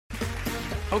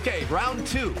Okay, round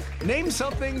two. Name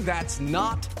something that's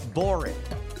not boring.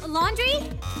 A laundry?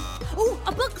 Ooh,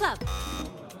 a book club.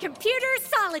 Computer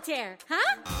solitaire,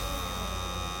 huh?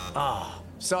 Ah,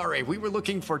 sorry, we were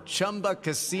looking for Chumba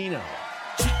Casino.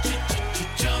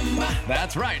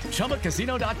 That's right,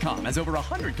 ChumbaCasino.com has over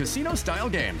 100 casino-style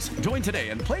games. Join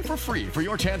today and play for free for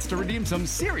your chance to redeem some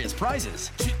serious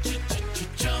prizes.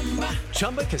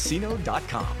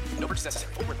 ChumbaCasino.com. No purchase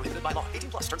necessary. Void where prohibited by law.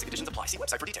 18+. Terms and conditions apply. See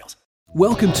website for details.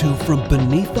 Welcome to From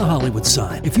Beneath the Hollywood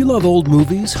Sign. If you love old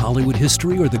movies, Hollywood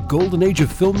history, or the golden age of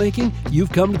filmmaking,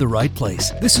 you've come to the right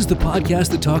place. This is the podcast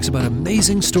that talks about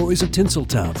amazing stories of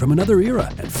Tinseltown from another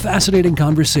era and fascinating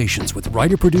conversations with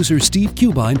writer-producer Steve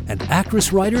Cubine and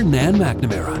actress-writer Nan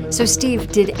McNamara. So,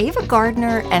 Steve, did Ava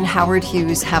Gardner and Howard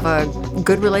Hughes have a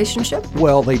good relationship?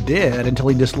 Well, they did until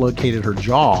he dislocated her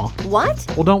jaw. What?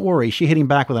 Well, don't worry. She hit him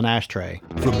back with an ashtray.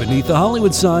 From Beneath the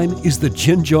Hollywood Sign is the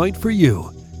gin joint for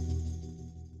you.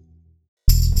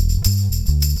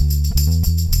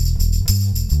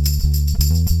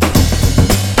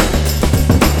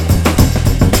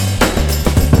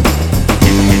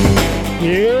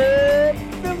 Yeah,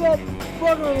 welcome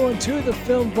everyone to the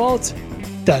Film Vault.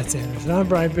 That's Anderson. I'm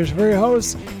Brian Bishop, your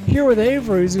host, here with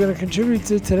Avery, who's going to contribute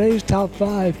to today's top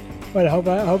five. But I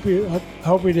hope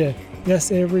we did.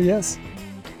 Yes, Avery. Yes.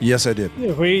 Yes, I did.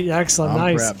 Yeah, excellent,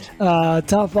 I'm nice.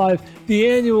 Top five, the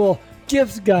annual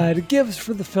gift guide, gifts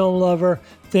for the film lover,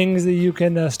 things that you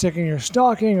can stick in your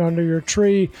stocking, under your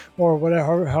tree, or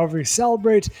whatever, however you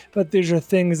celebrate. But these are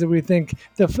things that we think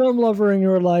the film lover in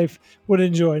your life would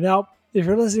enjoy. Now, if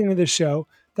you're listening to this show,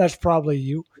 that's probably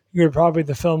you. You're probably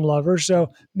the film lover.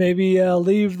 So maybe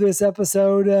leave this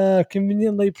episode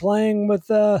conveniently playing with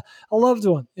a loved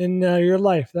one in your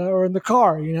life or in the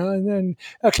car, and then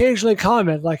occasionally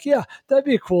comment like, yeah, that'd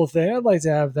be a cool thing. I'd like to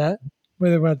have that. What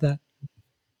do you think about that?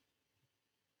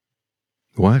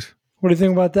 What? What do you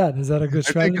think about that? Is that a good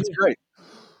strategy? I think it's great.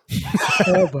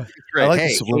 Oh, but. It's great. I like hey,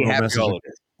 the subliminal happy messaging.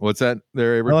 holidays. What's that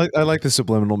there, Avery? I like the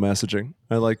subliminal messaging.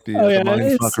 I like the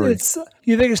mind fuckery.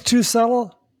 You think it's too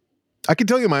subtle? I can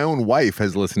tell you my own wife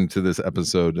has listened to this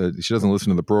episode. She doesn't listen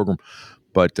to the program,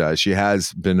 but she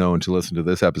has been known to listen to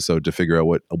this episode to figure out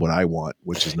what I want,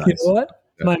 which is nice. You know what?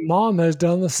 Yeah. My mom has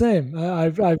done the same.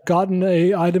 I've gotten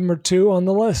a item or two on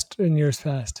the list in years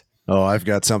past. Oh, I've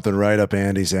got something right up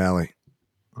Andy's alley.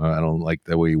 I don't like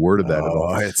the way you worded that at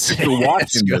all.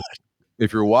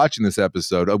 If you're watching this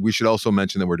episode, we should also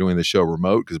mention that we're doing the show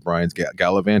remote because Brian's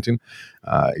gallivanting.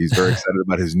 He's very excited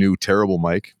about his new terrible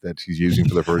mic that he's using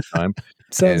for the first time.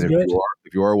 Sounds good.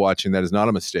 If you are watching, that is not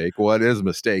a mistake. Well, it is a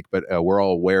mistake, but we're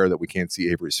all aware that we can't see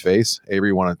Avery's face. Avery,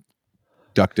 you want to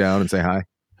duck down and say hi?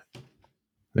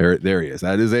 There he is.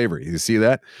 That is Avery. You see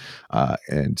that?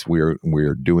 And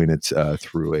we're doing it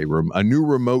through a new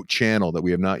remote channel that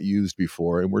we have not used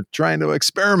before, and we're trying to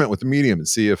experiment with the medium and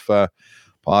see if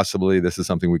possibly this is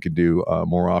something we could do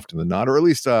more often than not, or at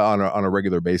least on a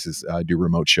regular basis, do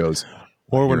remote shows.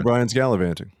 Or when Brian's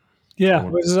gallivanting. Yeah,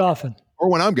 which is often. Or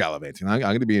when I'm gallivanting. I'm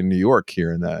going to be in New York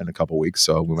here in a couple of weeks,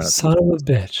 so we might have Son of a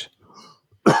bitch.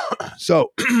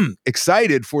 So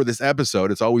excited for this episode.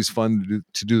 It's always fun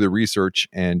to do the research,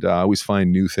 and I always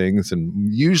find new things.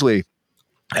 And usually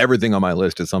everything on my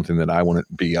list is something that I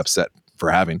wouldn't be upset for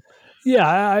having. Yeah,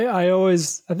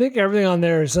 I think everything on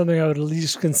there is something I would at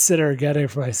least consider getting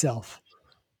for myself.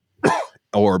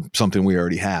 Or something we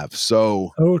already have.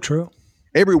 So, True.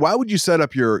 Avery, why would you set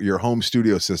up your home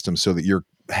studio system so that your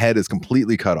head is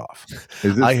completely cut off?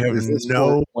 I have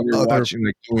no other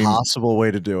possible way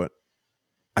to do it.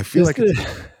 I feel like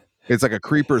it's like a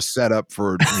creeper setup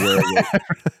for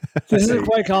this is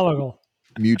quite comical.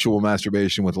 Mutual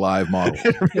masturbation with live model.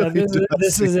 Yeah,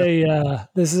 this is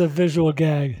a visual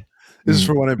gag. This is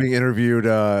for when I'm being interviewed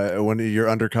when you're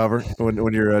undercover,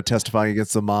 when you're testifying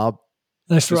against the mob.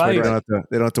 That's right.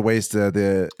 They don't have to waste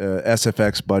the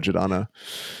SFX budget on a.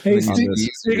 Hey,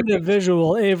 speaking of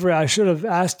visual, Avery, I should have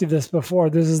asked you this before.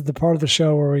 This is the part of the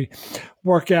show where we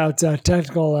work out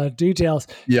technical details.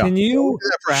 Yeah. Can you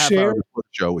share the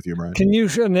show with you, Brian? Can you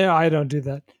share? No, I don't do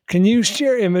that. Can you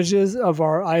share images of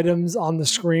our items on the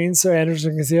screen so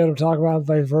Anderson can see what I'm talking about, and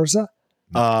vice versa?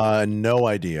 No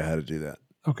idea how to do that.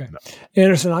 Okay, no.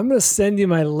 Anderson, I'm going to send you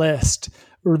my list,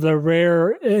 or the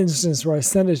rare instance where I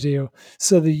send it to you,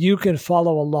 so that you can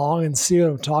follow along and see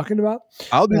what I'm talking about.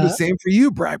 I'll do the same for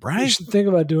you, Brian. You should think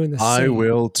about doing the same. I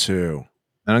will too.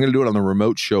 And I'm going to do it on the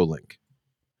remote show link.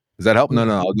 Does that help? No,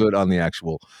 I'll do it on the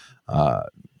actual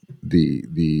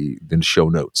the show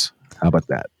notes. How about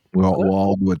that? We'll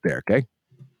all do it there, okay?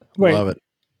 Wait, love it.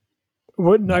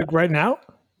 What, like right now?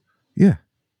 Yeah.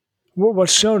 What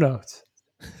show notes?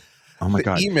 Oh my The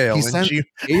God. email He and sends,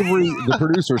 Avery, the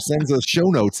producer, sends us show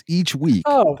notes each week.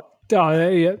 Oh,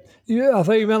 yeah. I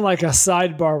thought you meant like a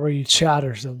sidebar where you chat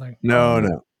or something.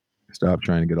 No. Stop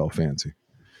trying to get all fancy.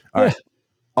 All Yeah. right.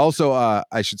 Also,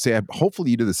 I should say,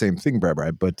 hopefully you do the same thing,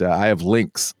 Brad, but I have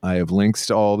links. I have links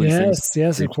to all these things.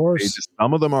 Yes, of course. Pages.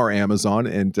 Some of them are Amazon,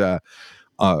 and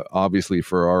obviously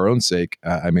for our own sake,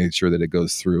 I made sure that it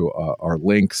goes through our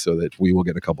link so that we will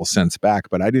get a couple cents back.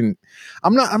 But I'm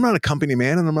not a company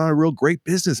man, and I'm not a real great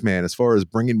businessman as far as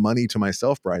bringing money to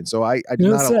myself, Brian. So I do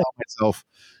not allow myself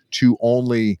to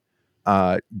only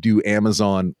do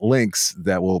Amazon links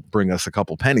that will bring us a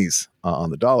couple pennies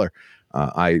on the dollar.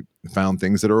 I found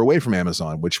things that are away from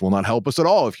Amazon, which will not help us at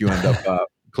all if you end up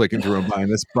clicking through and buying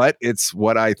this. But it's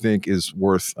what I think is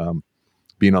worth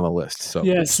being on the list. So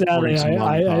yes, sadly,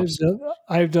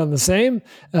 I've done the same,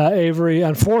 Avery.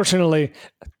 Unfortunately,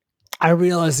 I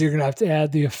realize you're going to have to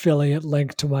add the affiliate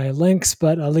link to my links,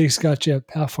 but at least got you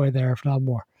halfway there, if not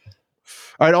more.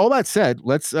 All right. All that said,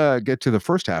 let's get to the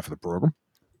first half of the program.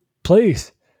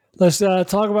 Please, let's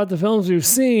talk about the films we've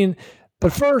seen.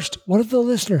 But first, what have the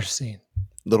listeners seen?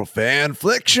 Little fan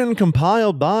fliction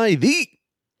compiled by the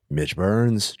Mitch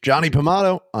Burns. Johnny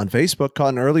Pomato on Facebook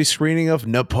caught an early screening of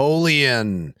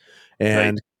Napoleon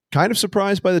and kind of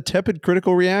surprised by the tepid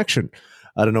critical reaction.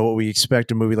 I don't know what we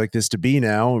expect a movie like this to be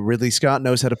now. Ridley Scott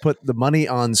knows how to put the money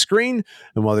on screen,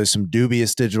 and while there's some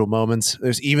dubious digital moments,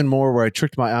 there's even more where I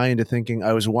tricked my eye into thinking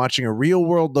I was watching a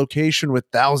real-world location with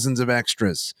thousands of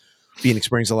extras. Phoenix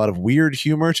brings a lot of weird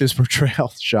humor to his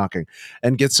portrayal, shocking,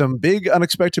 and gets some big,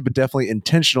 unexpected, but definitely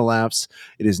intentional laughs.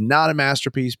 It is not a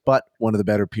masterpiece, but one of the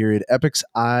better period epics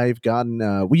we have gotten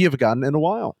in a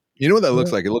while. You know what that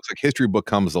looks like? It looks like history book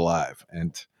comes alive,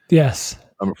 and yes,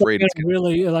 I'm afraid it's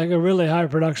really like a really high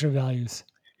production values.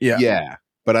 Yeah,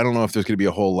 but I don't know if there's going to be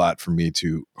a whole lot for me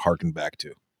to harken back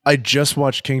to. I just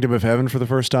watched Kingdom of Heaven for the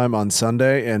first time on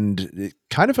Sunday, and it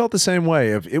kind of felt the same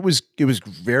way. It was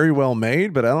very well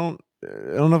made, but I don't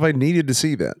know if I needed to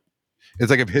see that. It's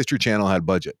like if History Channel had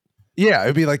budget. Yeah,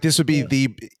 it'd be like this would be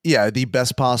the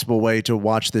best possible way to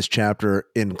watch this chapter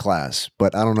in class,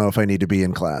 but I don't know if I need to be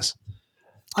in class.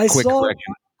 Quick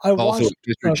correction. Also, watched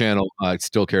History Channel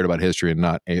still cared about history and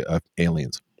not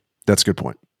aliens. That's a good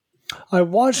point. I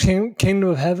watched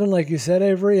Kingdom of Heaven, like you said,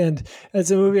 Avery, and it's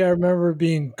a movie I remember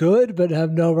being good, but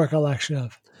have no recollection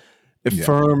of.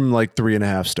 Firm like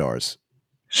 3.5 stars.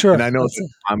 Sure. And I know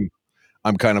that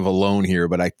I'm kind of alone here,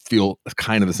 but I feel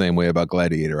kind of the same way about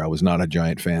Gladiator. I was not a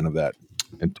giant fan of that.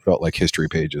 It felt like history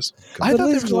pages. I thought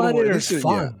there was Gladiator's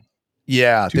fun.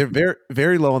 Yeah, they're very,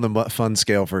 very low on the fun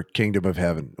scale for Kingdom of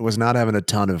Heaven. It was not having a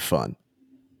ton of fun.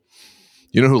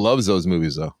 You know who loves those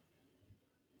movies, though?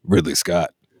 Ridley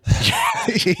Scott.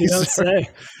 You don't say.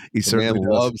 He certainly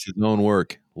loves his own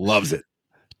work. Loves it.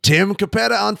 Tim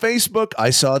Capetta on Facebook.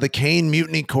 I saw the Kane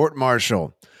Mutiny Court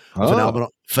Martial.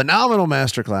 Phenomenal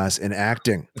masterclass in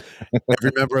acting.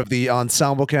 Every member of the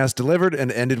ensemble cast delivered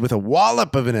and ended with a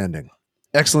wallop of an ending.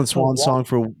 Excellent swan song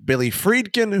for Billy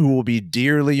Friedkin, who will be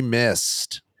dearly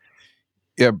missed.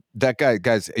 Yeah, that guy,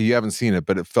 guys, you haven't seen it,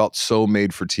 but it felt so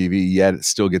made for TV, yet it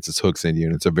still gets its hooks in you,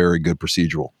 and it's a very good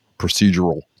procedural.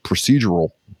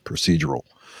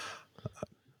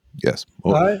 Yes.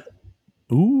 All right.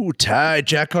 Ooh, Ty.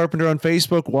 Jack Carpenter on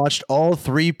Facebook watched all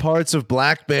 3 parts of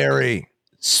Blackberry.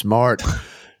 Smart.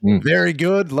 Very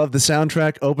good. Love the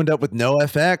soundtrack. Opened up with no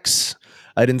FX.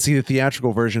 I didn't see the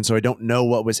theatrical version, so I don't know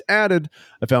what was added.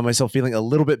 I found myself feeling a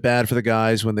little bit bad for the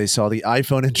guys when they saw the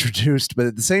iPhone introduced, but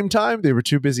at the same time, they were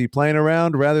too busy playing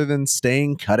around rather than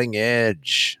staying cutting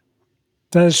edge.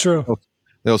 That is true.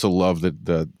 They also love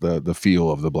the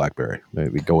feel of the BlackBerry. They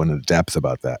go into depth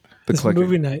about that. It's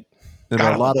movie night. And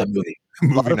a lot of movie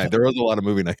night. There was a lot of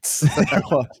movie nights.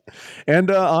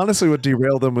 And honestly, what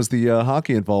derailed them was the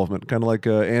hockey involvement, kind of like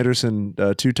Anderson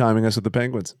two-timing us with the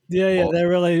Penguins. Yeah, they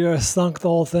really sunk the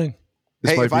whole thing.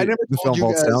 This Hey, if I never the told film you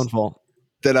vault's guys downfall.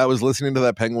 that I was listening to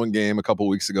that Penguin game a couple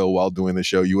weeks ago while doing the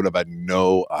show, you would have had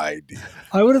no idea.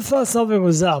 I would have thought something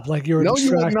was up, like you were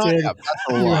distracted.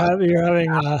 You're having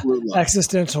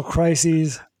existential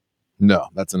crises. No,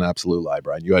 that's an absolute lie,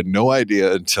 Brian. You had no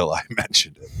idea until I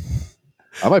mentioned it.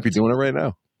 I might be doing it right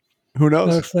now. Who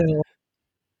knows?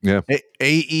 Yeah.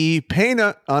 A.E.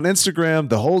 Pena on Instagram.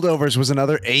 The Holdovers was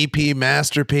another AP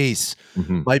masterpiece.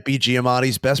 Might be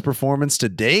Giamatti's best performance to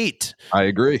date. I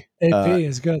agree. AP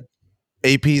is good.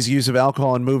 AP's use of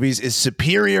alcohol in movies is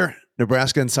superior.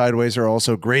 Nebraska and Sideways are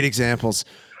also great examples.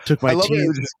 Took my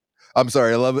team. I'm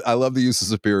sorry. I love the use of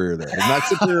superior there. It's not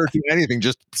superior to anything,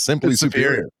 just simply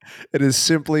superior. It is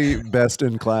simply best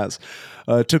in class.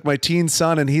 Took my teen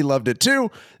son and he loved it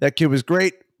too. That kid was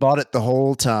great. Bought it the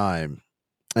whole time.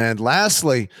 And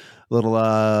lastly,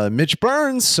 little Mitch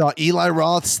Burns saw Eli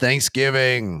Roth's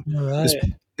Thanksgiving. All This,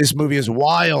 right. this movie is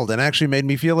wild and actually made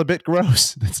me feel a bit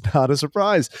gross. That's not a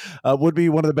surprise. Would be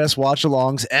one of the best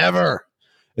watch-alongs ever,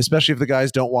 especially if the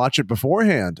guys don't watch it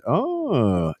beforehand.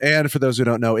 Oh, and for those who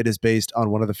don't know, it is based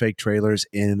on one of the fake trailers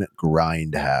in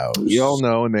Grindhouse. We all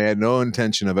know, and they had no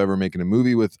intention of ever making a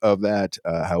movie of that.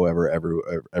 However,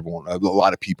 everyone, a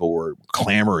lot of people were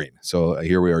clamoring. So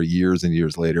here we are, years and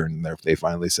years later, and they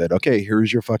finally said, "Okay,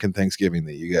 here's your fucking Thanksgiving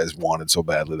that you guys wanted so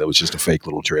badly. That was just a fake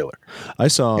little trailer." I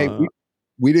saw. Hey,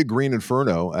 we did Green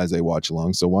Inferno as a watch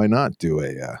along, so why not do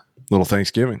a little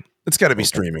Thanksgiving? It's got to be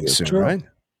streaming soon, True. right?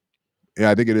 Yeah,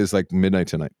 I think it is like midnight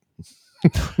tonight.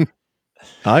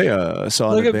 I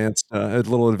saw a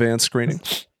little advanced screening.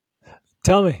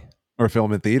 Tell me. Or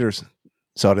film in theaters.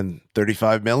 Saw it in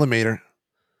 35 millimeter.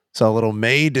 Saw a little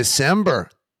May December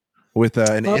with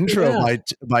an intro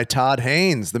by Todd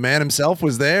Haynes. The man himself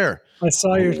was there. I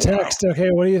saw your text. Okay,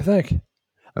 what do you think?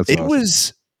 It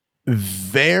was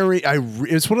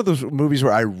it's one of those movies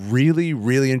where I really,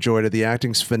 really enjoyed it. The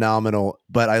acting's phenomenal,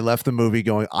 but I left the movie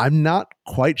going, I'm not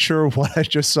quite sure what I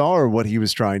just saw or what he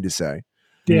was trying to say.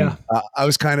 Yeah. I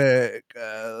was kind of,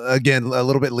 again, a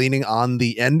little bit leaning on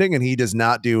the ending, and he does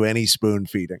not do any spoon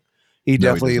feeding. He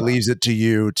definitely leaves it to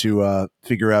you to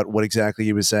figure out what exactly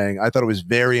he was saying. I thought it was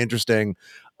very interesting.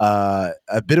 A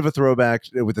bit of a throwback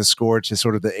with the score to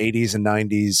sort of the 80s and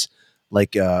 90s,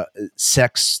 like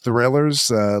sex thrillers,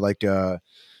 like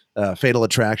Fatal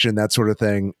Attraction, that sort of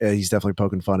thing. He's definitely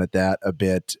poking fun at that a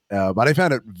bit. But I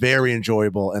found it very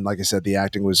enjoyable. And like I said, the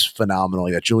acting was phenomenal.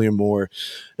 You got Julian Moore,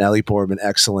 Natalie Portman,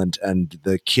 excellent. And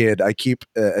the kid, I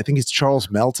think it's Charles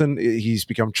Melton. He's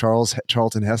become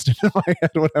Charlton Heston in my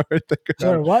head, whatever I think about.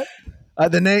 Sorry, what?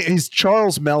 The name, he's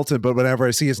Charles Melton, but whenever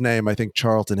I see his name, I think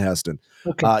Charlton Heston.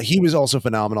 Okay. He was also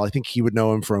phenomenal. I think he would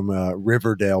know him from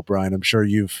Riverdale, Brian. I'm sure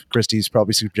Christie's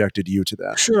probably subjected you to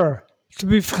that. Sure. To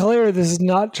be clear, this is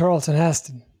not Charlton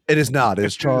Heston. It is not.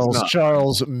 It's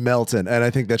Charles Melton, and I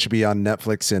think that should be on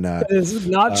Netflix. It is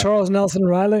not Charles Nelson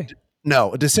Riley?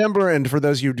 No, December, and for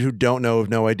those of you who don't know, have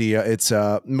no idea, it's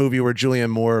a movie where Julianne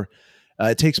Moore,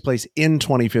 it takes place in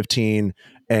 2015,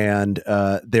 and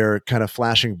they're kind of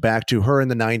flashing back to her in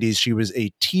the 90s. She was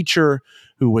a teacher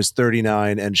who was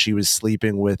 39, and she was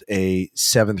sleeping with a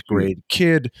 7th grade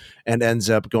kid and ends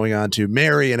up going on to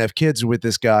marry and have kids with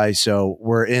this guy. So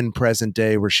we're in present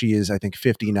day where she is, I think,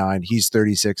 59. He's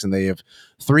 36, and they have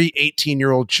 3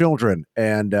 18-year-old children.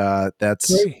 And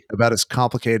that's about as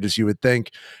complicated as you would think.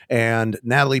 And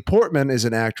Natalie Portman is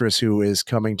an actress who is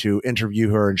coming to interview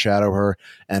her and shadow her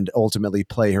and ultimately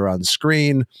play her on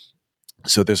screen.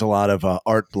 So there's a lot of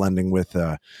art blending with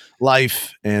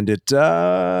life, and it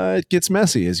gets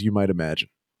messy, as you might imagine.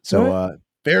 So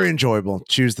very enjoyable.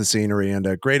 Choose the scenery and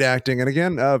great acting. And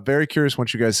again, very curious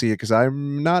once you guys see it, because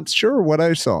I'm not sure what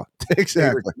I saw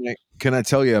exactly. Can I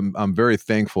tell you, I'm very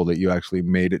thankful that you actually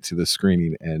made it to the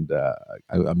screening, and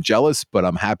I'm jealous, but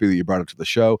I'm happy that you brought it to the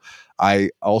show. I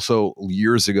also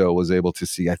years ago was able to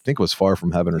see, I think it was Far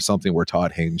From Heaven or something, where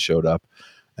Todd Haynes showed up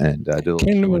and did a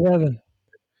Kingdom of Heaven.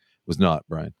 Was not,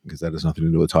 Brian, because that has nothing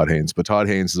to do with Todd Haynes. But Todd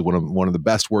Haynes is one of the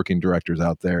best working directors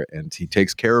out there, and he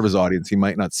takes care of his audience. He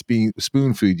might not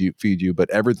spoon feed you, but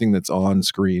everything that's on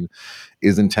screen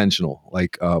is intentional,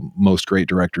 like most great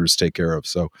directors take care of.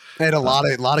 So, and a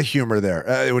lot of humor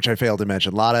there, which I failed to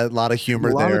mention. A lot of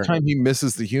humor there. A lot of time he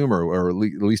misses the humor, or at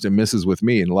least it misses with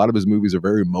me. And a lot of his movies are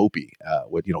very mopey.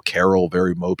 With Carol,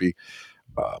 very mopey.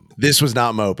 This was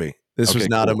not mopey. This was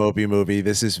not a mopey movie.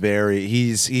 This is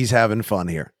he's having fun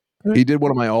here. He did one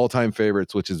of my all-time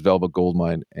favorites, which is Velvet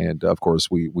Goldmine, and of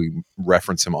course, we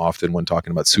reference him often when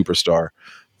talking about Superstar,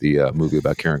 the movie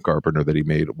about Karen Carpenter that he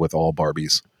made with all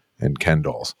Barbies and Ken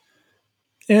dolls.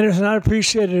 Anderson, I'd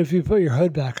appreciate it if you put your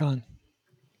hood back on.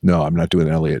 No, I'm not doing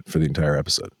Elliot for the entire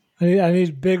episode. I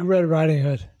need Big Red Riding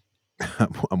Hood.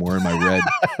 I'm wearing my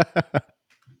red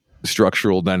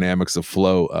Structural Dynamics of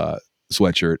Flow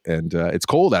sweatshirt, and it's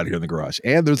cold out here in the garage,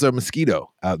 and there's a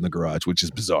mosquito out in the garage, which is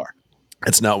bizarre.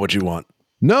 It's not what you want.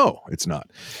 No, it's not.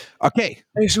 Okay.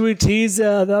 Hey, should we tease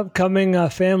the upcoming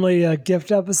family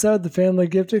gift episode, the family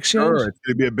gift exchange? Sure, it's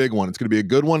going to be a big one. It's going to be a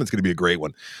good one. It's going to be a great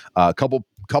one. A couple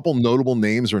notable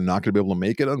names are not going to be able to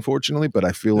make it, unfortunately, but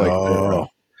I feel like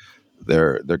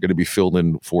they're going to be filled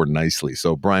in for nicely.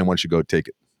 So, Brian, why don't you go take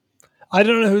it? I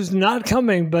don't know who's not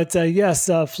coming, but yes,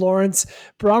 Florence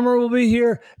Brommer will be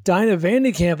here. Dinah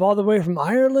Vandekamp, all the way from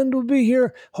Ireland, will be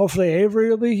here. Hopefully, Avery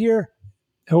will be here.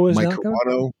 Who is Mike not coming?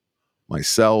 Carano,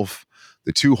 myself,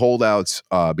 the two holdouts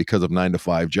because of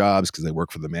 9-to-5 jobs, because they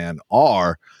work for the man,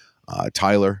 are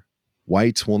Tyler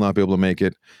White will not be able to make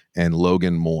it, and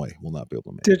Logan Moy will not be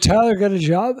able to make it. Did Tyler get a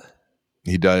job?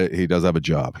 He does have a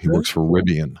job. He works for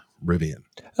Rivian.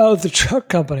 Oh, the truck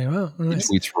company. Wow. He Nice.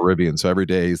 tweets for Rivian. So every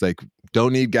day he's like,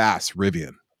 don't need gas,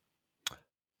 Rivian.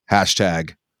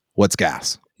 Hashtag, what's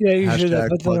gas? Yeah, you should have Hashtag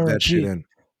put that plug on that shit repeat. in.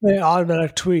 They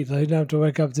automatic tweet. They don't have to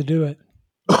wake up to do it.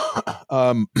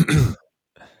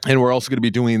 And we're also going to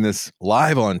be doing this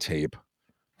live on tape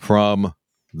from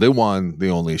the one, the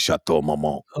only Chateau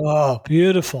Marmont. Oh,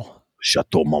 beautiful.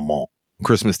 Chateau Marmont.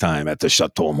 Christmas time at the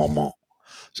Chateau Marmont.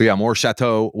 So yeah, more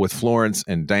Chateau with Florence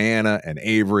and Diana and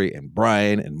Avery and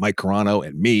Brian and Mike Carano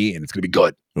and me, and it's going to be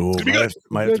good. Ooh, It's gonna be good.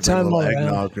 might have Good to bring a time little all around.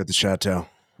 eggnog at the chateau.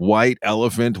 White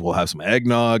Elephant. We'll have some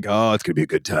eggnog. Oh, it's going to be a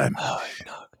good time. Oh,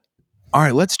 no. All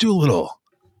right, let's do a little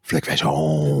flick fish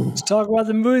home. Let's talk about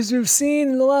the movies we've seen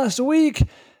in the last week.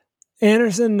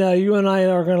 Anderson, you and I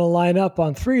are going to line up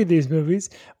on 3 of these movies.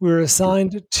 We were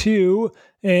assigned 2,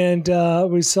 and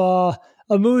we saw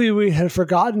a movie we had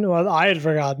forgotten, well, I had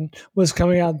forgotten, was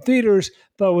coming out in theaters,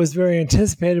 but was very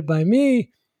anticipated by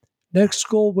me. Next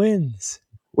Goal Wins.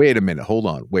 Wait a minute. Hold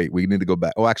on. Wait, we need to go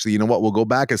back. Oh, actually, you know what? We'll go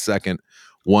back a second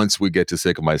once we get to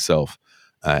Sick of Myself.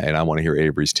 And I want to hear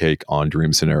Avery's take on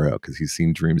Dream Scenario because he's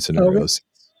seen Dream Scenarios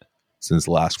since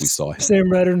last we saw him. Same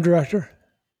writer and director.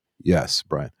 Yes,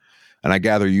 Brian. And I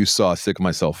gather you saw Sick of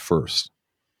Myself first.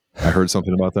 I heard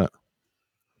something about that.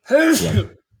 Oh,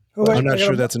 wait, I'm not I sure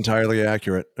gotta- that's entirely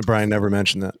accurate. Brian never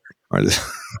mentioned that. All right.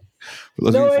 For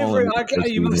those of No, you following Avery,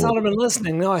 the you must podcast, not have been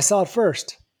listening. No, I saw it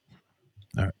first.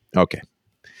 All right. Okay.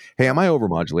 Hey, am I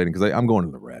overmodulating? Because I'm going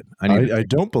to the red. I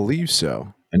don't believe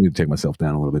so. I need to take myself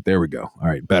down a little bit. There we go. All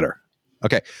right, better.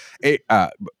 Okay. Hey,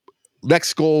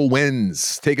 Next Goal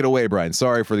Wins. Take it away, Brian.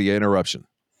 Sorry for the interruption.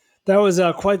 That was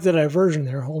quite the diversion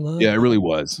there. Hold on. Yeah, it really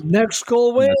was. Next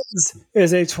Goal Wins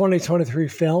is a 2023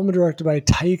 film directed by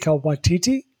Taika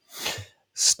Waititi,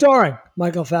 starring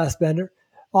Michael Fassbender,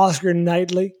 Oscar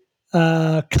Knightley,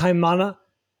 Kaimana,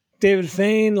 David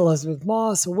Fane, Elizabeth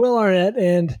Moss, Will Arnett,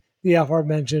 and the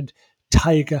aforementioned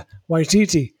Taika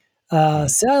Waititi.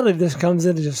 Sadly, this comes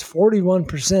in at just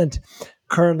 41%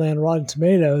 currently on Rotten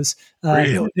Tomatoes.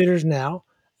 Really? In theaters now.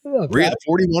 Really?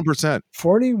 41%.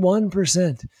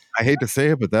 41%. I hate to say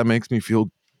it, but that makes me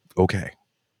feel okay.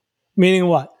 Meaning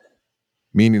what?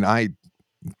 Meaning I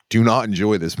do not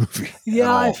enjoy this movie. Yeah,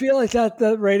 at I all. feel like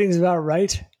that rating's about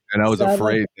right. And I was Sadly.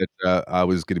 afraid that I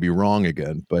was going to be wrong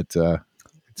again, but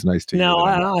it's nice to hear. No,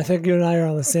 that I'm- I think you and I are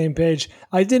on the same page.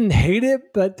 I didn't hate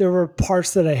it, but there were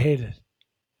parts that I hated.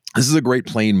 This is a great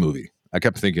plane movie. I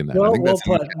kept thinking that. I Well, think well that's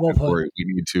the put, well put. category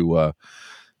we need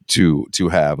to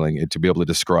have, like, to be able to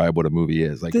describe what a movie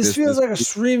is. Like This feels like a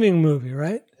streaming movie,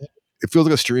 right? it feels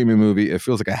like a streaming movie. It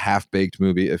feels like a half-baked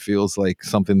movie. It feels like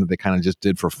something that they kind of just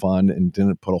did for fun and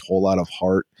didn't put a whole lot of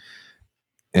heart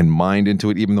and mind into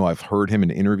it, even though I've heard him in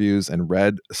interviews and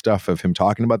read stuff of him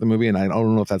talking about the movie, and I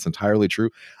don't know if that's entirely true.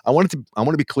 I want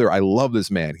to be clear. I love this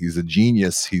man. He's a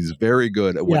genius. He's very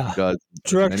good at what he does.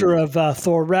 Director of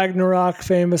Thor Ragnarok,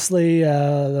 famously,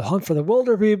 The Hunt for the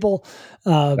Wilder People,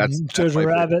 That's Jojo my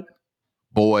Rabbit.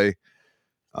 Boy,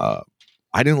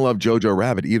 I didn't love Jojo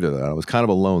Rabbit either, though. I was kind of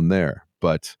alone there.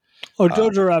 But Oh,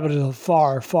 Jojo Rabbit is a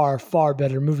far, far, far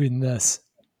better movie than this.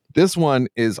 this one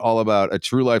is all about a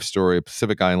true life story of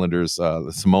Pacific Islanders,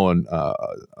 the Samoan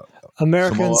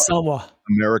American Samoa.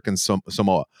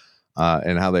 Samoa,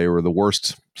 and how they were the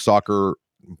worst soccer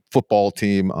football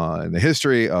team in the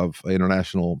history of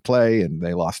international play, and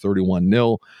they lost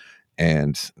 31-0.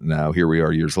 And now here we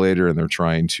are years later, and they're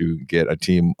trying to get a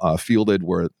team fielded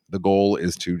where the goal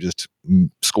is to just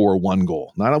score one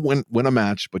goal, not win a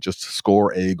match, but just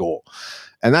score a goal.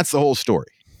 And that's the whole story.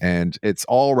 And it's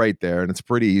all right there, and it's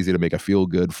pretty easy to make a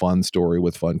feel-good, fun story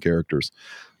with fun characters.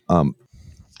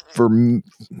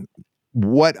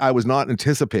 What I was not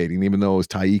anticipating, even though it was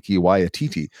Taika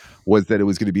Waititi, was that it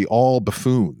was going to be all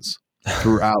buffoons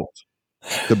throughout.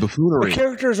 The buffoonery. The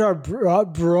characters are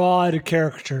broad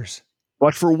characters.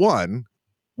 But for one,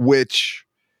 which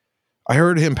I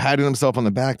heard him patting himself on the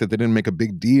back that they didn't make a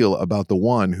big deal about the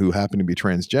one who happened to be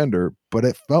transgender, but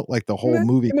it felt like the whole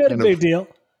movie It made a kind big of deal.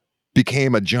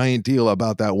 became a giant deal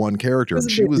about that one character. It was a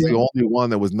And she big was the deal. only one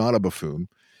that was not a buffoon.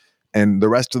 And the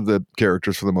rest of the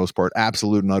characters, for the most part,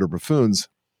 absolute and utter buffoons.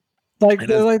 Like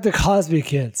they're like the Cosby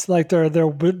Kids. Like they're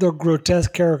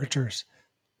grotesque caricatures.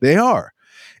 They are.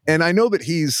 And I know that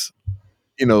he's,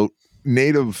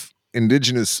 native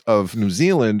indigenous of New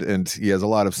Zealand, and he has a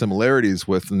lot of similarities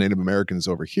with the Native Americans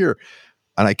over here.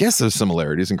 And I guess there's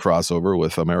similarities and crossover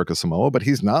with America Samoa, but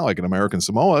he's not like an American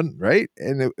Samoan, right?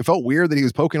 And it felt weird that he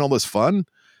was poking all this fun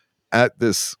at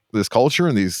this culture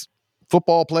and these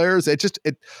football players.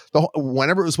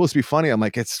 Whenever it was supposed to be funny, I'm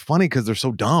like, it's funny because they're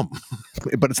so dumb,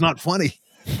 but it's not funny.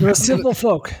 We're simple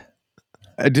folk.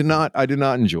 I did not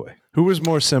enjoy. Who was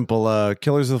more simple,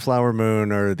 Killers of the Flower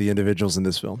Moon or the individuals in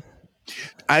this film?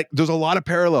 There's a lot of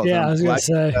parallels. Yeah, I was going to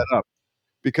say. That up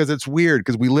because it's weird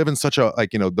because we live in such a,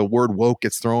 like, the word woke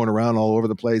gets thrown around all over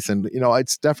the place. And,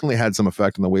 it's definitely had some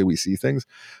effect on the way we see things.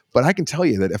 But I can tell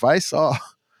you that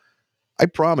I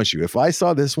promise you, if I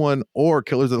saw this one or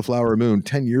Killers of the Flower Moon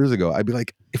 10 years ago, I'd be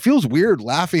like, it feels weird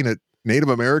laughing at Native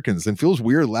Americans and feels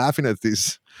weird laughing at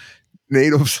these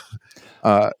natives,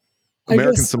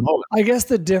 American Samoans. I guess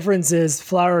the difference is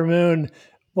Flower Moon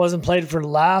wasn't played for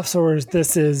laughs, or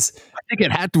this is. I think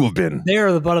it had to have been. They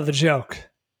are the butt of the joke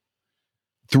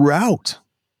throughout.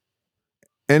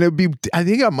 And I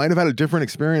think I might have had a different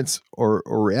experience or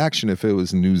reaction if it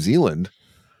was New Zealand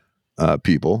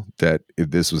people that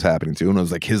this was happening to, and it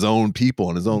was like his own people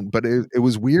and his own, but it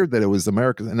was weird that it was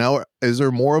America. And now, is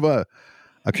there more of a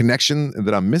connection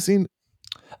that I'm missing?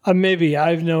 Maybe.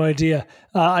 I have no idea.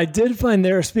 I did find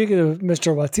there, speaking of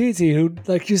Mr. Watiti, who,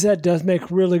 like you said, does make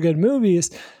really good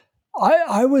movies,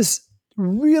 I was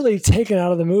really taken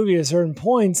out of the movie at certain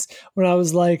points when I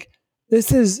was like,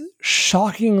 this is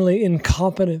shockingly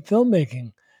incompetent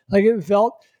filmmaking. Like, it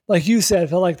felt, like you said, it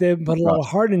felt like they put a lot of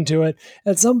heart into it.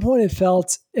 At some point, it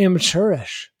felt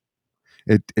amateurish.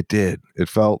 It did. It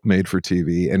felt made for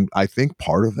TV. And I think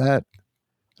part of that,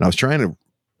 and I was trying to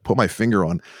put my finger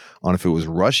on if it was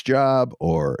rush job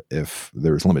or if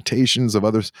there's limitations of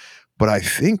others. But I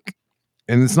think,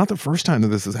 and it's not the first time that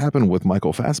this has happened with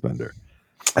Michael Fassbender,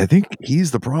 I think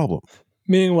he's the problem.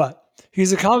 Meaning what?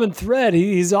 He's a common thread.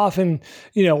 He's often,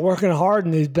 working hard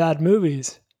in these bad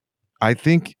movies. I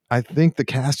think the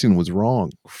casting was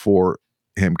wrong for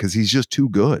him because he's just too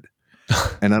good.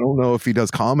 And I don't know if he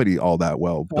does comedy all that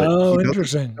well. But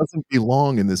interesting. Doesn't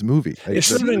belong in this movie. It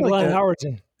should have been Glenn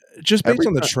Howerton. Just based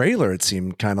on the trailer, it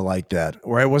seemed kind of like that,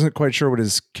 where I wasn't quite sure what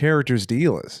his character's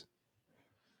deal is.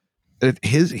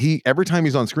 He every time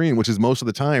he's on screen, which is most of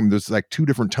the time, there's like two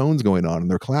different tones going on and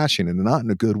they're clashing and not in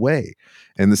a good way.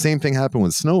 And the same thing happened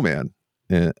with Snowman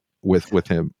with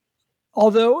him.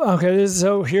 Although, okay,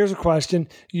 so here's a question.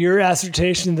 Your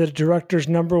assertion that a director's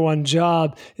number one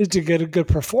job is to get a good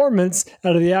performance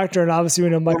out of the actor, and obviously we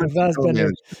know Michael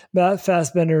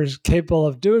Fassbender is capable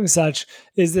of doing such.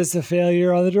 Is this a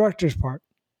failure on the director's part?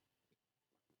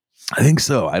 I think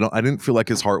so. I didn't feel like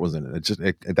his heart was in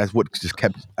it. That's what just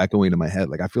kept echoing in my head.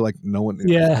 Like, I feel like no one.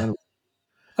 Yeah.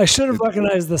 I should have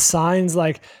recognized the signs.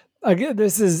 Like, again,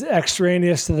 this is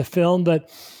extraneous to the film, but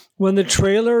when the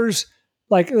trailers.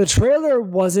 Like, the trailer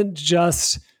wasn't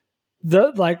just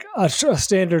a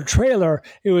standard trailer.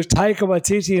 It was Taika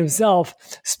Waititi himself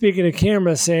speaking to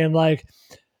camera saying, like,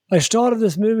 I started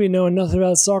this movie knowing nothing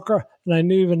about soccer, and I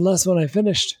knew even less when I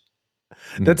finished.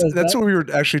 That's what we were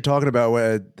actually talking about.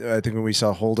 I think when we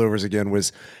saw Holdovers again,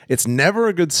 was it's never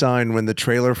a good sign when the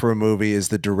trailer for a movie is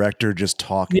the director just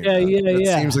talking.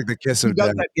 Yeah. Seems like the kiss of death.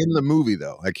 He does that in the movie,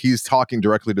 though. Like, he's talking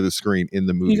directly to the screen in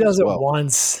the movie. He does it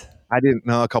once. I didn't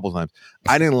know a couple of times.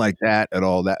 I didn't like that at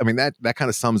all. That kind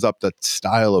of sums up the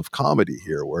style of comedy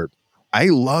here, where I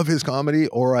love his comedy,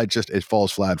 or it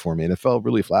falls flat for me, and it fell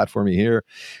really flat for me here.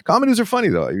 Comedies are funny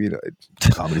though.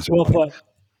 Comedies are funny.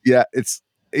 Yeah, it's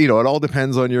it all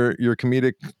depends on your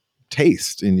comedic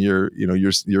taste and your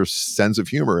sense of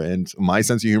humor. And my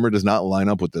sense of humor does not line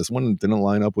up with this one. It didn't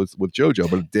line up with JoJo,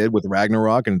 but it did with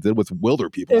Ragnarok and it did with Wilder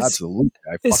People. Absolutely.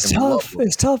 It's tough.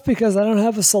 It's tough because I don't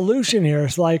have a solution here.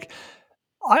 It's like,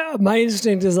 my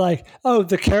instinct is like, oh,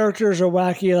 the characters are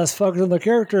wacky. Let's focus on the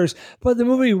characters. But the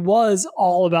movie was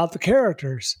all about the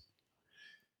characters.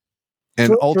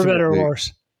 And ultimately, for better or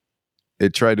worse,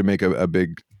 it tried to make a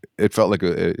big. It felt like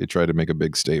it tried to make a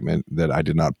big statement that I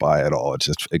did not buy at all.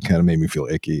 It kind of made me feel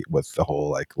icky with the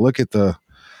whole, like, look at the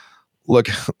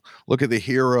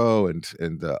hero and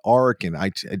the arc, and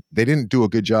they didn't do a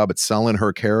good job at selling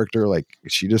her character. Like,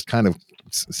 she just kind of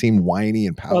seemed whiny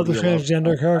and pouty. Oh, the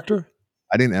transgender character.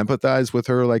 I didn't empathize with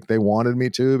her like they wanted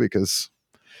me to, because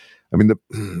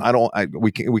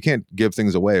we can't give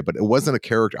things away, but it wasn't a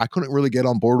character. I couldn't really get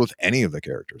on board with any of the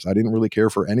characters. I didn't really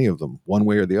care for any of them one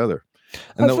way or the other.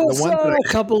 And a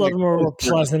couple of them were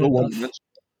pleasant enough.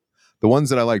 The ones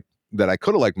that I liked, that I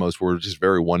could have liked most, were just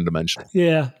very one-dimensional.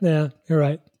 Yeah, you're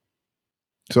right.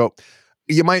 So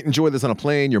you might enjoy this on a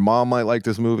plane. Your mom might like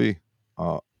this movie.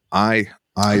 I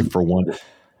for one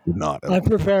would not. I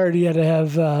prepared you to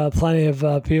have plenty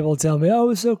of people tell me, "Oh, it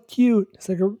was so cute." It's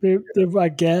like I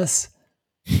guess.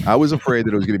 I was afraid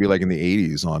that it was going to be like in the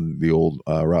 80s on the old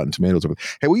Rotten Tomatoes.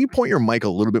 Hey, will you point your mic a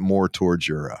little bit more towards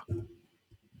your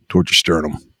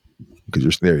sternum?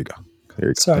 Because there you go. There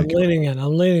you go. Sorry, I'm Thank you. leaning in.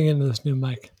 I'm leaning into this new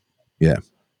mic. Yeah.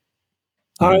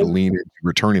 All I'm right. leaning,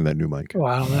 returning that new mic.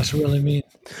 Wow, that's really mean.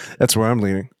 That's where I'm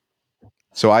leaning.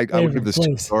 So I would David, give this 2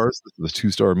 please. stars. This is a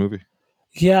 2-star movie.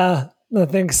 Yeah, I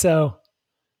think so.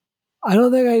 I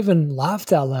don't think I even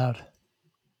laughed out loud.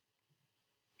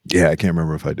 Yeah, I can't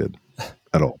remember if I did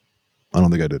at all. I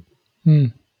don't think I did. Hmm.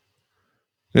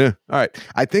 Yeah. All right.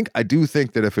 I do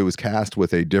think that if it was cast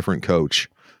with a different coach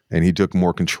and he took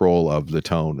more control of the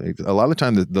tone, a lot of the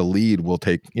time the lead will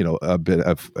take, a bit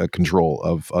of control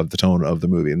of the tone of the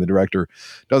movie, and the director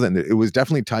doesn't. It was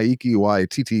definitely Taiki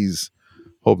Waititi's,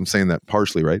 hope I'm saying that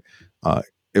partially right.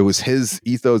 It was his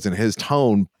ethos and his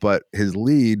tone, but his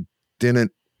lead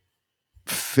didn't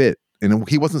fit. And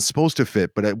he wasn't supposed to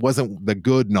fit, but it wasn't the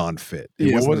good non-fit.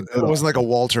 It wasn't like a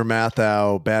Walter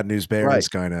Matthau, Bad News Bears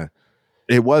kind of.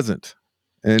 It wasn't.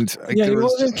 And Yeah, he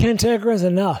wasn't cantankerous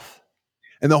enough.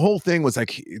 And the whole thing was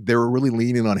like they were really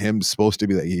leaning on him. Supposed to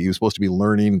be that he was supposed to be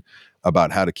learning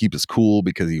about how to keep his cool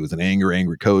because he was an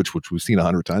angry coach, which we've seen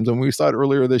 100 times. And we saw it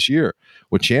earlier this year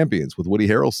with Champions with Woody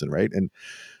Harrelson, right?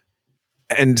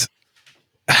 And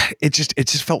it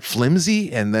just felt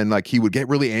flimsy. And then like he would get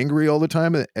really angry all the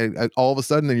time, and all of a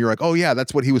sudden, then you're like, oh yeah,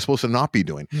 that's what he was supposed to not be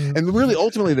doing. And really,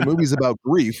 ultimately, the movie's about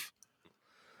grief.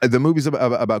 The movie's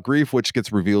about grief, which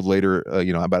gets revealed later,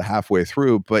 about halfway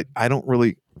through. But I don't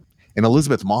really. And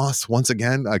Elizabeth Moss, once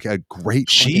again, like a great.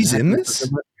 She's in this,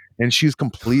 and she's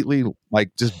completely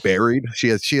like just buried. She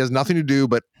has nothing to do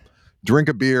but drink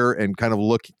a beer and kind of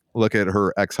look at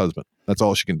her ex-husband. That's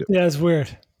all she can do. Yeah, it's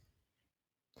weird.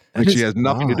 Like she has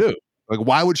nothing to do. Like,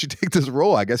 why would she take this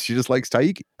role? I guess she just likes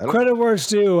Taiki. Credit where it's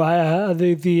due.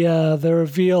 The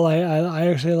reveal I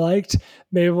actually liked.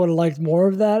 Maybe would have liked more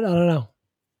of that. I don't know.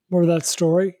 More of that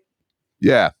story.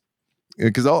 Yeah.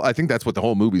 Because I think that's what the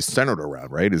whole movie's centered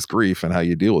around, right? Is grief and how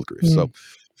you deal with grief. So,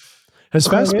 has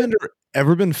Fassbender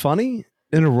ever been funny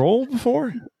in a role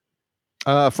before?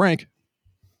 Frank.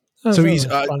 So he's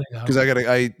because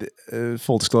I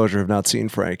full disclosure, have not seen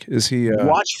Frank. Is he?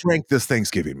 Watch Frank this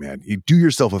Thanksgiving, man. You do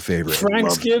yourself a favor.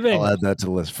 Franksgiving. I'll add that to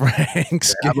the list.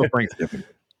 Franksgiving. Have a Franksgiving.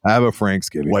 Have a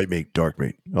Franksgiving. White meat, dark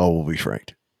meat. All will be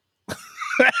franked.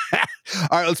 All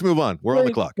right, let's move on. We're on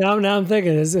the clock. Now I'm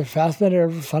thinking, is it Fassbender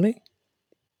ever funny?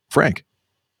 Frank.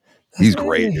 He's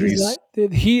great.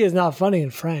 He is not funny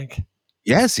in Frank.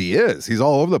 Yes, he is. He's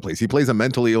all over the place. He plays a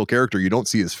mentally ill character. You don't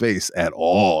see his face at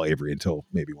all, Avery, until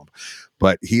maybe one.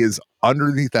 But he is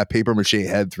underneath that paper mache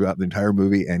head throughout the entire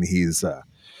movie, and he's got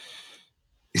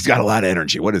a lot of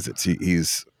energy. What is it?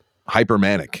 He's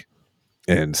hypermanic,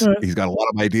 and he's got a lot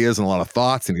of ideas and a lot of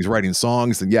thoughts, and he's writing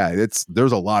songs. And yeah,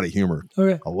 there's a lot of humor.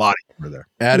 Okay. A lot of humor there.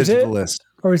 Add it to the list.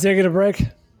 Are we taking a break?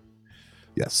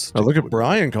 Yes. Oh, look at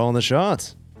Brian calling the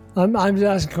shots. I'm just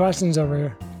asking questions over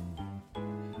here.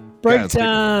 Break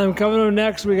time. Coming up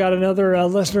next, we got another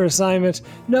listener assignment.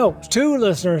 No, 2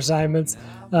 listener assignments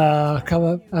come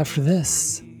up after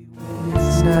this.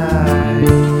 It's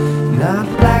not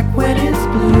black when it's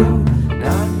blue,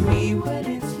 not me when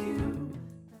it's you.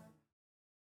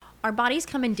 Our bodies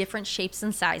come in different shapes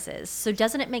and sizes, so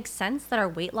doesn't it make sense that our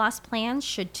weight loss plans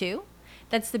should too?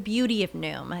 That's the beauty of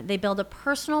Noom. They build a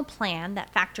personal plan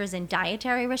that factors in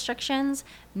dietary restrictions,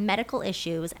 medical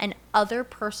issues, and other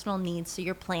personal needs so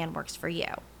your plan works for you.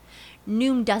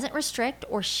 Noom doesn't restrict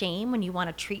or shame when you want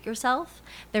to treat yourself.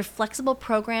 Their flexible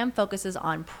program focuses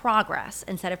on progress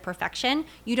instead of perfection.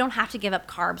 You don't have to give up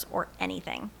carbs or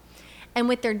anything. And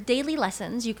with their daily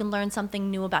lessons, you can learn something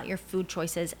new about your food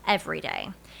choices every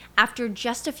day. After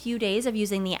just a few days of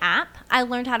using the app, I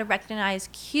learned how to recognize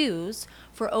cues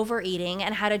for overeating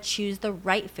and how to choose the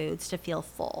right foods to feel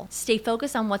full. Stay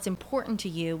focused on what's important to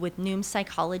you with Noom's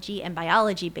psychology and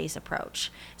biology-based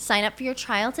approach. Sign up for your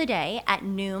trial today at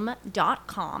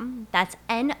Noom.com. That's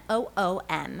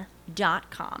Noom.com.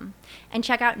 And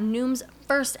check out Noom's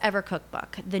first ever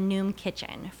cookbook, The Noom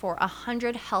Kitchen, for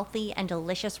 100 healthy and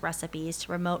delicious recipes to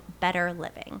promote better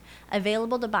living.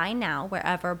 Available to buy now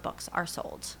wherever books are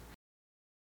sold.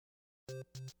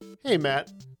 Hey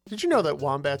Matt, did you know that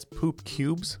wombats poop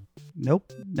cubes?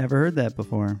 Nope, never heard that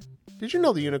before. Did you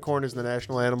know the unicorn is the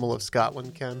national animal of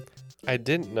Scotland, Ken? I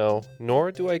didn't know,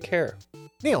 nor do I care.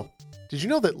 Neil, did you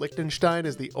know that Liechtenstein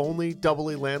is the only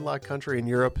doubly landlocked country in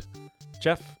Europe?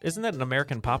 Jeff, isn't that an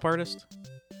American pop artist?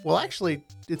 Well, actually,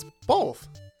 it's both.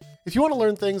 If you want to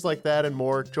learn things like that and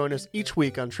more, join us each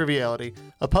week on Triviality,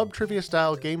 a pub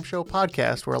trivia-style game show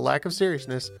podcast where a lack of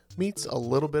seriousness meets a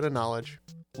little bit of knowledge.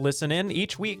 Listen in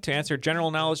each week to answer general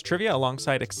knowledge trivia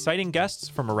alongside exciting guests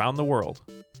from around the world.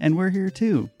 And we're here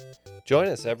too. Join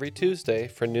us every Tuesday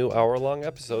for new hour-long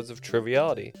episodes of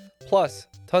Triviality, Plus,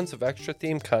 tons of extra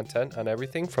themed content on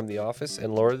everything from The Office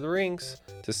and Lord of the Rings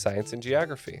to science and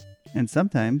geography. And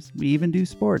sometimes we even do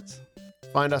sports.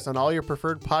 Find us on all your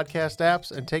preferred podcast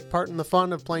apps and take part in the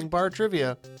fun of playing bar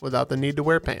trivia without the need to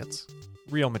wear pants.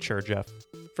 Real mature, Jeff.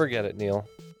 Forget it, Neil.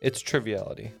 It's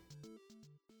triviality.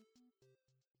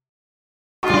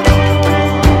 All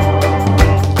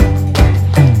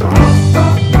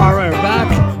right, we're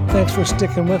back. Thanks for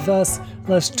sticking with us.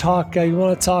 Let's talk. You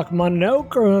want to talk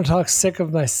Mononoke or you want to talk Sick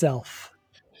of Myself?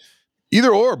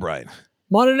 Either or, Brian.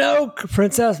 Mononoke,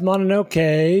 Princess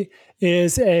Mononoke,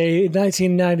 is a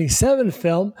 1997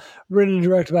 film written and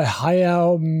directed by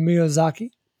Hayao Miyazaki.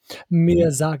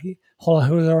 Hold on,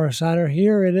 who's our signer?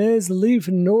 Here it is, Leif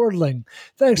Nordling.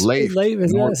 Thanks, Leif. Leif.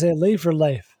 Is that say Leif or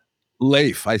Leif?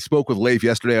 Leif. I spoke with Leif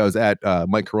yesterday. I was at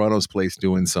Mike Carano's place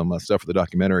doing some stuff for the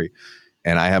documentary,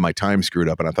 and I had my time screwed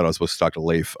up, and I thought I was supposed to talk to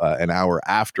Leif an hour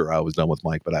after I was done with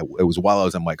Mike, but it was while I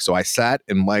was on Mike. So I sat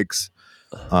in Mike's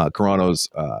Carano's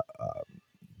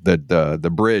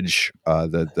the bridge,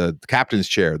 the captain's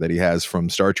chair that he has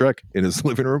from Star Trek in his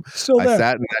living room. I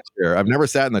sat in that chair. I've never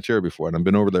sat in that chair before, and I've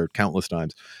been over there countless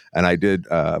times. And I did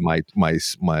my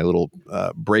little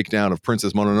breakdown of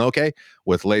Princess Mononoke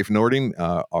with Leif Nordling,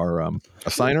 our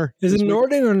assigner. Is it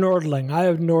Nordling or Nordling? I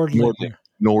have Nordling.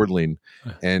 Nordling.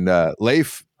 And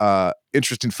Leif,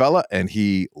 interesting fella, and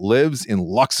he lives in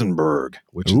Luxembourg,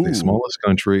 which is the smallest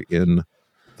country in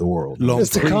the world.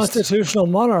 It's a constitutional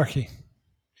monarchy.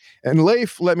 And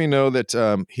Leif let me know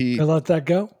that he... I let that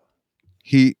go?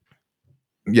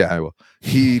 Yeah, I will.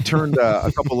 He turned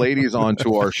a couple ladies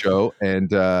onto our show, and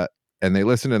they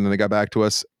listened, and then they got back to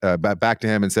us, back to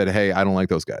him, and said, "Hey, I don't like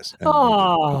those guys."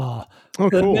 Oh,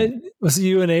 cool. Was it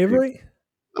you and Avery?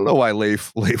 I don't know why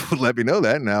Leif would let me know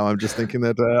that. Now I'm just thinking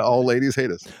that all ladies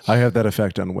hate us. I have that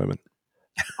effect on women.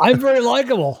 I'm very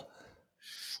likable.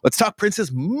 Let's talk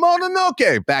Princess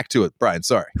Mononoke. Back to it, Brian.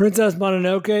 Sorry. Princess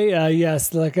Mononoke,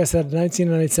 yes, like I said,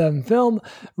 1997 film,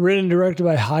 written and directed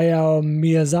by Hayao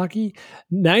Miyazaki.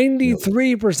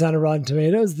 93% of Rotten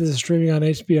Tomatoes. This is streaming on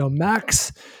HBO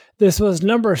Max. This was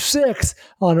number 6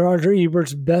 on Roger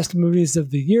Ebert's Best Movies of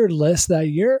the Year list that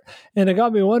year. And it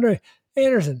got me wondering,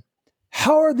 Anderson,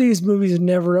 how are these movies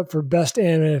never up for Best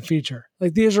Animated Feature?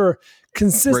 Like, these are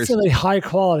consistently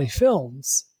high-quality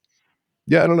films.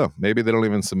 Yeah, I don't know. Maybe they don't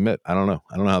even submit. I don't know.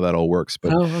 I don't know how that all works.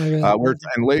 But we're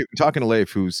talking to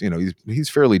Leif, who's he's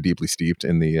fairly deeply steeped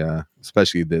in the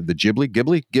especially the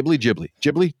Ghibli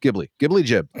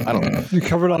jib. I don't know. You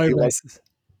covered all your bases.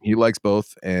 He likes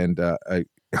both, and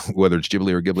whether it's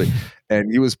Ghibli or Ghibli, and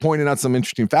he was pointing out some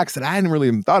interesting facts that I hadn't really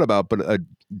even thought about. But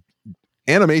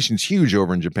animation's huge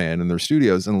over in Japan in their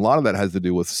studios, and a lot of that has to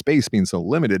do with space being so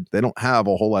limited. They don't have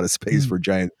a whole lot of space for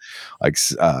giant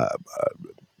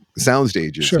sound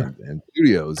stages and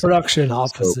studios, production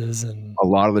offices, and a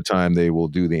lot of the time they will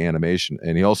do the animation.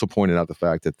 And he also pointed out the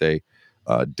fact that they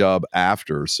dub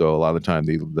after, so a lot of the time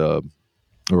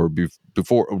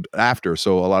after,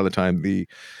 so a lot of the time the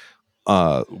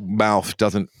mouth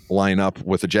doesn't line up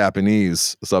with the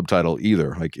Japanese subtitle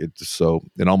either. Like it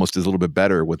almost is a little bit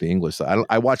better with the English.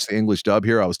 I watched the English dub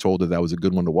here. I was told that was a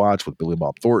good one to watch with Billy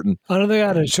Bob Thornton. I don't think I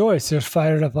had a choice. Just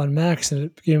fired it up on Max and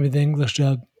it gave me the English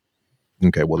dub.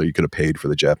 Okay, well, you could have paid for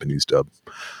the Japanese dub.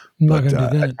 I'm not going to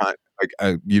do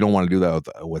that. You don't want to do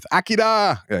that with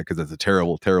Akira, because it's a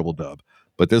terrible, terrible dub.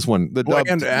 But this one, the dub...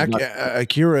 And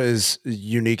Akira is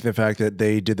unique in the fact that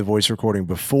they did the voice recording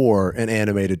before and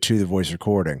animated to the voice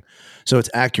recording. So it's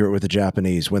accurate with the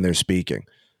Japanese when they're speaking.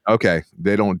 Okay,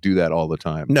 they don't do that all the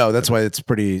time. No, that's why it's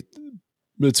pretty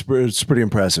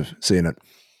impressive seeing it.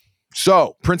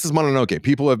 So, Princess Mononoke.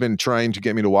 People have been trying to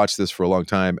get me to watch this for a long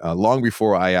time, long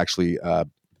before I actually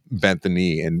bent the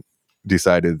knee and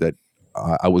decided that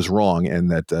I was wrong,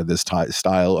 and that this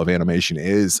style of animation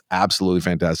is absolutely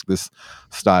fantastic. This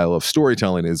style of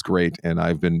storytelling is great, and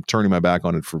I've been turning my back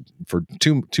on it for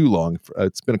too long.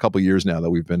 It's been a couple of years now that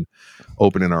we've been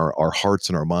opening our hearts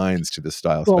and our minds to this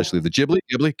style, especially the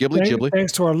Ghibli.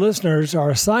 Thanks to our listeners,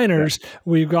 our signers,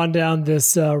 we've gone down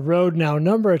this road now a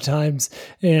number of times,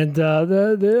 and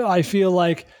I feel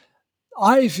like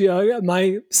I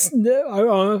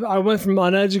went from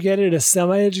uneducated to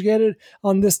semi-educated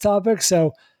on this topic,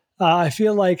 so I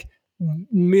feel like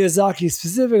Miyazaki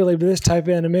specifically, but this type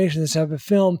of animation, this type of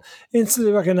film,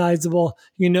 instantly recognizable.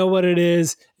 You know what it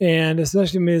is, and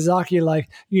especially Miyazaki, like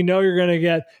you're going to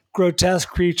get grotesque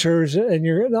creatures, and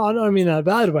I don't mean in a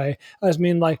bad way. I just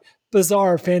mean like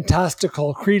bizarre,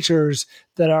 fantastical creatures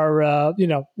that are a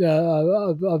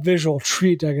visual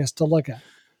treat, I guess, to look at.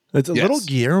 It's a little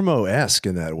Guillermo-esque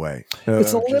in that way.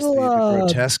 It's a little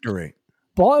grotesquerie.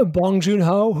 Bong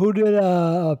Joon-ho, who did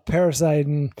Parasite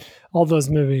and all those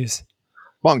movies.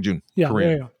 Bong Joon, Yeah, Korean.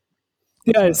 there you go.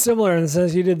 Yeah, it's similar in the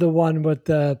sense he did the one with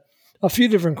a few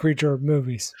different creature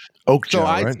movies. Oakjaw, So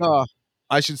I right? saw.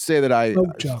 I should say that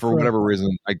Oakjaw, for whatever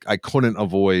reason, I couldn't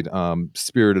avoid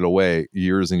Spirited Away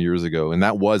years and years ago, and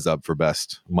that was up for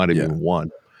best. Might have even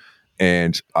won.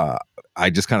 And I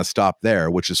just kind of stopped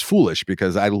there, which is foolish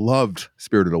because I loved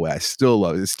Spirited Away. I still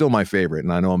love it. It's still my favorite,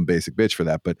 and I know I'm a basic bitch for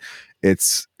that, but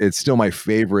it's still my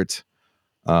favorite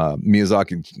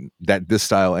Miyazaki this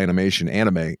style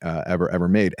anime ever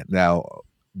made. Now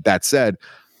that said,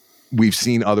 we've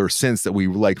seen others since that we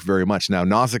like very much. Now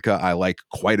Nausicaa I like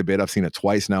quite a bit. I've seen it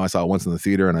twice now. I saw it once in the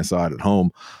theater and I saw it at home.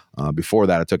 Before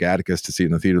that, I took Atticus to see it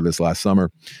in the theater this last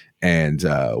summer, and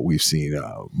we've seen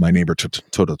My Neighbor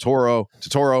Totoro,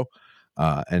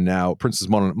 and now Princess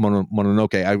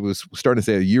Mononoke. I was starting to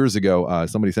say years ago,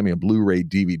 somebody sent me a Blu-ray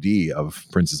DVD of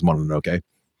Princess Mononoke.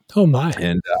 Oh my!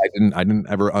 And I didn't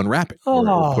ever unwrap it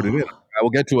or put it in. I will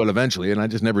get to it eventually, and I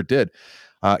just never did.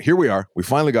 Here we are. We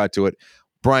finally got to it.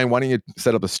 Brian, why don't you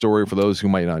set up a story for those who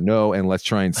might not know, and let's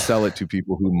try and sell it to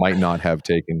people who might not have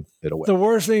taken it away. The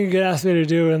worst thing you could ask me to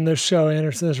do in this show,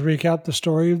 Anderson, is recap the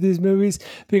story of these movies,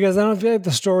 because I don't feel like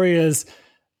the story is.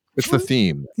 It's the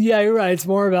theme. Yeah, you're right. It's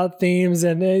more about themes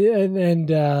and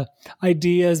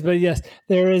ideas. But yes,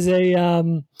 he's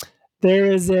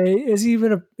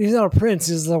not a prince,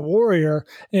 he's a warrior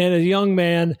and a young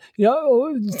man,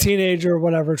 teenager or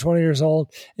whatever, 20 years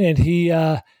old. And he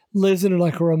lives in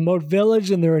like a remote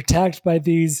village, and they're attacked by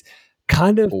these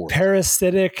kind of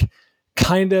parasitic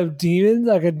kind of demons,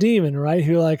 like a demon, right?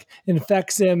 Who like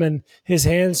infects him, and his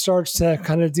hand starts to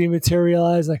kind of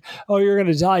dematerialize, like, oh, you're going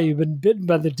to die. You've been bitten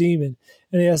by the demon.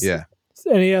 And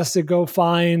he has to go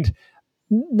find,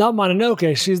 not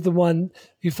Mononoke. She's the one.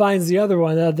 He finds the other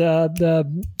one,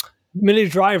 the Minnie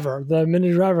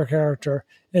Driver character,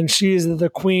 and she's the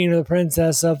queen or the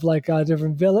princess of like a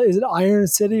different village. Is it Iron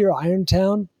City or Iron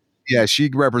Town? Yeah, she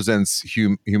represents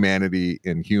humanity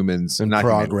and humans, and not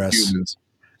progress, humans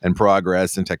and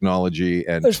progress and technology.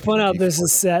 And let's point out this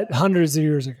is set hundreds of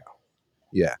years ago.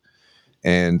 Yeah,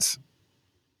 and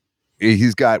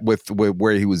he's got with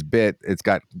where he was bit, it's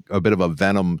got a bit of a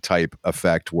venom type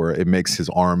effect where it makes his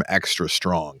arm extra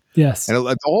strong. Yes, and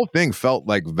the whole thing felt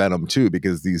like venom too,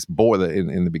 because these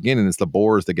in the beginning, it's the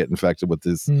boars that get infected with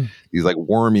these like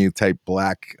wormy type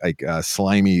black like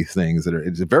slimy things that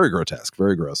it's very grotesque,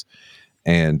 very gross.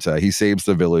 And he saves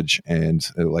the village, and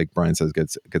like Brian says,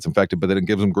 gets infected, but then it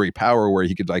gives him great power where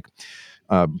he could like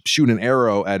shoot an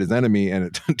arrow at his enemy and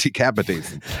it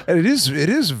decapitates him. And it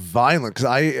is violent, because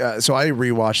I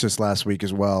rewatched this last week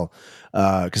as well,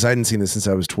 because I hadn't seen this since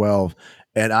I was 12,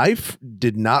 and I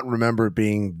did not remember it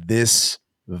being this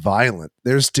violent.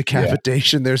 There's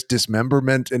decapitation, there's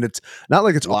dismemberment, and it's not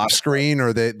like it's off screen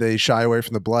or they shy away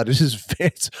from the blood.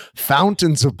 It's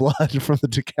fountains of blood from the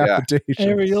decapitation.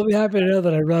 Avery, you'll be happy to know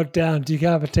that I wrote down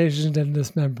decapitations and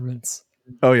dismemberments.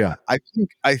 Oh yeah,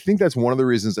 I think that's one of the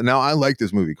reasons. And now I like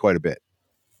this movie quite a bit.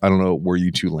 I don't know where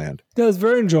you two land. It was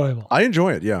very enjoyable. I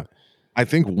enjoy it. Yeah, I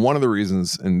think one of the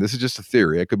reasons, and this is just a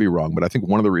theory, I could be wrong, but I think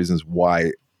one of the reasons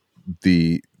why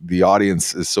the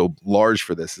audience is so large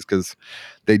for this is because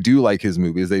they do like his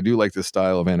movies, they do like this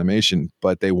style of animation,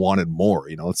 but they wanted more.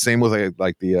 It's same with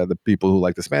like the people who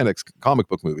like the spandex comic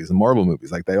book movies and Marvel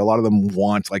movies. Like a lot of them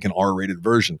want like an R-rated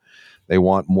version. They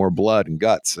want more blood and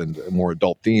guts and more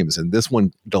adult themes, and this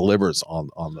one delivers on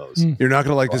those. You're not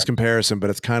going to like this comparison, but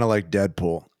it's kind of like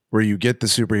Deadpool, where you get the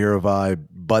superhero vibe,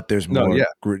 but there's more.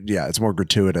 It's more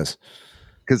gratuitous.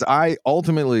 Because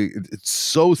it's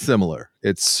so similar.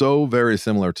 It's so very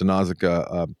similar to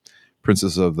Nausicaa,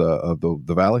 Princess of the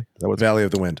Valley. Is that what Valley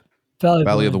of the Wind.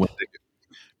 Valley of the Wind.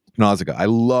 Nausicaa. I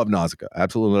love Nausicaa.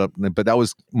 Absolutely love it. But that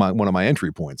was one of my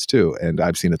entry points too. And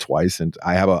I've seen it twice, and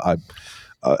I have a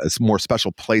more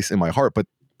special place in my heart. But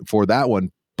for that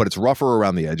one, but it's rougher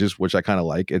around the edges, which I kind of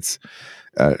like. It's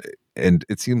and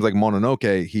it seems like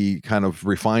Mononoke, he kind of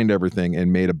refined everything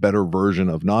and made a better version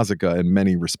of Nausicaa in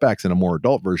many respects, and a more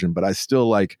adult version. But I still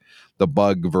like the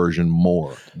bug version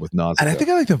more with Nausicaa. And I think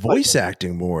I like the voice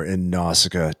acting more in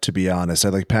Nausicaa, to be honest. I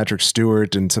like Patrick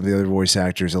Stewart and some of the other voice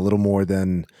actors a little more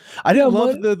than... I didn't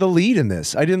love the lead in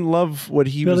this. I didn't love what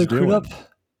he was doing. Crudup?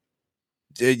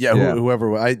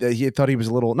 Whoever. I thought he was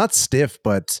a little, not stiff,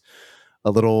 but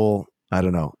a little, I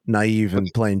don't know, naive and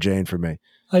plain Jane for me.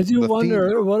 I do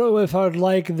wonder what if I would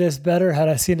like this better had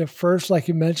I seen it first, like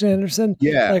you mentioned, Anderson.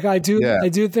 Yeah, like I do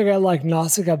think I like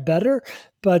Nausicaa better,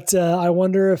 but I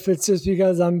wonder if it's just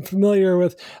because I'm familiar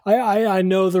with. I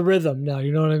know the rhythm now.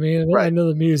 You know what I mean? Right. I know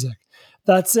the music.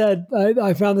 That said,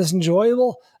 I found this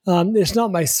enjoyable. It's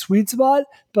not my sweet spot,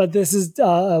 but this is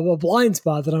a blind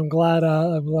spot that I'm glad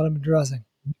I'm addressing.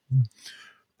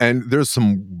 And there's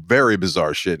some very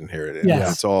bizarre shit in here.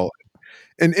 Yes. It's all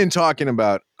in talking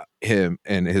about him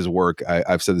and his work.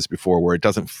 I've said this before, where it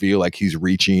doesn't feel like he's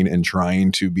reaching and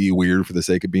trying to be weird for the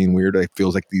sake of being weird. It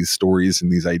feels like these stories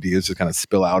and these ideas just kind of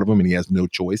spill out of him, and he has no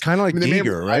choice. Kind of like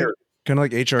Giger, right? Kind of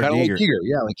like H.R. Kind of like Giger. Giger,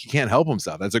 yeah. Like he can't help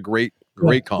himself. That's a great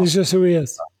call. It's just who he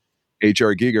is.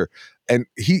 H.R. Giger. And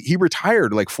he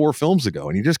retired like 4 films ago,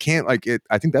 and he just can't like it.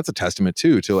 I think that's a testament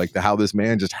too to like how this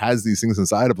man just has these things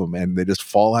inside of him, and they just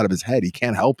fall out of his head. He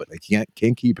can't help it. Like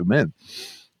can't keep him in.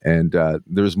 And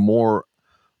there's more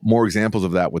examples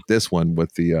of that with this one.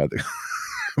 With the I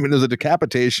mean, there's a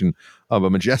decapitation of a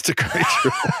majestic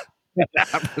creature.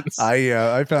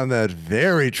 I found that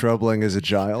very troubling as a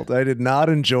child. I did not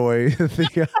enjoy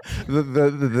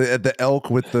the elk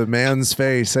with the man's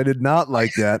face. I did not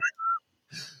like that.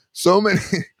 So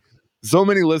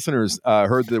many listeners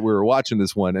heard that we were watching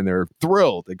this one, and they're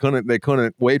thrilled. They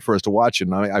couldn't wait for us to watch it.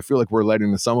 And I feel like we're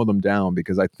letting some of them down,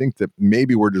 because I think that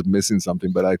maybe we're just missing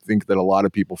something. But I think that a lot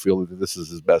of people feel that this is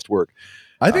his best work.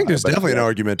 I think there's definitely an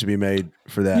argument to be made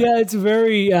for that. Yeah, it's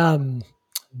very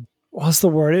what's the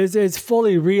word? It's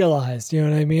fully realized. You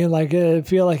know what I mean? Like I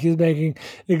feel like he's making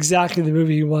exactly the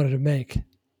movie he wanted to make.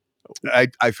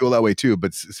 I feel that way too,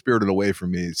 but Spirited Away for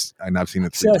me, and I've seen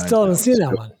it 3 times. I still haven't now. seen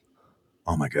that one.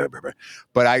 Oh my God, baby.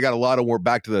 But I got a lot of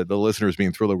back to the listeners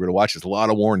being thrilled we're going to watch this. A lot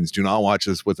of warnings. Do not watch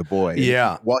this with a boy.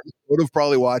 Yeah. Well, you would have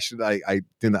probably watched it. I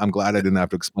didn't. I'm glad I didn't have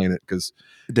to explain it, because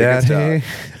Daddy.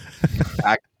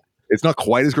 It's not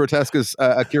quite as grotesque as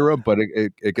Akira, but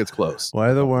it gets close. Why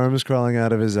are the worms crawling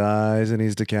out of his eyes and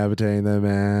he's decapitating the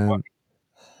man?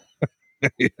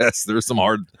 Yes, there's some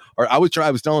hard. I was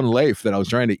telling Leif that I was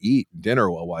trying to eat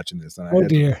dinner while watching this, and I had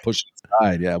to push it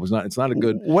aside. Yeah, it's not a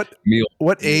good meal.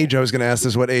 What age? I was going to ask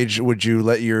this. What age would you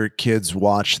let your kids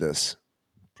watch this?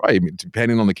 Probably,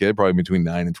 depending on the kid, probably between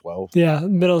 9 and 12. Yeah,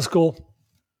 middle school.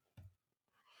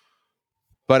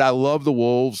 But I love the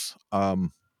wolves.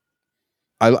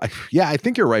 I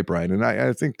think you're right, Brian, and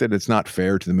I think that it's not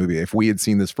fair to the movie if we had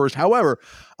seen this first. However,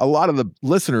 a lot of the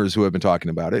listeners who have been talking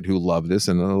about it, who love this,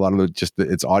 and a lot of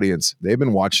its audience, they've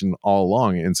been watching all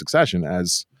along in succession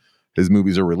as his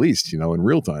movies are released, in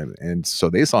real time, and so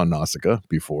they saw Nausicaa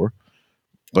before,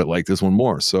 but like this one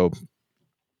more. So,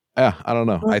 yeah, I don't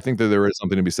know. I think that there is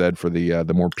something to be said for the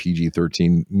more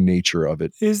PG-13 nature of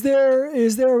it. Is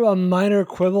there a minor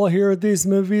quibble here with these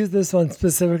movies? This one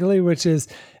specifically, which is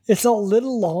it's a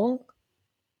little long.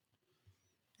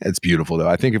 It's beautiful though.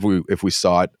 I think if we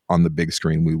saw it on the big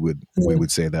screen, we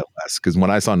would say that less. Because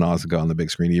when I saw Nausicaa on the big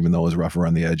screen, even though it was rough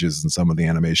around the edges and some of the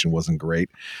animation wasn't great,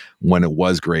 when it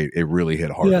was great, it really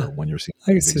hit harder when you're seeing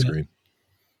it on the big screen.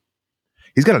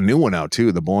 He's got a new one out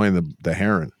too, The Boy and the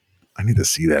Heron. I need to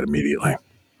see that immediately.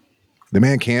 The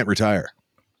man can't retire.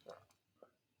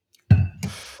 All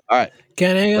right.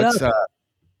 Can't hang it up.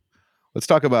 Let's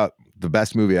talk about the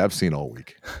best movie I've seen all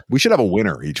week. We should have a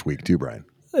winner each week too, Brian.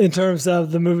 In terms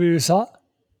of the movie we saw?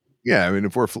 Yeah, I mean,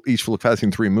 if we're each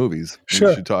passing 3 movies, sure.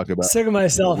 We should talk about. Sick of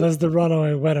Myself as the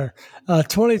runaway winner.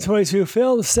 2022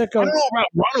 film, Sick of... I don't know about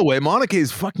Runaway. Mononoke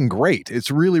is fucking great.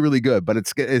 It's really, really good, but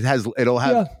it'll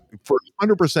have for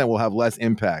 100% will have less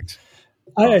impact.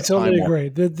 I totally agree.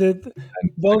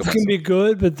 Both can be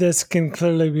good, but this can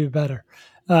clearly be better.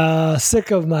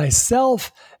 Sick of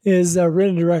Myself is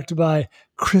written and directed by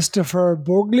Christopher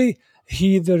Borgli.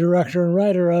 He, the director and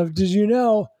writer of, did you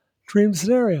know, Dream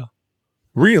Scenario?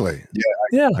 Really?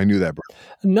 Yeah. I knew that, bro.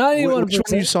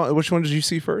 91%. Which one did you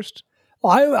see first?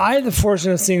 I had the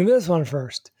fortune of seeing this one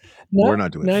first. We're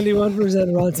not doing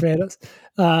 91% Rotten Tomatoes.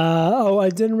 I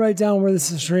didn't write down where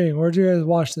this is streaming. Where do you guys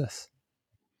watch this?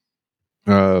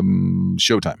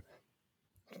 Showtime.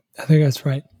 I think that's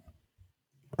right.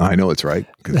 I know it's right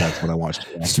because that's what I watched.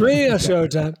 Streaming on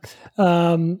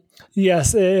Showtime.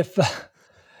 Yes.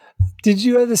 Did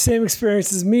you have the same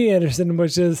experience as me, Anderson?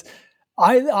 Which is,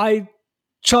 I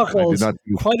chuckled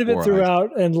quite a bit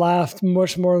throughout and laughed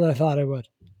much more than I thought I would.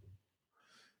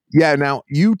 Yeah. Now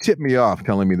you tipped me off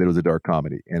telling me that it was a dark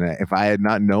comedy, and if I had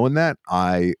not known that,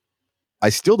 I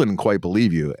still didn't quite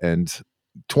believe you. And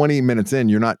 20 minutes in,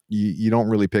 you don't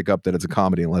really pick up that it's a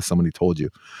comedy unless somebody told you.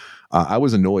 I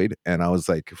was annoyed and I was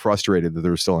like frustrated that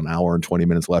there was still an hour and 20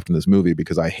 minutes left in this movie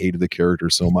because I hated the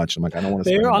characters so much. I'm like, I don't want to.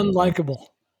 They're unlikable.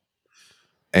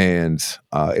 And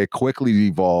it quickly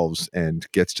evolves and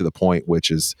gets to the point,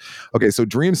 which is okay. So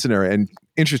Dream Scenario, and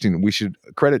interesting. We should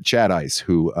credit Chad Ice,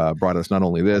 who brought us not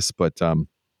only this, but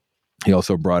he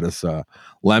also brought us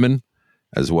Lemon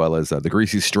as well as The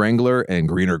Greasy Strangler and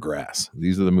Greener Grass.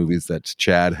 These are the movies that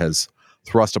Chad has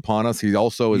thrust upon us. He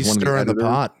also is one of the stirring the editors.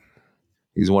 pot.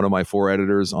 He's one of my 4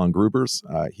 editors on Groupers.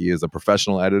 He is a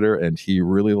professional editor, and he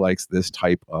really likes this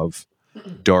type of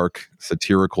dark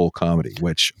satirical comedy,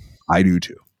 which I do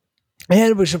too.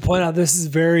 And we should point out this is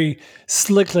very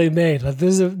slickly made. Like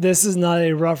this is not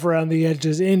a rough around the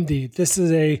edges indie. This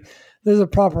is a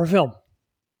proper film.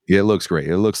 Yeah, it looks great.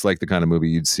 It looks like the kind of movie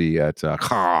you'd see at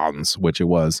Cannes, which it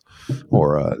was,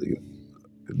 or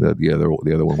the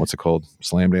other one. What's it called?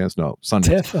 Slam Dance? No,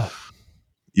 Sundance. TIFF.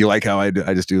 You like how I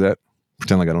just do that?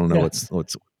 Pretend like I don't know what's it called.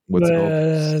 The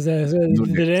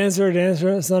dancer,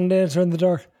 Sundance, in the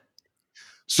dark.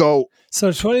 So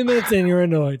 20 minutes in, you're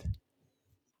annoyed.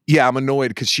 Yeah, I'm annoyed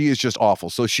because she is just awful.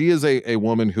 So she is a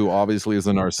woman who obviously is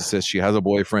a narcissist. She has a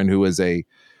boyfriend who is a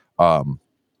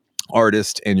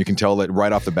artist, and you can tell that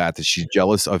right off the bat that she's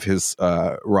jealous of his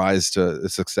rise to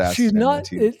success. She's not.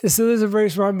 So this is a very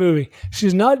smart movie.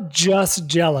 She's not just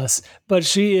jealous, but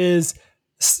she is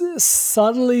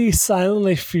subtly,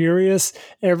 silently furious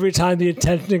every time the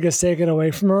attention gets taken away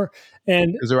from her.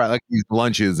 And because they're at like these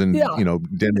lunches and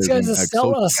dinners. This guy's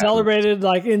a celebrated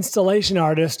like installation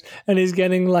artist, and he's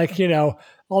getting like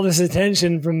all this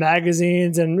attention from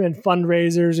magazines and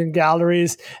fundraisers and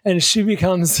galleries, and she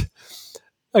becomes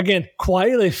again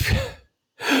quietly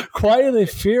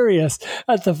furious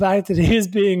at the fact that he is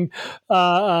being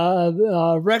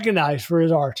recognized for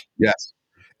his art. Yes.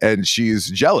 And she's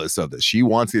jealous of this. She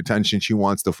wants the attention. She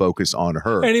wants to focus on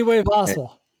her any way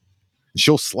possible.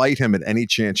 She'll slight him at any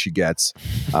chance she gets.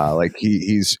 Like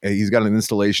he's got an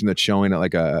installation that's showing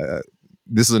like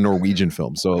this is a Norwegian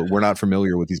film, so we're not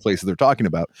familiar with these places they're talking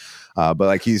about. But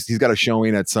like he's got a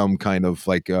showing at some kind of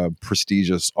like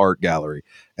prestigious art gallery,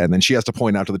 and then she has to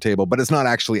point out to the table, but it's not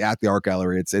actually at the art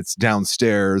gallery. It's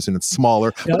downstairs and it's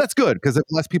smaller. But that's good because if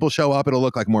less people show up, it'll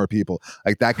look like more people.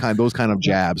 Like those kind of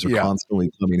jabs are constantly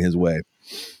coming his way.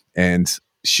 And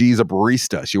she's a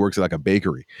barista. She works at like a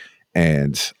bakery.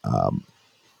 And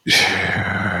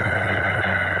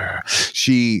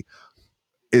she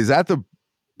is at the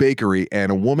bakery, and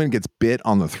a woman gets bit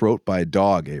on the throat by a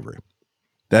dog, Avery.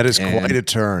 That is quite a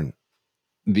turn.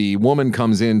 The woman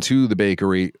comes into the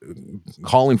bakery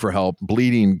calling for help,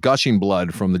 bleeding, gushing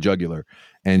blood from the jugular.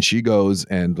 And she goes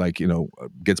and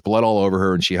gets blood all over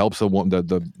her, and she helps the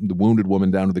wounded woman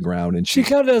down to the ground. And she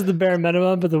kind of does the bare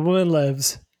minimum, but the woman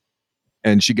lives.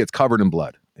 And she gets covered in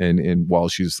blood. And while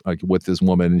she's like with this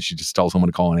woman, and she just tells someone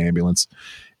to call an ambulance,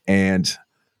 and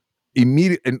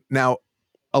now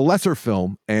a lesser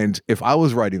film. And if I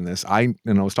was writing this, I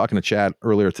was talking to Chad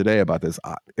earlier today about this,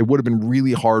 it would have been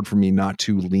really hard for me not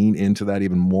to lean into that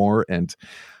even more and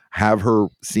have her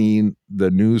seeing the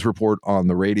news report on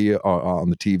the radio, on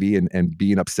the TV, and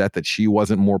being upset that she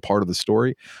wasn't more part of the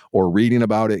story, or reading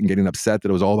about it and getting upset that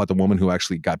it was all about the woman who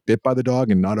actually got bit by the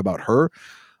dog and not about her.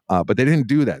 But they didn't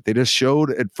do that. They just showed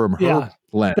it from her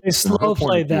lens. They slow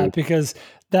played that because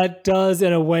that does,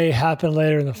 in a way, happen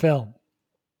later in the film.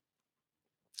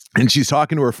 And she's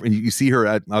talking to her, and you see her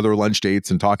at other lunch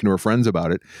dates and talking to her friends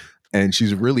about it. And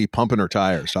she's really pumping her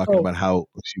tires, talking about how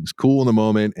she was cool in the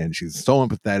moment and she's so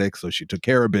empathetic. So she took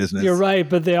care of business. You're right.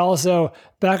 But they also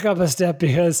back up a step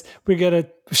because we get a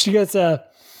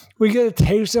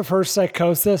taste of her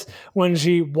psychosis when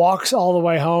she walks all the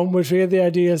way home, which we get the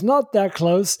idea is not that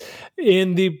close,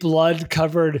 in the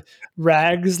blood-covered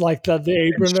rags, like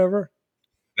the apron over.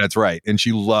 That's right. And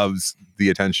she loves the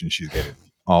attention she's getting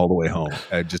all the way home.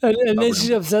 And then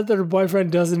she's upset that her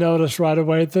boyfriend doesn't notice right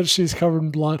away that she's covered in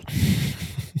blood.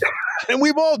 And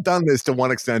we've all done this to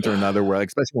one extent or another, where, like,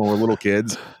 especially when we're little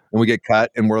kids and we get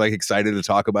cut and we're like excited to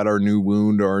talk about our new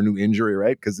wound or our new injury,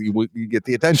 right? Because you get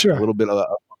the attention a little bit of.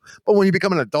 But when you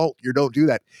become an adult, you don't do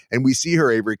that. And we see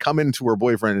her, Avery, come into her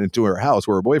boyfriend, into her house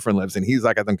where her boyfriend lives, and he's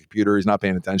like at the computer, he's not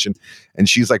paying attention, and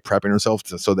she's like prepping herself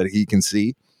so that he can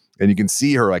see, and you can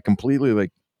see her like completely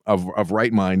like of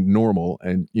right mind, normal,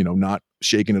 and not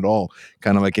shaking at all,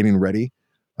 kind of like getting ready,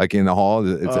 like in the hall.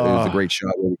 It's a great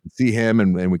shot where we can see him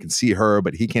and we can see her,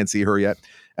 but he can't see her yet.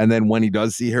 And then when he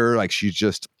does see her, like, she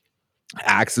just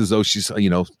acts as though she's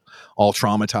all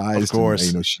traumatized. Of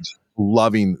course, and, she's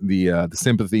loving the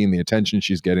sympathy and the attention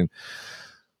she's getting.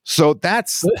 So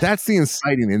that's the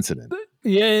inciting incident.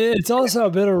 Yeah, it's also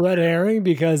a bit of red herring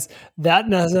because that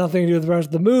has nothing to do with the rest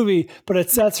of the movie, but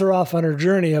it sets her off on her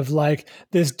journey of like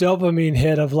this dopamine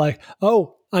hit of like,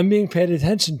 oh, I'm being paid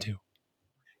attention to.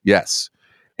 Yes.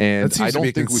 And that seems to be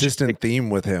a consistent theme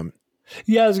with him.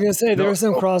 Yeah, I was going to say there was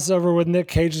some crossover with Nick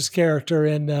Cage's character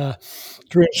in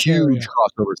huge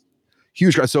crossovers.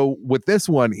 Huge. So with this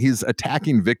one, he's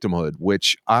attacking victimhood,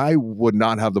 which I would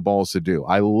not have the balls to do.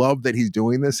 I love that he's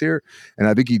doing this here. And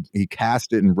I think he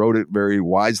cast it and wrote it very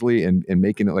wisely and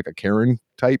making it like a Karen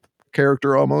type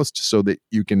character almost, so that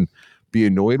you can be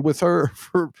annoyed with her.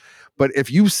 But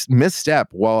if you misstep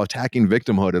while attacking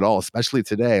victimhood at all, especially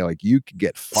today, like you could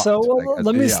get fucked. So like,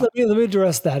 let me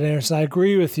address that, Anderson. I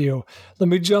agree with you. Let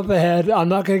me jump ahead. I'm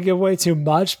not going to give away too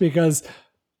much because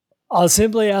I'll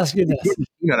simply ask you this: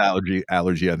 peanut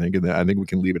allergy. I think, and I think we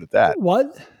can leave it at that.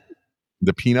 What?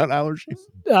 The peanut allergy?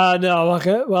 No.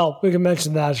 Okay. Well, we can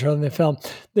mention that in the film.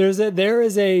 There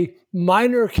is a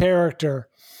minor character,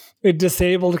 a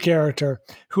disabled character,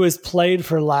 who is played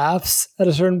for laughs at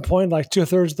a certain point, like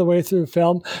 2/3 of the way through the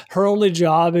film. Her only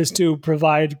job is to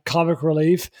provide comic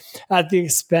relief at the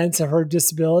expense of her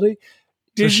disability.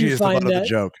 Did you find the butt of the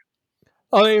joke?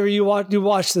 Oh, you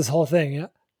watched this whole thing, yeah?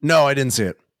 No, I didn't see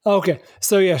it. Okay.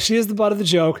 So yeah, she is the butt of the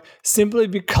joke simply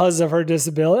because of her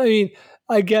disability. I mean,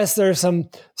 I guess there's some,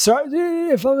 so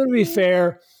if I'm going to be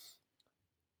fair,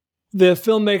 the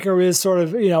filmmaker is sort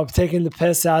of, taking the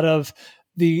piss out of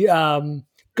the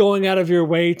going out of your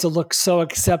way to look so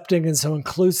accepting and so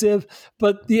inclusive.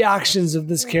 But the actions of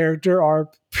this character are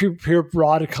pure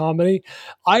broad comedy.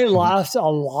 I laughed a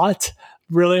lot,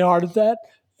 really hard at that.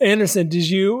 Anderson, did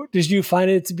you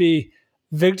find it to be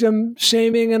victim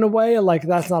shaming in a way, like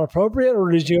that's not appropriate, or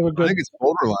did you have a good? I think it's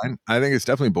borderline. I think it's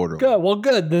definitely borderline. Good. Well,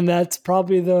 good. Then that's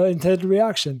probably the intended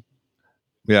reaction.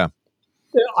 Yeah.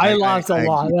 I laughed a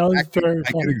lot. That was very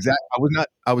funny.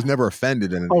 I was never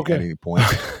offended at any point.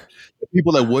 The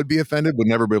people that would be offended would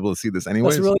never be able to see this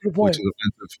anyways. That's a really good point. Which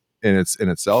is offensive in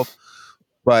itself.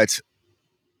 But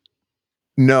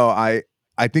no,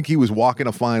 I think he was walking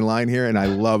a fine line here, and I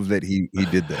love that he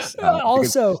did this.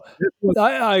 Also,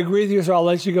 I agree with you, so I'll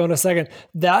let you go in a second.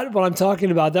 That, what I'm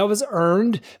talking about, that was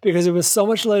earned because it was so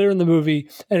much later in the movie,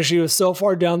 and she was so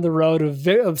far down the road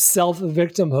of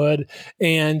self-victimhood,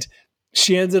 and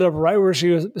she ended up right where she,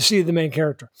 the main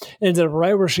character, ended up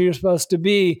right where she was supposed to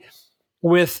be,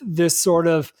 with this sort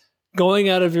of going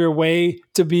out of your way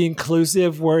to be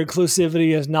inclusive, where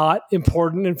inclusivity is not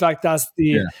important. In fact, that's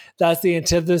the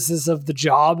antithesis of the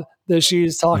job that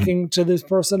she's talking to this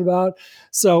person about.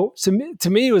 So to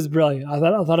me, it was brilliant. I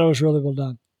thought it was really well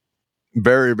done.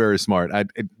 Very, very smart.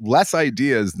 Less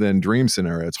ideas than dream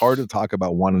scenario. It's hard to talk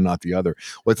about one and not the other.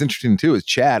 What's interesting too is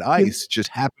Chad Ice just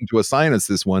happened to assign us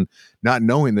this one, not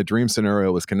knowing the dream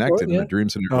scenario was connected and the dream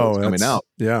scenario was coming out.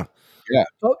 Yeah. Yeah.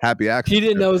 Happy accident. He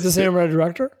didn't know it was the same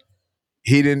director?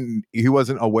 He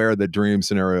wasn't aware that dream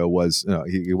scenario was,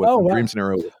 dream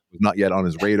scenario was not yet on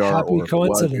his radar. Happy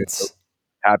coincidence.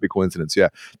 Happy coincidence. Yeah.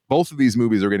 Both of these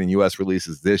movies are getting US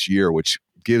releases this year, which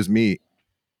gives me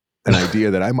an idea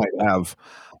that I might have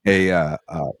a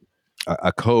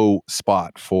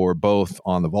co-spot for both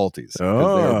on the Vaulties. They're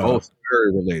both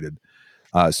very related.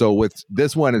 So with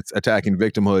this one, it's attacking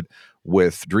victimhood.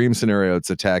 With Dream Scenario, it's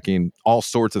attacking all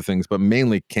sorts of things, but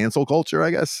mainly cancel culture,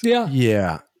 I guess.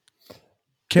 Yeah.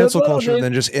 Cancel culture, and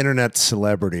then just internet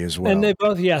celebrity as well. And they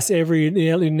both, yes, Avery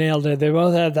nailed it. They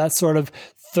both had that sort of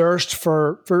thirst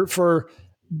for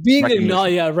being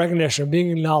acknowledged, recognition,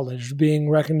 being acknowledged, being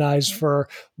recognized for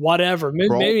whatever,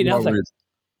 maybe nothing.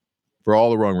 For all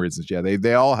the wrong reasons. Yeah,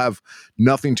 they all have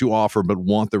nothing to offer but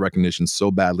want the recognition so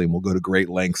badly and will go to great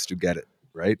lengths to get it.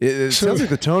 Right. It sounds like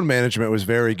the tone management was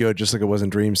very good, just like it was in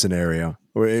Dream Scenario,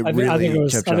 where it I think it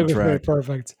was very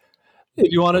perfect. Do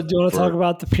you want to talk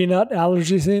about the peanut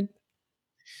allergy scene?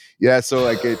 Yeah. So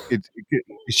like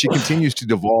she continues to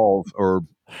devolve, or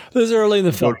this is early in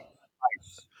the film,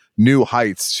 new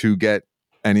heights to get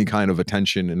any kind of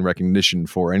attention and recognition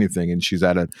for anything. And she's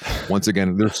once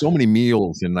again, there's so many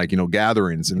meals and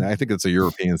gatherings. And I think it's a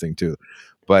European thing too.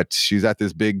 But she's at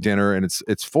this big dinner, and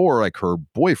it's for like her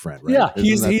boyfriend, right? Yeah,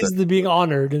 he's being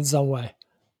honored in some way.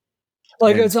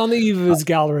 Like it's on the eve of his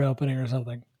gallery opening or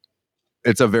something.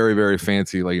 It's a very, very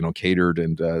fancy, catered,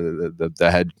 and the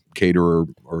head caterer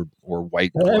or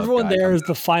white. Everyone there is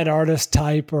the fine artist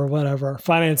type or whatever,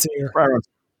 financier.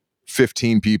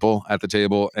 15 people at the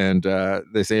table, and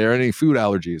they say, "Are there any food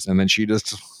allergies?" And then she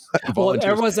just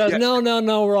everyone says,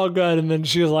 "No, we're all good." And then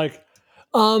she's like,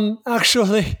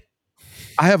 "Actually,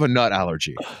 I have a nut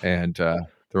allergy." And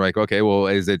they're like, "Okay, well,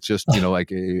 is it just,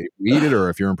 like you eat it, or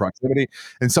if you're in proximity?"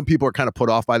 And some people are kind of put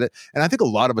off by that. And I think a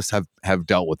lot of us have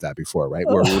dealt with that before, right?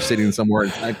 Where we're sitting somewhere.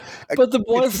 But the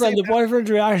boyfriend's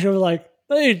reaction was like,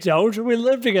 "No, you don't. We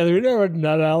live together. We never had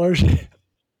nut allergy."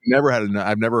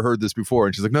 I've never heard this before.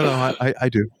 And she's like, no, I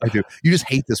do. You just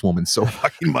hate this woman so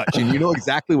fucking much. And you know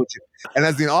exactly what and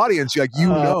as the audience, you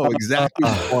know exactly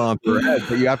what's going on through her head,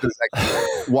 but you have to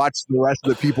watch the rest of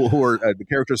the people who are the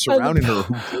characters surrounding her.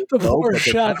 The poor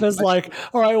chef is like,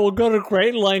 all right, we'll go to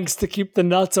great lengths to keep the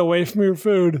nuts away from your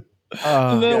food.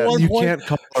 And then at one point, can't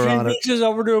call her she on it. reaches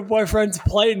over to her boyfriend's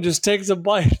plate and just takes a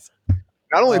bite.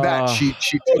 Not only that, she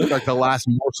took like the last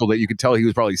morsel that you could tell he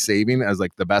was probably saving as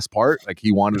like the best part. Like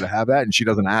he wanted to have that, and she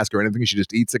doesn't ask or anything. She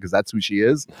just eats it because that's who she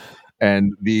is.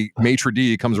 And the maitre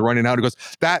d' comes running out and goes,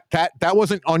 that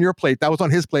wasn't on your plate. That was on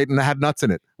his plate, and it had nuts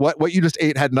in it. What you just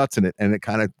ate had nuts in it, and it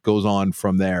kind of goes on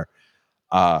from there.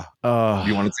 Do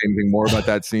you want to say anything more about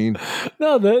that scene?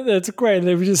 No, that's great.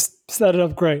 They've just set it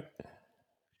up great.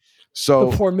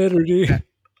 So the poor maitre d'.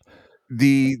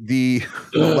 The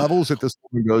levels that this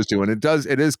woman goes to, and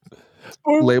it is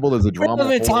labeled as a drama.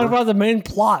 They talk about the main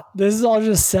plot. This is all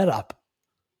just set up.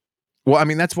 Well, I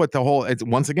mean, that's what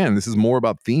once again, this is more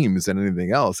about themes than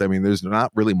anything else. I mean, there's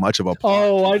not really much of a plot.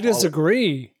 Oh, I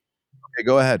disagree. Okay,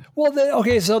 go ahead. Well,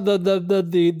 so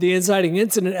the inciting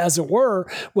incident, as it were,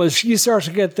 was she starts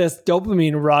to get this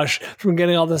dopamine rush from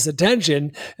getting all this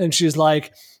attention, and she's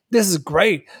like, this is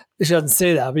great. She doesn't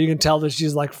say that, but you can tell that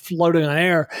she's like floating on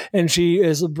air, and she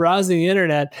is browsing the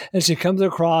internet, and she comes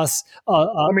across.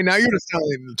 I mean, now you're just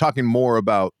talking more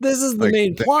about. This is the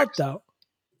main plot, though.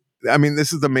 I mean,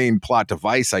 this is the main plot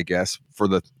device, I guess.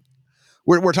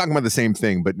 We're talking about the same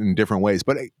thing, but in different ways.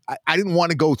 But I didn't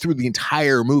want to go through the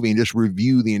entire movie and just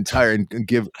review the entire and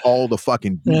give all the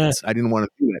fucking beats. I didn't want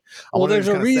to do that. There's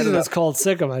a reason it's called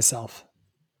Sick of Myself.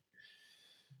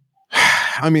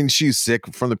 I mean, she's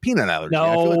sick from the peanut allergy.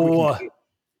 No. I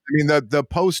mean, the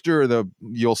poster,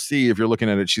 you'll see if you're looking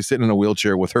at it, she's sitting in a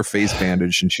wheelchair with her face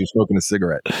bandaged and she's smoking a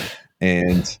cigarette.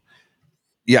 And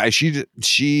yeah,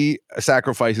 she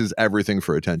sacrifices everything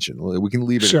for attention. We can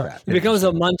leave it at that. It becomes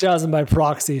a Munchausen by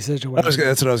proxy situation.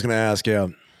 That's what I was going to ask, yeah.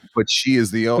 But she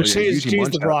is the only. She's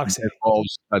the proxy.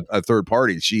 Involves a third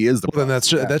party. She is the. Well, then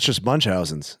that's just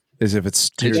Munchausen's. As if it's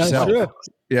to yourself.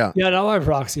 Yeah. Yeah, not my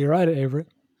proxy. You're right, Avery.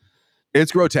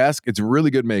 It's grotesque. It's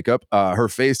really good makeup. Her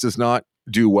face does not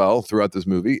do well throughout this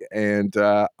movie, and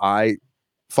I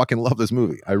fucking love this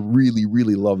movie. I really,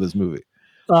 really love this movie.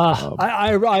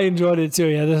 I enjoyed it too.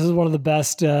 Yeah, this is one of the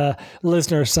best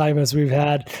listener assignments we've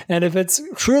had. And if it's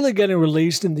truly getting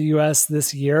released in the U.S.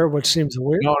 this year, which seems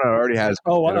weird. No, it already has.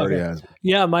 Oh, it already has.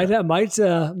 Yeah, might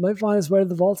find its way to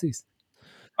the Vaulties.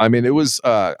 I mean, it was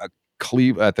at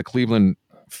the Cleveland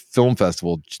Film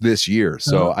Festival this year,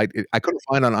 so I couldn't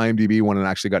find on IMDb when it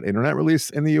actually got internet release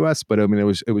in the US, but I mean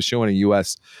it was showing at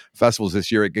US festivals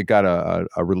this year. It got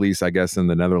a release, I guess, in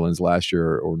the Netherlands last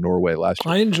year or Norway last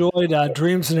year. I enjoyed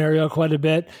Dream Scenario quite a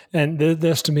bit, and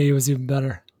this to me was even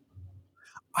better.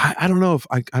 I don't know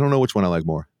I don't know which one I like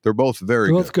more. They're both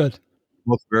both good.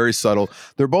 Both very subtle.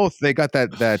 They got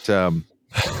that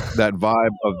that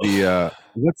vibe of the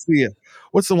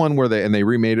what's the one where they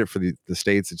remade it for the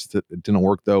States? It didn't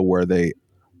work though. Where it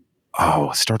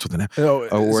starts with an F.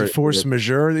 Is it Force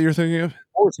Majeure that you're thinking of?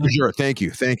 Force Majeure. Thank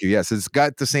you. Yes, it's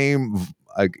got the same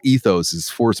ethos as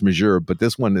Force Majeure, but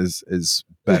this one is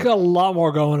better. It's got a lot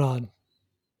more going on.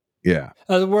 Yeah.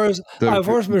 Whereas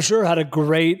Force Majeure had a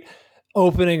great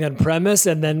opening and premise,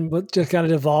 and then just kind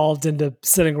of evolved into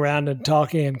sitting around and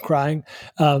talking and crying.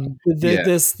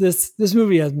 This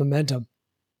movie has momentum.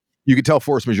 You could tell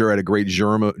Force Majeure had a great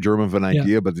germ of an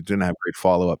idea, but it didn't have great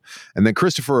follow up. And then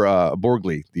Christopher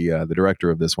Borgli, the director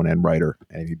of this one and writer,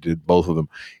 and he did both of them.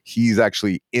 He's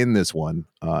actually in this one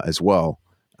as well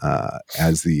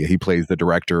as he plays the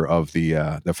director of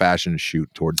the fashion shoot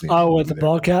towards the end. Oh, with the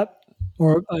ball cap,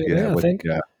 or I think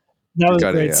that was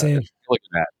a great scene.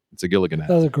 It's a Gilligan hat.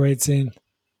 That was a great scene.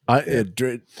 I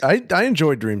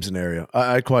enjoyed Dream Scenario.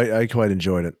 I quite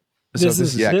enjoyed it. This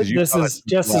is just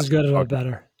as good, if not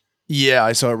better. Yeah,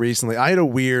 I saw it recently. I had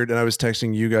and I was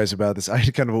texting you guys about this. I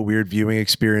had kind of a weird viewing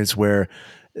experience where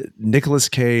Nicolas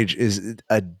Cage is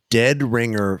a dead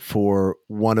ringer for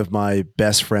one of my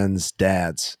best friend's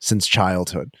dads since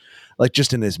childhood. Like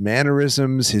just in his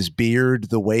mannerisms, his beard,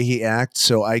 the way he acts.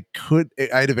 So I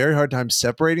had a very hard time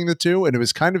separating the two, and it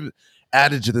was kind of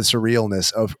added to the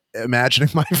surrealness of imagining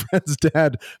my friend's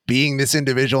dad being this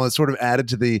individual, and sort of added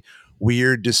to the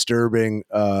weird, disturbing,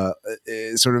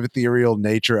 sort of ethereal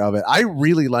nature of it. I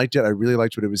really liked it. I really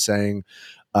liked what it was saying.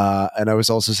 And I was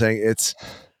also saying it's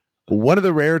one of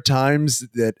the rare times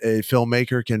that a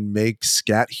filmmaker can make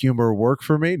scat humor work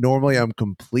for me. Normally I'm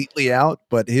completely out,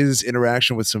 but his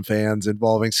interaction with some fans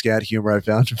involving scat humor, I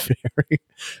found very,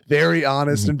 very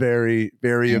honest and very,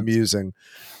 very amusing.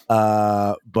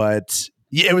 But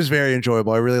Yeah, it was very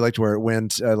enjoyable. I really liked where it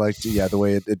went. I liked, the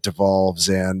way it devolves,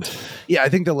 and I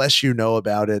think the less you know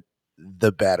about it,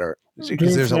 the better. Because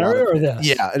Dream there's a lot scenario of or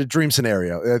this? a dream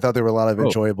scenario. I thought there were a lot of Oh.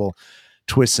 enjoyable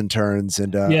twists and turns,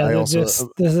 and Yeah, I also this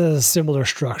is a similar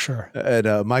structure.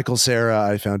 and Michael Cera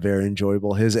I found very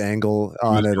enjoyable. His angle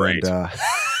on it, great.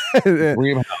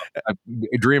 and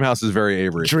Dreamhouse is very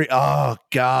Avery. oh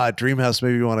God, Dreamhouse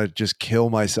made me want to just kill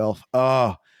myself.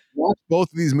 Oh, Watch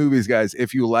both of these movies, guys.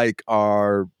 If you like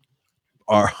our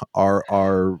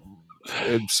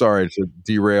I'm sorry to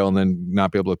derail and then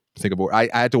not be able to think about. I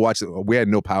had to watch it. We had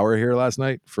no power here last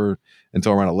night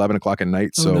until around 11 o'clock at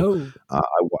night. So no.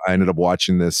 I ended up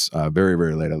watching this very,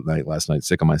 very late at night last night,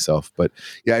 sick of myself. But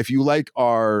yeah, if you like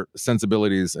our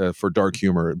sensibilities for dark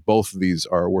humor, both of these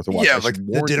are worth a watch. yeah, like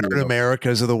the Dinner in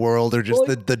Americas of the world, or just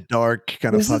the dark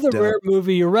kind of. This is the rare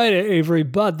movie. You're right, Avery,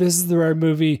 but this is the rare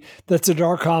movie that's a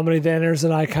dark comedy that Anders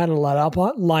and I kind of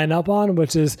line up on,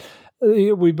 which is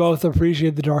we both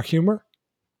appreciate the dark humor.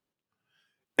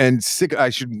 And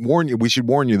we should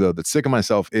warn you though that Sick of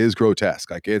Myself is grotesque.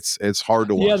 Like it's hard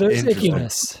to watch. Yeah, there's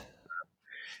ickiness.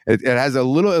 It has a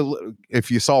little.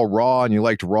 If you saw Raw and you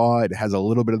liked Raw, it has a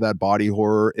little bit of that body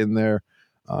horror in there,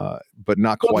 but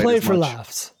not quite. Played as for much.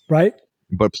 Laughs, right?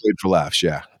 But played for laughs,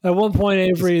 yeah. At one point,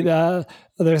 Avery, I'll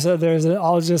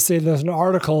just say there's an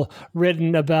article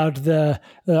written about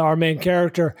our main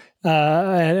character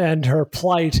and her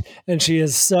plight, and she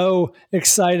is so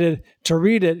excited to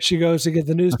read it. She goes to get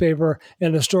the newspaper,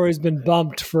 and the story's been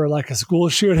bumped for like a school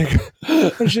shooting.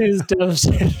 She's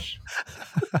devastated.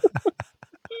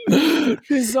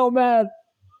 She's so mad.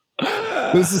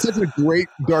 This is such a great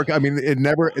dark. I mean,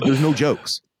 there's no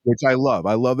jokes, which I love.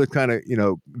 I love the kind of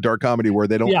dark comedy where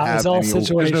they don't have it's all any.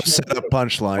 situational. There's no setup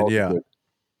punchline. Yeah.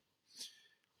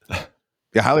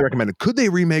 Yeah, highly recommend it. Could they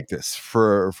remake this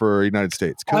for United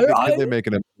States? Could they make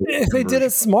it? If they did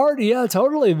it smart, yeah,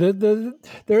 totally.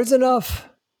 There's enough.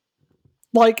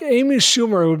 Like Amy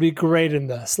Schumer would be great in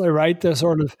this, right? The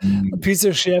sort of piece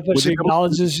of shit, but she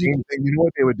acknowledges you. You know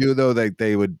what they would do though?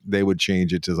 They would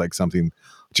change it to like something,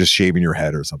 just shaving your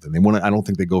head or something. I don't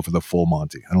think they go for the full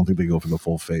Monty. I don't think they go for the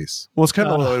full face. Well, it's kind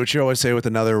of what you always say with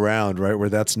Another Round, right? Where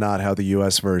that's not how the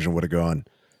U.S. version would have gone.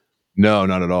 No,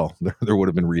 not at all. There would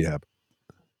have been rehab.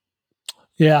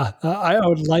 Yeah, I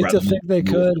would like to think they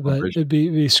could, but it'd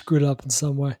be screwed up in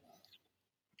some way.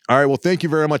 All right. Well, thank you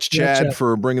very much, Chad, Chad,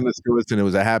 for bringing this to us. And it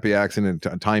was a happy accident.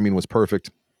 Timing was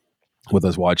perfect with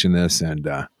us watching this, and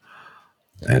then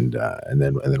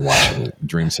watching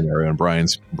Dream Scenario and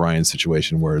Brian's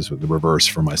situation, whereas with the reverse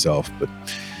for myself. But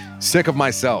Sick of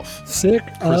Myself. Sick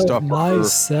of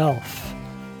Myself.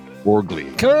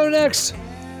 Orgley. Coming up next,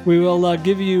 we will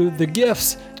give you the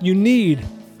gifts you need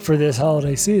for this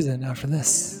holiday season after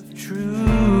this.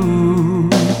 True.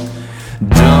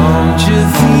 Don't you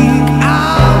think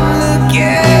I'm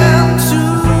looking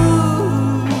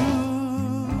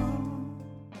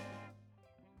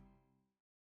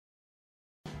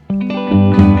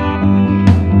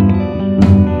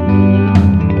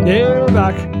We're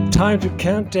back. Time to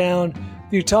count down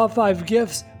the top 5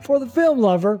 gifts for the film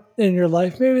lover in your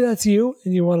life. Maybe that's you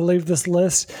and you want to leave this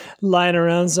list lying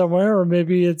around somewhere, or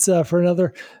maybe it's for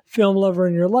another film lover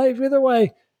in your life. Either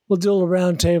way, we'll do a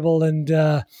round table and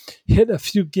hit a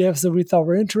few gifts that we thought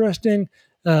were interesting.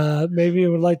 Maybe we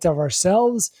would like to have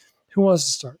ourselves. Who wants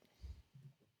to start?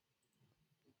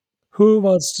 Who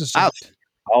wants to start?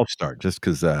 I'll start just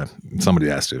because somebody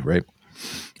has to, right?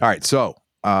 All right. So,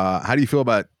 how do you feel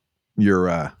about your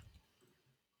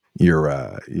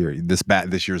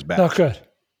this year's batch? Not good.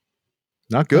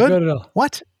 Not good? Not good at all.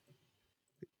 What?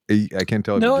 I can't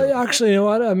tell. No, actually, you know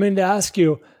what? I mean to ask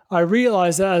you. I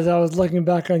realized that as I was looking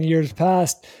back on years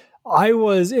past, I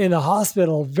was in a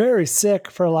hospital very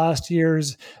sick for last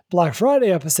year's Black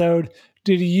Friday episode.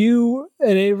 Did you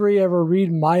and Avery ever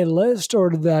read my list, or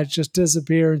did that just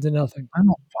disappear into nothing? I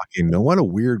don't fucking know. What a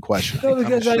weird question. No,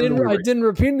 because I didn't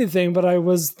repeat anything, but I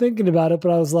was thinking about it.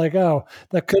 But I was like, oh,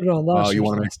 that could have been last. Oh, you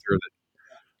want to make sure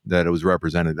that it was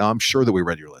represented. I'm sure that we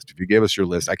read your list. If you gave us your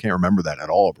list, I can't remember that at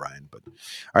all, Brian. But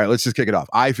all right, let's just kick it off.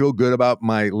 I feel good about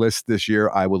my list this year.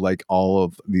 I would like all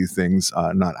of these things,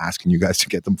 not asking you guys to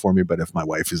get them for me, but if my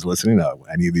wife is listening,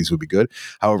 any of these would be good.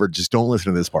 However, just don't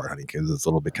listen to this part, honey, because it's a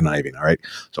little bit conniving. All right.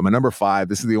 So my number 5,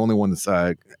 this is the only one that's,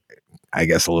 I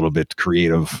guess, a little bit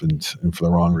creative and for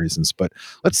the wrong reasons. But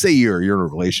let's say you're in a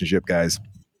relationship, guys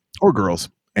or girls,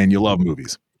 and you love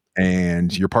movies.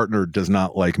 And your partner does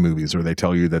not like movies, or they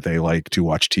tell you that they like to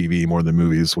watch TV more than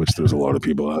movies, which there's a lot of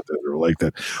people out there that are like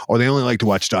that, or they only like to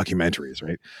watch documentaries,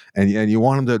 right? And you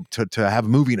want them to have a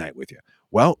movie night with you.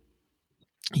 Well,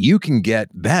 you can get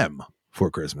them for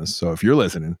Christmas. So if you're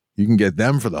listening, You can get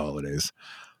them for the holidays.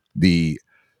 The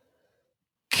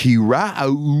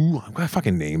Kirao, I've got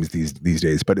fucking names these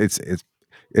days, but it's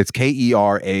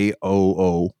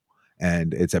Keraoo,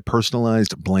 and it's a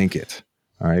personalized blanket.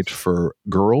 All right, for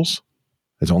girls.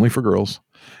 It's only for girls.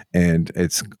 And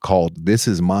it's called "This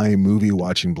Is My Movie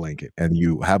Watching Blanket," and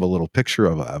you have a little picture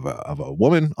of a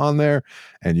woman on there,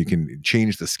 and you can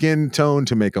change the skin tone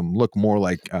to make them look more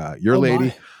like your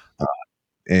lady,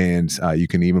 and you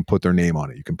can even put their name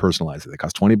on it. You can personalize it. They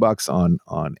cost $20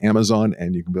 on Amazon,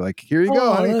 and you can be like, "Here you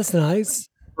go, honey. That's nice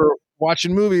For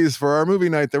watching movies for our movie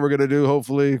night that we're going to do,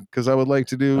 hopefully, because I would like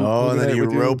to do." Oh, and then night you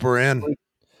with rope her in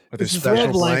with a It's a special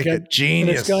throw blanket. blanket.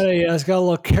 Genius. It's got a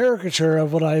little caricature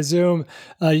of what I assume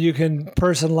you can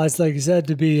personalize, like you said,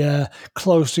 to be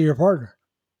close to your partner.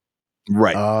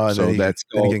 Right. Oh, So then that's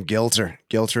then you called- can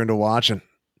guilt her into watching.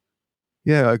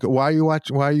 Yeah, like, why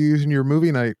are you using your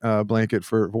movie night blanket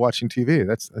for watching TV?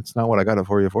 That's not what I got it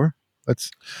for you for. And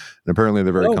apparently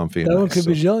they're very comfy. That and one nice, could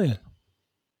be Jillian.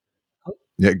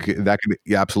 Yeah, that could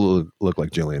absolutely look like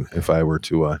Jillian if I were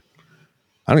to. I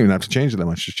don't even have to change it that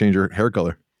much. Just change her hair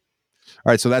color.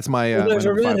 All right, so that's my, Well, my there's a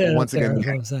number 5. redhead But up once there, again, is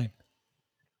what I'm saying.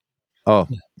 oh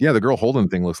yeah, the girl holding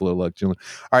thing looks a little like Jillian.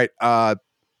 All right,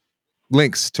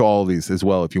 links to all of these as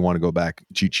well if you want to go back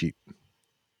cheat sheet.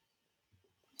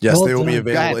 Yes, Well they will be done.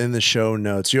 available in the show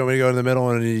notes. You want me to go in the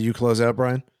middle and you close out,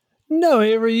 Brian? No,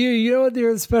 Avery, you know what?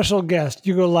 You're the special guest.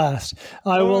 You go last.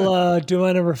 I will do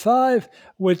my number 5,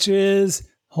 which is,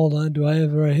 hold on, do I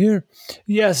have it right here?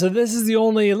 Yeah, so this is the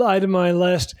only item on my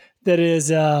list that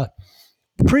is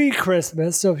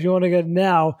pre-Christmas. So if you want to get it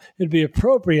now, it'd be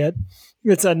appropriate.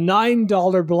 It's a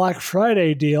 $9 Black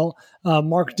Friday deal,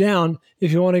 marked down.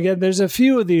 If you want to get, there's a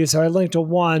few of these. So I linked to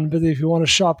one, but if you want to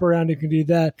shop around, you can do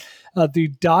that. The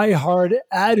Die Hard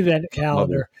Advent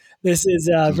Calendar. This is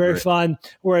very great. fun,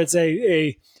 where it's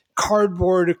a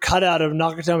cardboard cutout of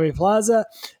Nakatomi Plaza,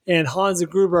 and Hans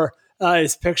Gruber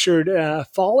is pictured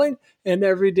falling, and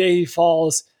every day he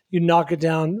falls, you knock it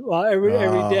down. Every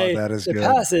day that is that good.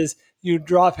 passes, you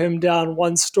drop him down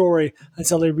one story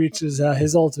until he reaches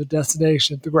his ultimate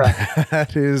destination, the ground.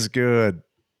 That is good.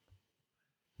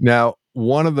 Now,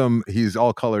 one of them he's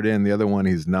all colored in. The other one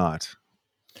he's not.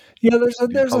 Yeah, there's a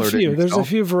colored it few. There's a yourself?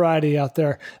 few variety out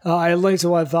there. I linked to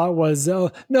what I thought was I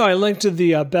linked to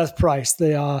the best price,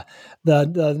 the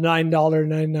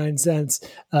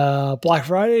 $9.99 Black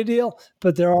Friday deal.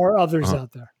 But there are others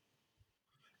out there.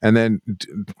 And then,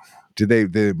 did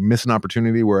they miss an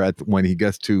opportunity where when he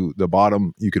gets to the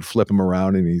bottom, you could flip him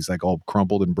around and he's like all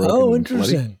crumpled and broken? Oh, and bloody?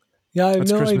 interesting. Yeah, I have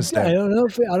That's no Christmas idea. Day. I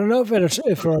don't know if it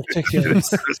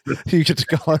articulates. You get to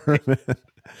color him in.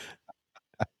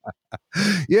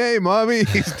 Yay, mommy,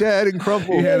 he's dead and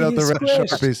crumpled. You hand out he's the red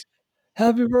squished. Sharpies.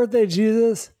 Happy birthday,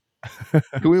 Jesus.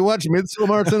 Can we watch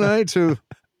Midsommar tonight to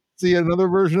see another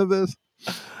version of this?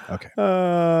 Okay.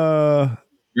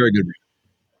 Very good.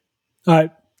 All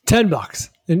right, $10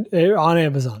 on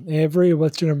Amazon. Avery,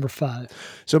 what's your number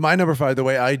 5? So my number 5, the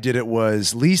way I did it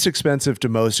was least expensive to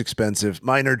most expensive.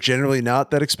 Mine are generally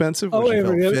not that expensive. Oh, which I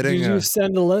felt Avery, fitting. did you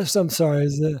send a list? I'm sorry.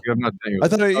 Is it? I'm not saying I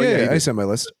thought you I did. sent my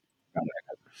list.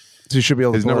 So you should be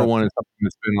able to His pull number it up. 1 is something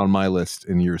that's been on my list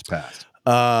in years past. His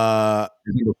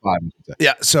number 5. I should say.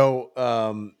 Yeah. So,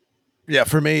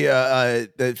 for me,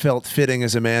 it felt fitting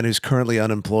as a man who's currently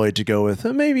unemployed to go with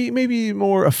maybe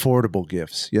more affordable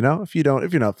gifts. You know, if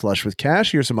you're not flush with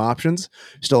cash, here's some options.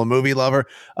 Still a movie lover.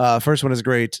 First one is a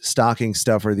great stocking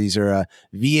stuffer. These are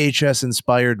VHS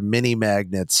inspired mini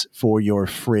magnets for your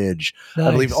fridge. Nice.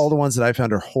 I believe all the ones that I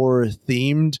found are horror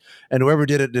themed, and whoever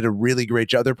did it did a really great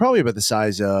job. They're probably about the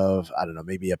size of, I don't know,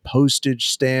 maybe a postage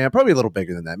stamp, probably a little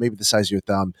bigger than that, maybe the size of your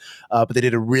thumb. But they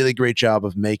did a really great job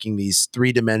of making these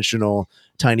 3-dimensional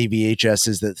tiny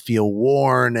VHSs that feel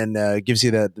worn and gives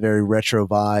you that very retro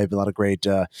vibe. A lot of great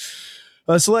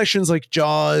selections like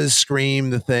Jaws, Scream,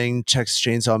 The Thing, Texas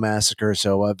Chainsaw Massacre.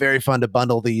 So very fun to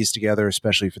bundle these together,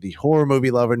 especially for the horror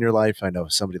movie lover in your life. I know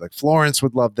somebody like Florence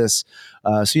would love this.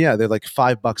 So yeah, they're like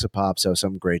 $5 a pop. So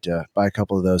something great to buy a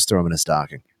couple of those, throw them in a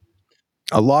stocking.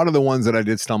 A lot of the ones that I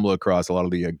did stumble across, a lot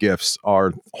of the gifts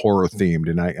are horror themed.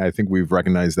 And I think we've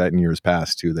recognized that in years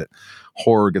past too, that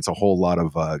horror gets a whole lot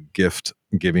of gift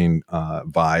giving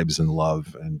vibes and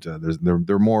love. And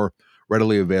they're more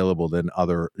readily available than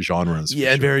other genres.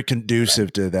 Yeah, and very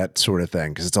conducive to that sort of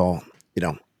thing because it's all,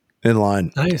 in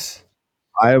line. Nice.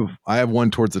 I have one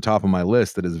towards the top of my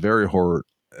list that is very horror.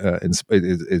 It's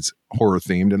horror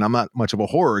themed, and I'm not much of a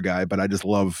horror guy, but I just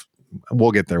love.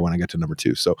 We'll get there when I get to number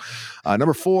 2. So,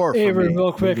 number 4. Avery, me,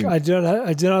 real quick, I do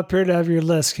not appear to have your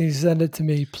list. Can you send it to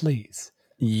me, please?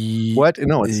 What?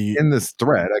 No, it's in this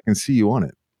thread. I can see you on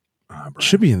it.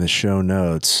 Should be in the show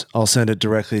notes. I'll send it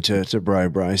directly to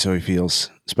Bri so he feels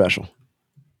special.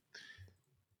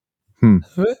 I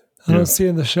don't see it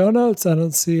in the show notes. I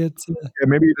don't see it. Yeah,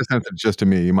 maybe you just sent it just to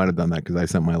me. You might have done that because I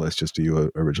sent my list just to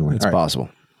you originally. It's possible.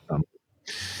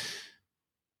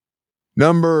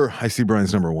 I see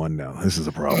Brian's number one now. This is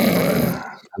a problem, Brian.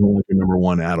 I don't like your number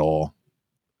one at all.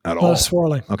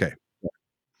 Swirling. Okay.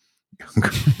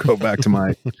 Go back to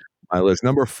my list.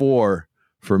 Number 4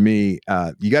 for me,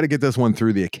 you got to get this one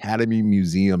through the Academy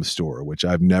Museum store, which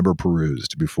I've never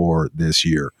perused before this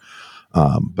year.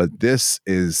 But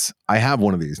I have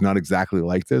one of these, not exactly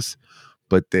like this,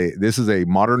 but this is a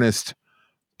modernist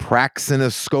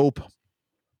praxinoscope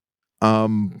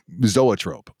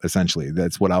zoetrope, essentially.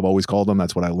 That's what I've always called them.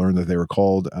 That's what I learned that they were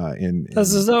called in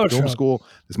film school.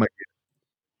 This might be,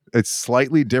 it's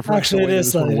slightly different. Actually, it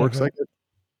is this one works like it.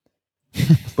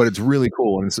 But it's really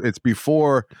cool. And it's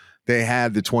before they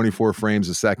had the 24 frames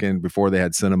a second, before they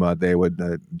had cinema, they would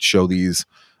show these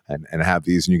and have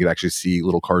these, and you could actually see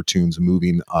little cartoons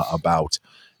moving about.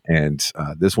 And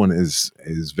this one is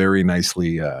very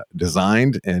nicely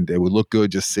designed, and it would look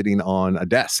good just sitting on a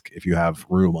desk if you have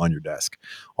room on your desk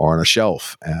or on a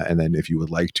shelf. And then if you would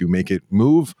like to make it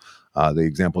move, the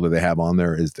example that they have on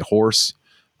there is the horse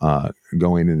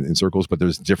going in circles, but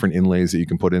there's different inlays that you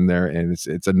can put in there, and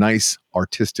it's a nice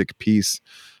artistic piece.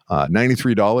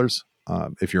 $93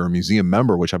 if you're a museum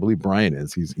member, which I believe Brian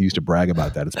is. He used to brag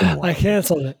about that. It's been a while. I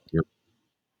canceled it.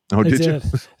 Oh, did you?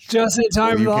 Just in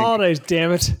time for the holidays,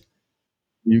 damn it.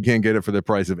 You can't get it for the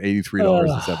price of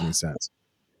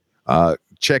 $83.70.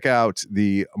 Check out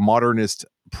the modernist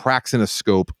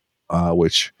praxinoscope,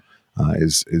 which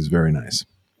is very nice.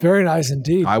 Very nice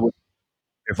indeed. I would,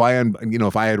 if I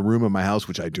had room in my house,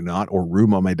 which I do not, or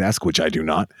room on my desk, which I do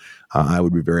not, I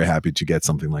would be very happy to get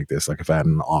something like this. Like if I had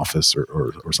an office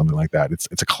or something like that.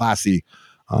 It's a classy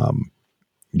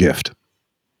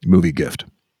movie gift.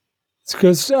 It's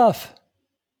good stuff.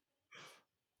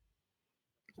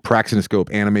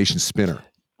 Praxinoscope animation spinner.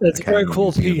 That's a very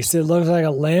cool piece. It looks like a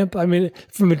lamp. I mean,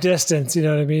 from a distance, you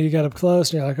know what I mean? You got up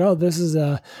close and you're like, oh, this is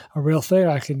a real thing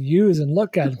I can use and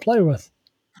look at and play with.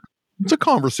 It's a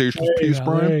conversations piece,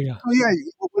 Brian. There you go. Oh, yeah.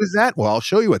 What is that? Well, I'll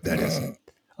show you what that is.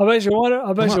 I bet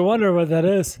you wonder what that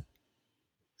is.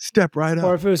 Step right up.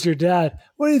 Or if it was your dad,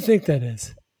 what do you think that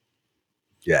is?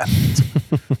 Yeah.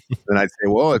 Then I'd say,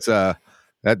 well, it's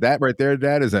that right there,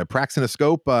 Dad, is a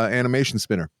praxinoscope animation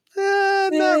spinner.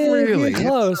 Not really. You're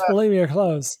close. Believe me, you're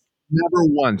close. Never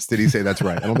once did he say that's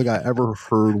right. I don't think I ever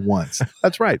heard once.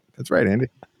 That's right. That's right, Andy.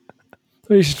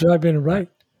 Well, you should try being right.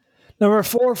 Number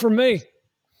 4 for me.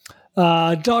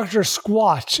 Dr.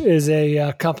 Squatch is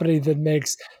a company that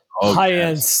makes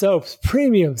high-end soaps,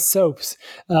 premium soaps,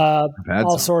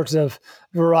 all sorts of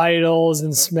varietals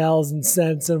and smells and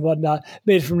scents and whatnot,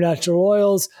 made from natural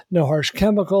oils, no harsh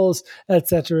chemicals,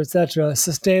 etc.,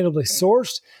 sustainably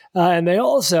sourced. And they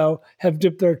also have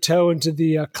dipped their toe into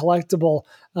the collectible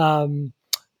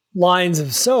lines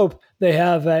of soap. They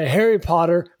have a Harry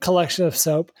Potter collection of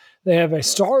soap. They have a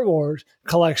Star Wars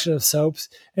collection of soaps,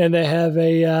 and they have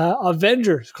a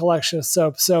Avengers collection of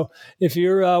soaps. So if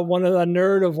you're a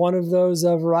nerd of one of those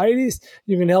varieties,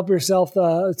 you can help yourself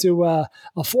to a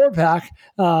 4-pack,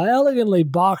 elegantly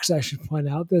boxed. I should point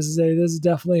out this is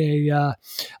definitely a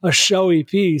showy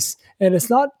piece, and it's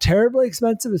not terribly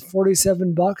expensive. It's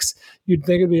 $47. You'd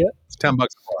think it'd be it's $10 a bar.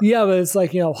 Yeah, but it's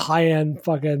like high end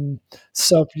fucking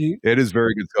soap. It is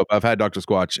very good soap. I've had Dr.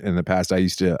 Squatch in the past. I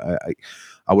used to.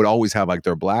 I would always have like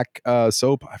their black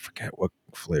soap. I forget what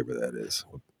flavor that is,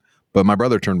 but my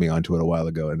brother turned me onto it a while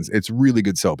ago, and it's really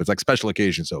good soap. It's like special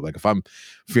occasion soap. Like if I'm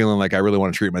feeling like I really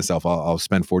want to treat myself, I'll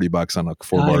spend $40 on like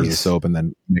 4 bars of soap and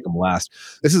then make them last.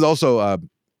 This is also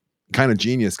kind of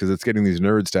genius because it's getting these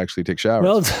nerds to actually take showers.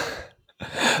 Well,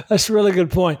 that's a really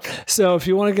good point. So if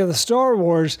you want to get the Star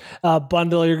Wars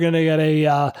bundle, you're going to get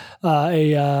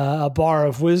a bar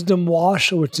of Wisdom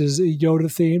Wash, which is Yoda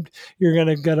themed. You're going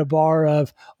to get a bar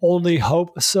of Only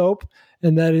Hope soap,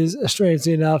 and that is,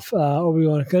 strangely enough,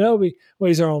 Obi-Wan Kenobi. Well,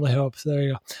 he's our only hope. So there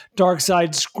you go. Dark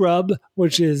Side Scrub,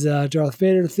 which is Darth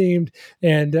Vader themed,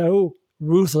 and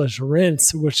Ruthless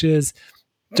Rinse, which is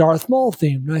Darth Maul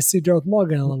themed. Nice to see Darth Maul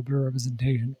getting a little bit of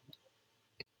representation.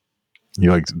 You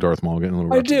like Darth Maul getting a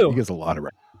little? I do. He gets a lot of.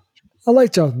 I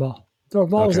like Darth Maul. Darth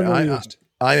Maul was underused.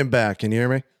 I am back. Can you hear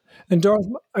me? And Darth,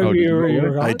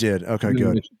 I did. Okay,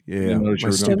 good. Yeah, my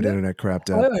stupid internet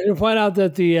crapped out. I can point out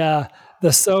that the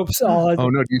soaps all. Oh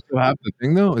no! Do you still have the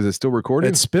thing though? Is it still recording?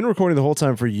 It's been recording the whole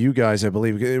time for you guys, I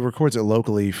believe. It records it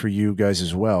locally for you guys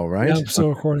as well, right? Yeah, I'm still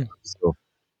recording.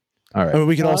 All right. I mean,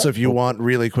 we can also, if you want,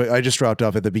 really quick. I just dropped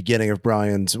off at the beginning of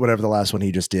Brian's, whatever the last one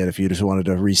he just did. If you just wanted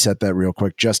to reset that real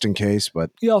quick, just in case. But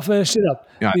Yeah, I'll finish it up.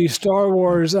 Yeah. The Star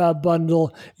Wars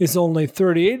bundle is only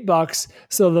 $38,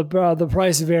 so the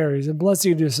price varies. And plus,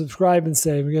 you can do subscribe and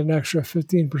save and get an extra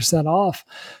 15% off,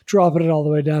 dropping it all the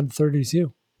way down to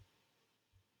 32.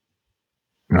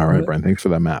 All right, Brian. Thanks for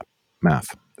that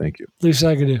math. Thank you. Least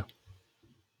I could do.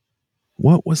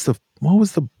 What was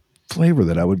the flavor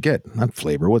that I would get? Not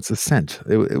flavor. What's the scent?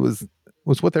 It was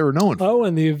what they were known for. Oh,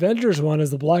 and the Avengers one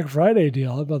is the Black Friday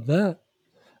deal. How about that?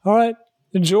 All right.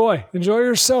 Enjoy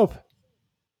your soap.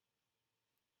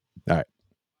 All right.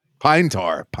 Pine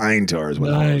tar is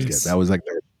what I always get. That was like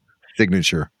their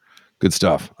signature. Good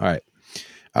stuff. All right.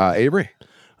 Avery.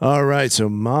 All right. So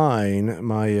my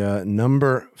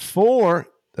number 4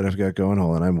 that I've got going.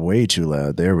 Hold on. I'm way too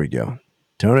loud. There we go.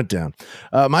 Tone it down.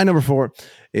 My number 4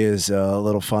 is a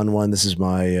little fun one. This is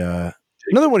my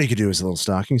another one you could do is a little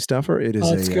stocking stuffer. It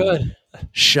is good.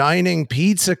 Shining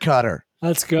pizza cutter.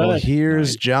 That's good. Well,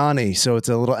 here's Johnny. So it's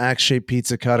a little axe-shaped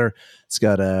pizza cutter. It's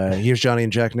got here's Johnny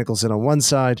and Jack Nicholson on one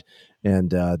side, and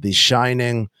the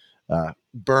Shining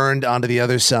burned onto the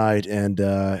other side. And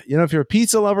if you're a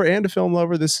pizza lover and a film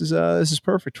lover, this is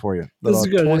perfect for you. This is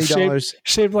good. $20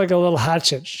 shaped like a little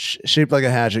hatchet. Shaped like a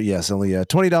hatchet. Yes, only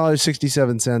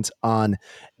 $20.67 on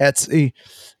Etsy,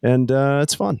 and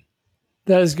it's fun.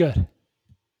 That is good.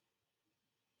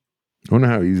 I wonder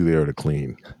how easy they are to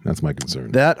clean. That's my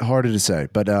concern. That harder to say,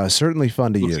 but certainly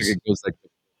fun to use. Like it goes like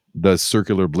the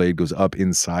circular blade goes up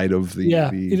inside of the.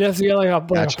 Yeah, the you'd have to get like a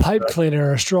pipe cleaner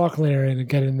or a straw cleaner to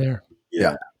get in there.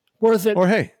 Yeah. Worth it. Or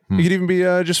hey, it could even be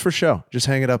just for show. Just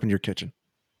hang it up in your kitchen.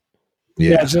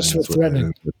 Yeah, just for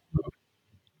threatening.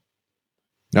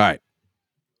 All right.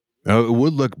 Oh, it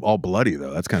would look all bloody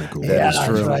though. That's kind of cool. That is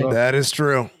true. Right. That is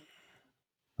true.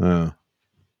 All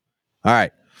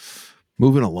right.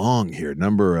 Moving along here.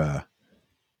 Number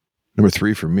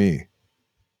 3 for me.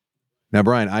 Now,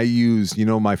 Brian, I use,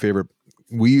 my favorite.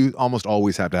 We almost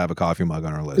always have to have a coffee mug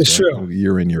on our list. It's true.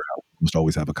 Year in, year out, almost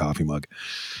always have a coffee mug.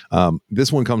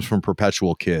 This one comes from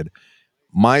Perpetual Kid.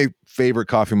 My favorite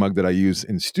coffee mug that I use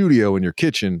in studio in your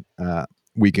kitchen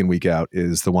week in, week out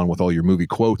is the one with all your movie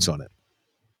quotes on it.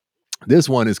 This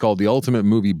one is called the Ultimate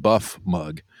Movie Buff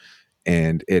Mug,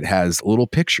 and it has little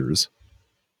pictures,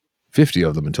 50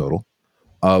 of them in total,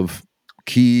 of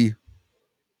key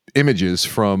images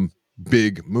from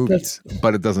big movies,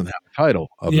 but it doesn't have a title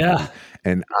of the movie.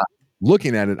 And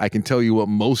looking at it, I can tell you what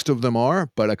most of them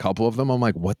are, but a couple of them I'm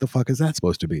like, what the fuck is that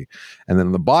supposed to be? And then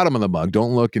on the bottom of the mug,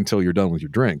 don't look until you're done with your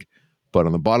drink, but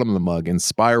on the bottom of the mug in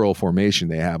spiral formation,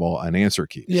 they have an answer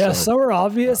key. Yeah, some are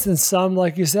obvious and some,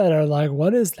 like you said, are like,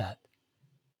 what is that?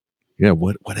 Yeah,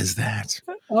 what is that?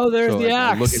 Oh, there's the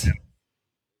axe.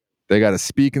 They got a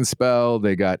speak and spell.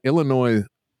 They got Illinois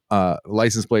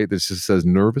license plate that just says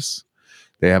nervous.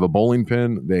 They have a bowling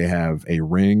pin. They have a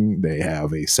ring. They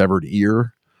have a severed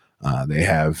ear. They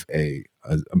have a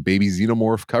baby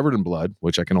xenomorph covered in blood,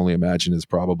 which I can only imagine is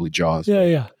probably Jaws.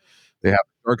 Yeah. They have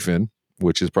a shark fin,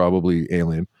 which is probably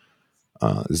Alien.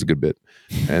 This is a good bit.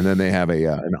 And then they have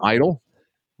an idol,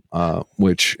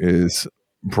 which is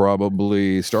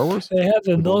probably Star Wars. They have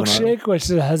the milkshake, which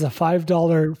has a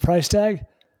 $5 price tag.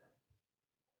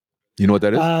 You know what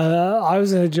that is? I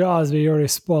was in a Jaws, but you already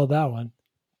spoiled that one.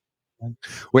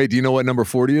 Wait, do you know what number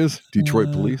 40 is?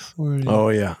 Detroit Police. 40. Oh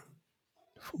yeah.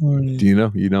 40. Do you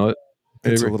know? You know it?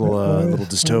 It's a little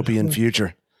dystopian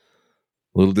future.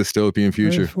 Little dystopian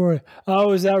future. 40.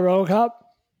 Oh, is that RoboCop?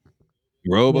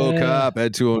 RoboCop,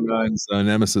 Ed 209's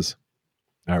Nemesis.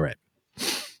 All right.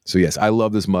 So yes, I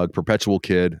love this mug. Perpetual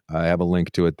Kid. I have a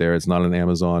link to it there. It's not on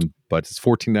Amazon, but it's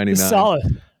 $14.99. It's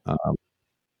solid.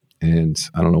 And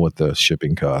I don't know what the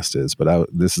shipping cost is, but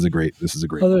this is a great.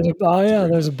 Oh,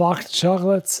 there's a box of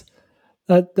chocolates.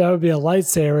 That would be a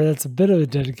lightsaber. That's a bit of a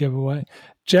dead giveaway.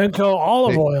 Genco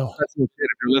olive oil. If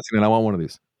you're listening, I want one of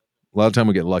these. A lot of time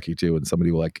we get lucky too, and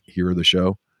somebody will hear the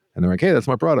show, and they're like, "Hey, that's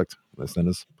my product." That's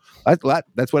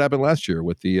what happened last year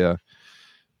with the.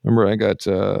 Remember, I got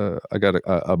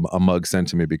a mug sent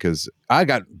to me because I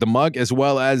got the mug as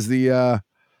well as the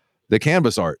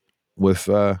canvas art with.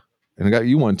 And I got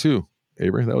you one too,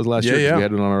 Avery. That was last year. Yeah. We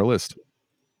had it on our list.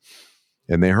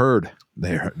 And they heard.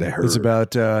 They heard. It's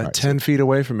about 10 feet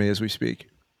away from me as we speak.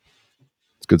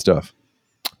 It's good stuff.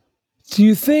 Do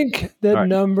you think that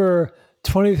number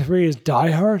 23 is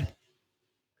Die Hard?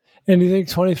 And do you think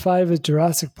 25 is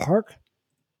Jurassic Park?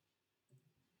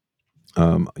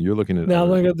 You're looking at... Now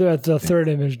look at the third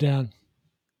image down.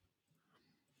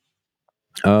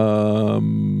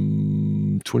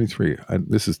 23.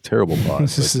 This is terrible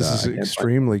pause. This is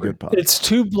extremely good pause. It's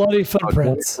two bloody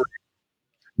footprints.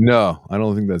 No, I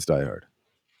don't think that's Die Hard.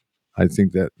 I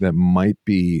think that might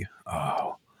be.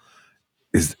 Oh,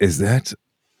 is that?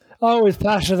 Oh, it's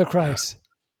Passion of the Christ.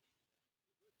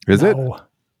 Is it?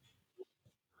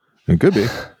 It could be.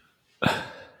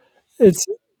 It's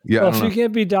Yeah. well, I don't if know. you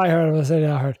can't be Die Hard, I'm gonna say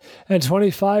Die Hard. And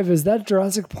 25, is that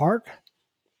Jurassic Park?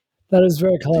 That is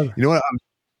very clever. You know what?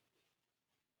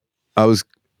 I was.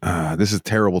 This is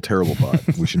terrible pod.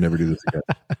 We should never do this again.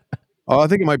 Oh, I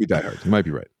think it might be Die Hard. You might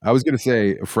be right. I was going to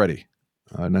say Freddy.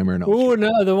 Nightmare on Elm Street. Oh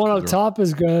no, the one up top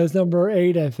is good. It's number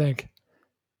 8, I think.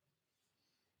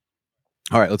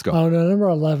 All right, let's go. Oh no, number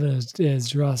 11 is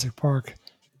Jurassic Park.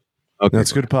 Okay,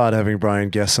 that's good pod having Brian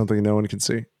guess something no one can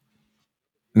see.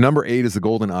 Number 8 is the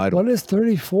Golden Idol. What is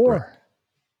 34?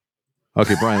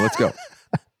 Okay, Brian, let's go.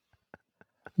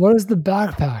 What is the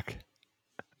backpack?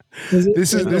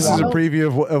 This is a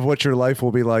preview of what your life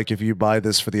will be like if you buy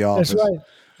this for the office. That's right.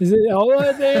 Is it?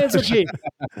 Oh, the answer key.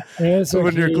 So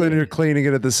when you're cleaning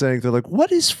it at the sink, they're like,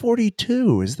 "What is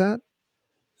 42? Is that?"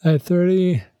 At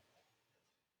 30.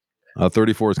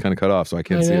 34 is kind of cut off, so I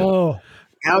can't see it.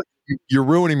 Now you're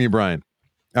ruining me, Brian.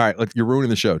 All right, you're ruining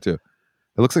the show too.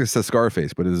 It looks like it says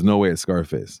Scarface, but there's no way it's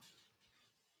Scarface.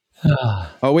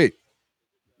 Oh wait,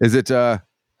 is it? Okay,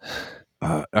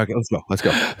 let's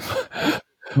go.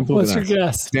 What's your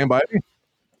guess? Stand By Me.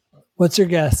 What's your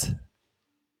guess?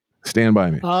 Stand By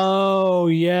Me. Oh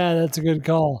yeah, that's a good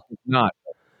call.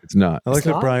 It's not. I like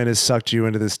that Brian has sucked you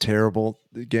into this terrible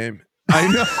game. I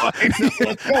know.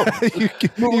 You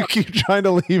keep trying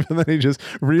to leave, and then he just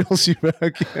reels you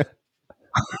back in.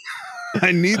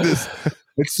 I need this.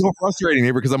 It's so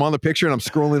frustrating, because I'm on the picture and I'm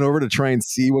scrolling over to try and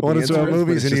see what. Well, the it's answer about is,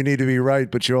 movies, and you need to be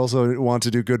right, but you also want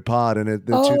to do good pod, and the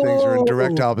two things are in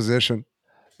direct opposition.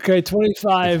 Okay,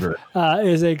 25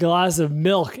 is a glass of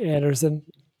milk, Anderson.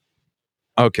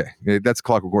 Okay, that's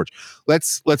Clockwork Orange.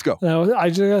 Let's go. No, I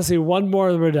just gotta see one more,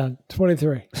 and we're done.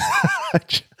 23. I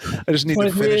just need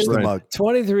to finish the mug.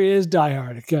 23 is Die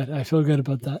Hard. Good. I feel good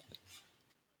about that.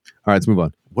 All right, let's move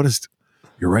on.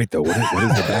 You're right though. What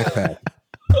is the backpack?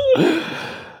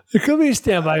 It could be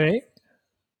Stand By Me.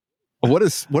 What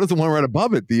is the one right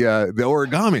above it? The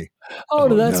origami.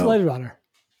 Oh, that's Blade Runner.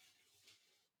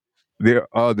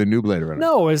 The new Blade Runner.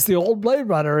 No, it's the old Blade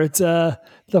Runner. It's the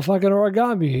fucking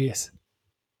origami piece.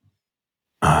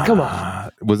 Come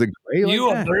on. Was it gray? You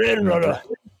like a that? Blade Runner.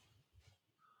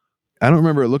 I don't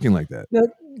remember it looking like that.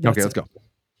 Okay, let's go.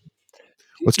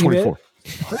 What's 24?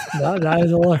 That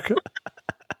is a look.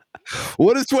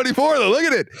 What is 24 though? Look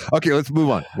at it. Okay, let's move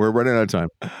on. We're running out of time.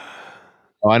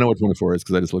 Oh, I know what 24 is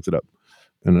because I just looked it up.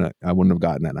 And I wouldn't have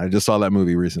gotten that. I just saw that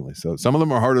movie recently. So some of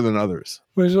them are harder than others.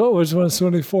 Which one is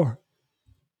 24?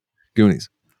 Goonies.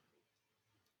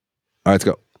 All right, let's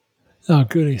go. Oh,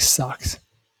 Goonies sucks.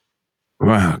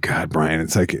 Oh God, Brian,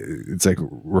 it's like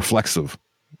reflexive.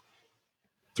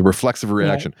 It's a reflexive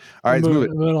reaction. All right, let's move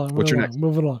it. What's your next?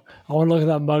 Move it along. I want to look at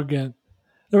that mug again.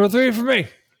 Number 3 for me.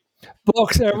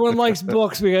 Books. Everyone likes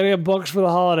books. We got to get books for the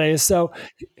holidays. So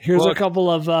here's a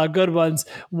couple of good ones.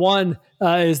 One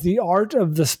is The Art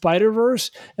of the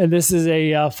Spider-Verse. And this is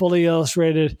a fully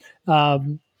illustrated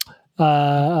behind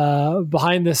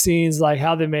the scenes, like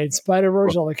how they made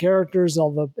Spider-Verse, all the characters,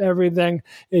 all the everything.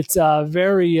 It's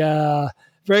very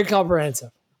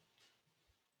comprehensive.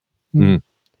 Mm.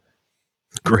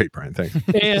 Great, Brian. Thanks.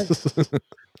 And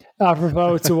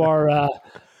apropos to our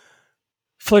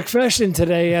Flick Fashion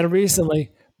today and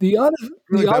recently, the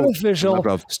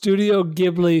unofficial Studio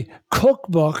Ghibli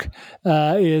cookbook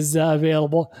is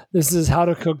available. This is how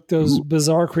to cook those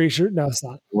bizarre creatures. No, it's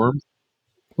not. Worms?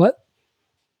 What?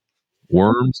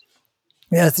 Worms?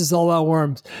 Yes, it's all about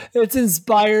worms. It's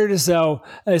inspired, so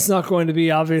it's not going to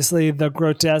be obviously the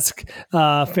grotesque,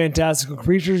 fantastical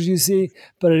creatures you see,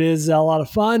 but it is a lot of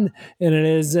fun, and it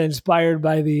is inspired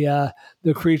by the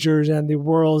creatures and the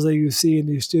worlds that you see in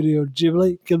the Studio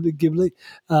Ghibli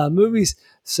movies.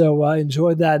 So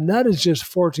enjoy that, and that is just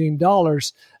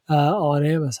 $14 on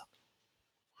Amazon.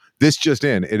 This just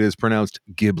in, it is pronounced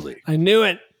Ghibli. I knew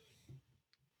it.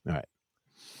 All right.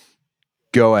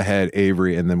 Go ahead,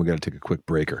 Avery, and then we got to take a quick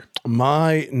breaker.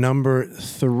 My number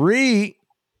 3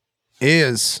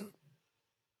 is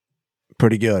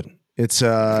pretty good. It's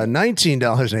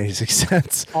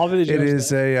 $19.86. It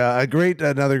is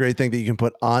another great thing that you can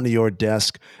put on your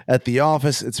desk at the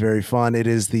office. It's very fun. It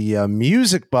is the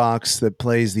music box that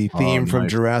plays the theme from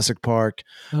Jurassic Park.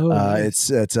 Nice.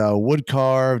 It's wood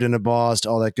carved and embossed,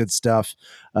 all that good stuff.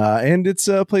 And it's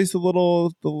plays the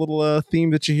little theme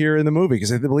that you hear in the movie,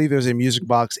 because I believe there's a music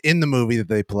box in the movie that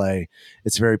they play.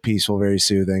 It's very peaceful, very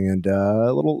soothing, and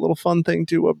a little fun thing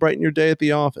to brighten your day at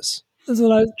the office. That's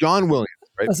what John Williams.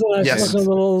 Right? That's a nice looking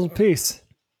little piece.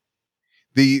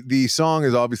 The song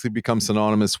has obviously become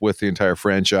synonymous with the entire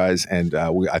franchise, and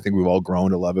I think we've all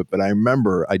grown to love it. But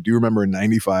I do remember in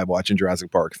 '95 watching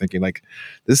Jurassic Park, thinking like,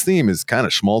 this theme is kind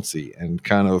of schmaltzy and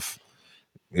kind of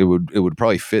it would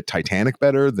probably fit Titanic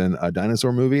better than a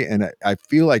dinosaur movie. And I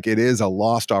feel like it is a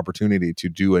lost opportunity to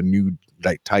do a new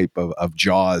type of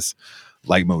Jaws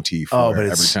leitmotif. Oh, but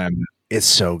every time it's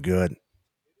so good.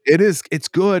 It is. It's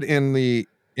good in the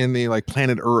like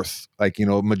planet Earth, like,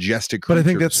 majestic creatures. But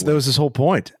I think that was his whole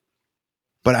point.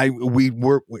 But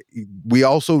we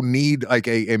also need like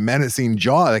a menacing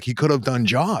Jaw. Like he could have done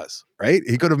Jaws, right?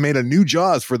 He could have made a new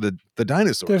Jaws for the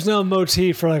dinosaur. There's no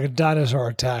motif for like a dinosaur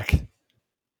attack.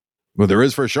 Well, there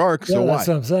is for sharks. Yeah, so that's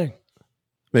why? what I'm saying.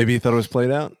 Maybe he thought it was played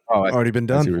out. Oh, already been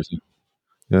done.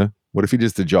 Yeah. What if he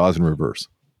just did Jaws in reverse?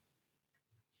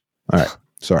 All right.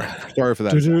 Sorry for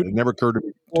that. It never occurred to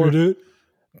me.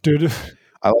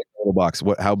 I like the little box.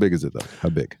 How big is it though? How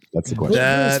big? That's the question.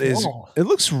 It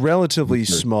looks relatively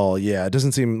small. Yeah, it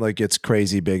doesn't seem like it's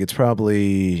crazy big. It's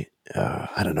probably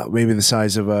I don't know, maybe the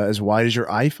size of as wide as your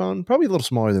iPhone. Probably a little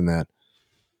smaller than that.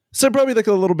 So probably like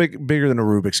a little bit bigger than a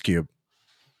Rubik's cube.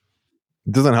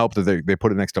 It doesn't help that they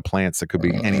put it next to plants that could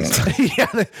be any size.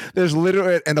 Yeah, there's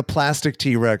literally and a plastic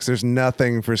T-Rex. There's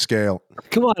nothing for scale.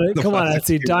 Come on,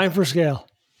 Etsy, dime for scale.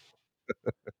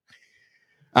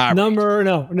 Coming up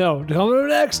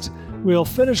next, we'll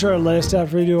finish our list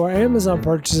after we do our Amazon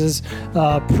purchases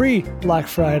pre-Black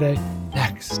Friday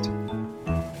next.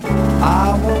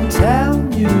 I won't tell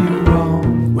you you're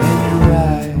wrong when you're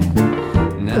right.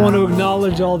 I want to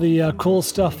acknowledge all the cool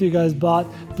stuff you guys bought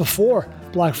before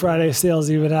Black Friday sales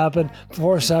even happened,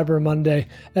 before Cyber Monday,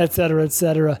 et cetera, et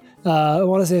cetera. I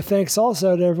want to say thanks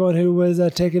also to everyone who was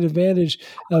taking advantage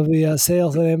of the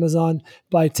sales at Amazon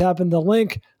by tapping the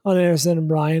link on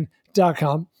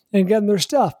AndersonandBryan.com and getting their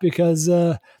stuff, because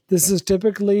this is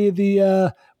typically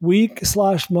the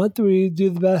week/month we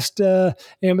do the best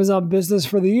Amazon business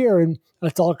for the year, and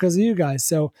that's all because of you guys.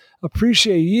 So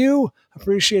appreciate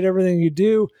everything you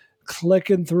do,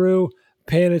 clicking through,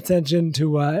 paying attention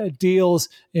to deals,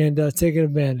 and taking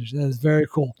advantage. That is very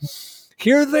cool.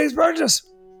 Here are the things purchased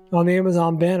on the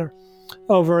Amazon banner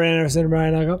over at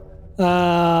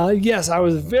AndersonandBryan.com. Yes, I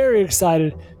was very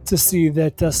excited to see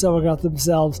that someone got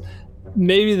themselves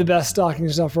maybe the best stocking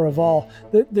stuffer of all.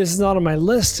 This is not on my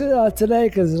list today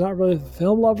because it's not really the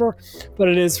film lover, but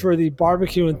it is for the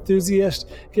barbecue enthusiast.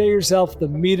 Get yourself the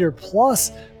Meter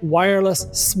Plus wireless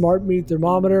smart meat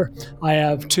thermometer. I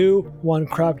have two, one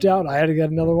crapped out. I had to get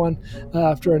another one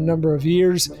after a number of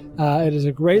years. It is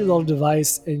a great little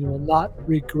device and you will not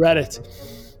regret it.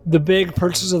 The big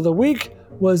purchase of the week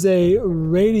was a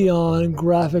Radeon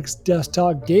graphics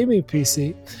desktop gaming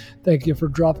PC. Thank you for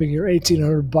dropping your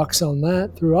 $1,800 on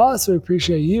that through us. We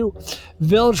appreciate you.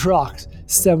 Viltrox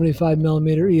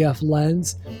 75mm EF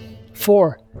lens.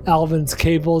 4 Alvin's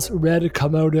cables, red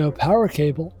Komodo power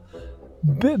cable.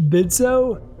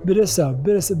 Bidiso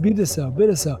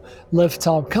lift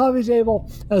top coffee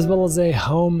table, as well as a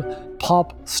home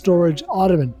pop storage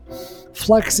ottoman.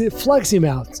 Flexi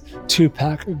mounts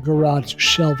 2-pack garage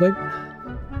shelving.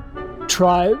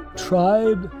 Tribe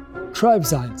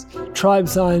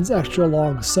Signs extra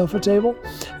long sofa table,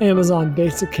 Amazon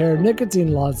Basic Care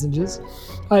nicotine lozenges,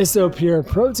 Isopure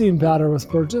protein powder was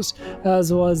purchased,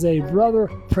 as was a Brother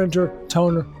printer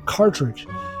toner cartridge.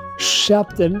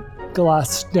 Shepton glass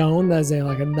stone, that's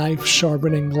like a knife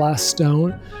sharpening glass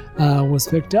stone, was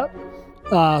picked up.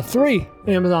 3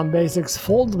 Amazon Basics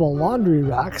foldable laundry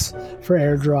racks for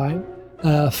air drying.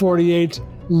 48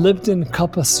 Lipton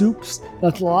cup of soups.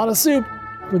 That's a lot of soup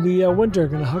for the winter.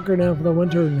 Gonna hunker down for the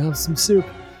winter and have some soup.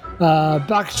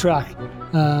 Backtrack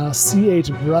C8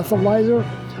 breathalyzer.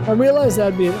 I realize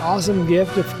that'd be an awesome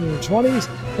gift if you're in your 20s,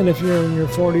 and if you're in your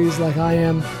 40s like I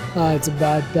am, it's a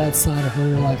bad sign of where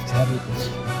your life is headed.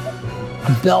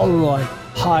 Bellroy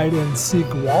hide and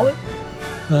seek wallet.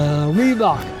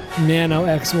 Reebok Nano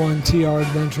X1 TR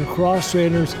Adventure cross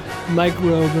trainers.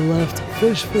 Micro lift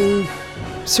fish food.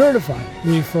 Certified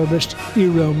refurbished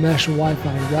Eero mesh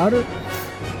Wi-Fi router.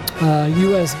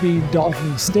 USB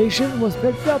docking station was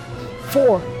picked up.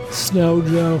 4 Snow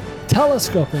Joe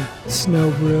telescoping snow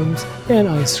brooms and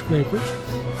ice scrapers.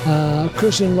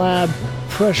 Cushion Lab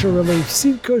pressure relief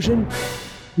seat cushion.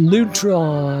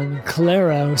 Lutron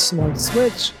Claro smart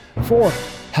switch. 4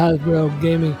 Hasbro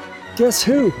gaming Guess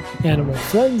Who Animal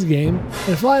Friends game.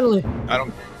 And finally, I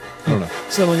don't know.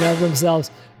 Someone got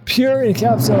themselves Pure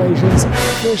Encapsulations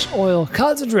fish oil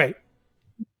concentrate.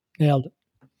 Nailed it.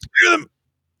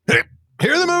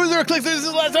 Here are the movies that are clicked through. This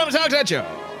is the last time I talked at you.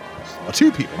 Well,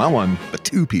 2 people, not 1, but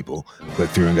 2 people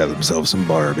clicked through and got themselves some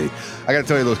Barbie. I got to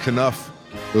tell you, those Knuff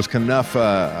Those Knuff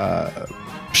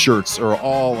shirts are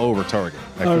all over Target.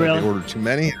 I feel like they ordered too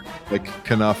many. Like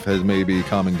Knuff has maybe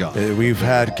come and gone. We've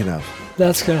had Knuff.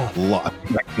 That's Knuff. A lot.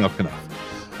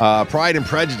 Knuff. Pride and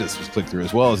Prejudice was clicked through,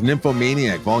 as well as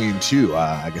Nymphomaniac Volume 2.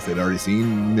 I guess they'd already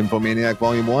seen Nymphomaniac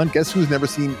Volume 1. Guess who's never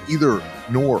seen either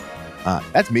nor?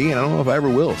 That's me, and I don't know if I ever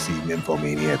will see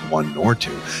Nymphomaniac 1 nor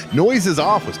 2. Noises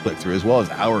Off was clicked through, as well as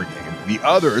Our Game. The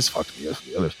Others, fuck yes,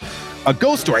 The Others. A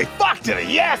Ghost Story, fuck did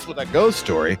a yes with a Ghost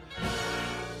Story.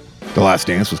 The Last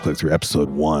Dance was clicked through, episode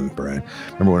 1, Brian.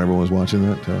 Remember when everyone was watching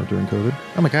that during COVID?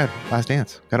 Oh my God, Last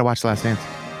Dance. Gotta watch The Last Dance.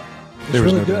 There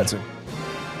was no dancing.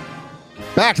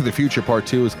 Back to the Future Part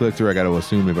 2 was clicked through. I got to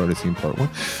assume they've already seen Part 1.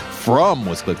 From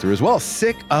was clicked through as well.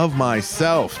 Sick of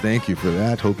Myself. Thank you for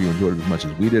that. Hope you enjoyed it as much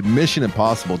as we did. Mission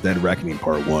Impossible Dead Reckoning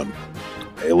Part 1.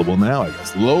 Available now, I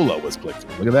guess. Lola was clicked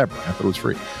through. Look at that, Brian. I thought it was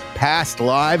free. Past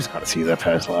Lives. Got to see that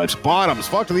Past Lives. Bottoms.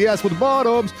 Fuck to the ass with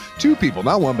Bottoms. 2 people,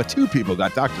 not 1, but 2 people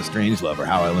got Dr. Strangelove, or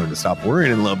How I Learned to Stop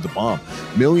Worrying and Love the Bomb.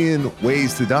 Million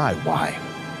Ways to Die. Why?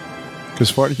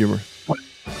 Because fart humor.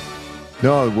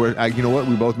 No, you know what?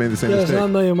 We both made the same mistake. There's not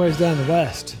a million ways down the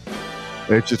West.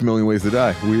 It's just Million Ways to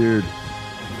Die. Weird.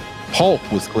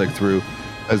 Pulp was clicked through,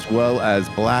 as well as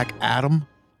Black Adam,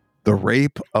 The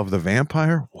Rape of the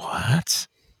Vampire. What?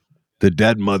 The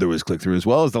Dead Mother was clicked through, as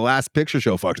well as The Last Picture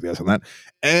Show. Fuck to the ass on that.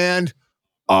 And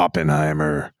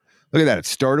Oppenheimer. Look at that. It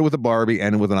started with a Barbie,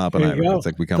 ended with an Oppenheimer. It's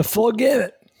like we come the full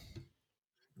gamut.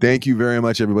 Thank you very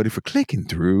much, everybody, for clicking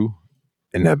through.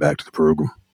 And now back to the program.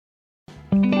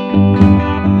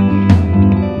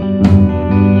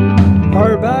 All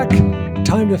right, we're back.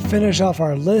 Time to finish off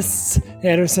our lists.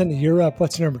 Anderson, you're up.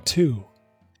 What's number 2?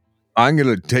 I'm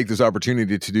going to take this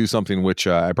opportunity to do something which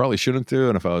I probably shouldn't do.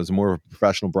 And if I was more of a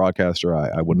professional broadcaster,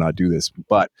 I would not do this.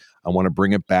 But I want to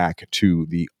bring it back to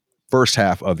the first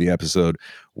half of the episode,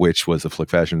 which was the Flick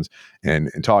Fashions, and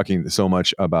talking so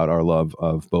much about our love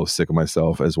of both Sick of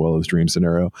Myself as well as Dream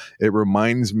Scenario. It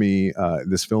reminds me,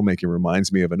 this filmmaking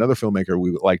reminds me of another filmmaker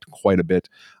we liked quite a bit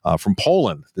from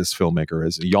Poland. This filmmaker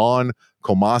is Jan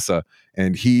Komasa,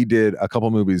 and he did a couple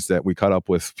movies that we caught up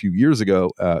with a few years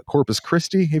ago, Corpus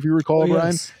Christi, if you recall,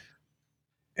 Brian,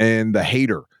 and The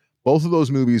Hater. Both of those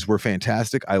movies were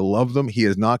fantastic. I love them. He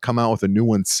has not come out with a new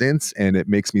one since, and it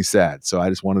makes me sad. So I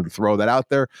just wanted to throw that out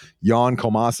there. Jan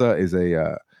Komasa is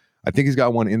I think he's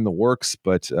got one in the works,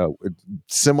 but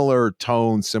similar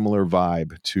tone, similar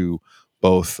vibe to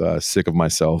both Sick of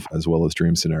Myself as well as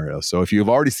Dream Scenario. So if you've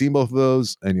already seen both of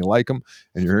those and you like them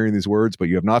and you're hearing these words, but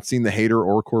you have not seen The Hater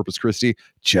or Corpus Christi,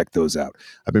 check those out.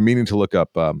 I've been meaning to look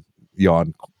up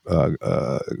Jan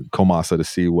Komasa to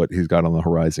see what he's got on the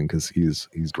horizon, because he's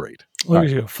great. Look at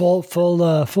you, full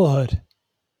hood.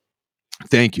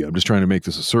 Thank you. I'm just trying to make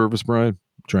this a service, Brian. I'm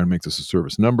trying to make this a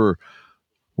service. Number,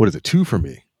 what is it? 2 for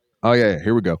me. Oh yeah,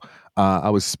 here we go.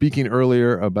 I was speaking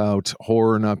earlier about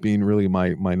horror not being really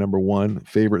my number 1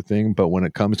 favorite thing, but when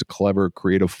it comes to clever,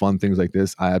 creative, fun things like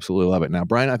this, I absolutely love it. Now,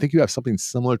 Brian, I think you have something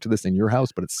similar to this in your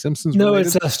house, but it's Simpsons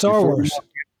related. No, it's Star Wars.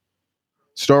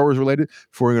 Star Wars related.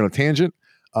 Before we go on a tangent,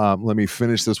 let me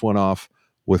finish this one off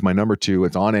with my number 2.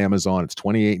 It's on Amazon. It's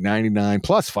 $28.99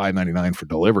 plus $5.99 for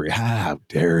delivery. How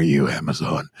dare you,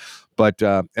 Amazon? But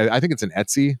I think it's an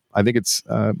Etsy. I think it's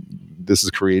this is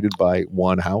created by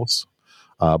One House,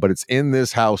 but it's In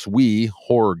This House We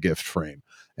horror gift frame,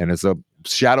 and it's a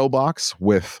shadow box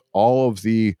with all of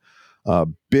the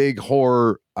big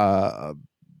horror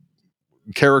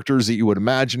characters that you would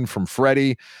imagine, from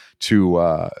Freddy to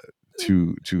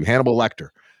Hannibal Lecter.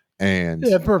 And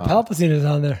Emperor Palpatine is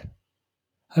on there,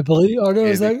 I believe. Or no,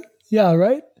 is that? Yeah,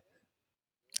 right.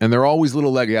 And they're always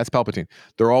little Lego. Yeah, that's Palpatine.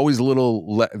 They're always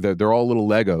little. They're all little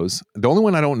Legos. The only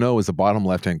one I don't know is the bottom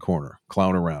left-hand corner,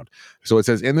 clown around. So it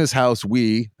says In This House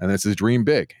We, and it says Dream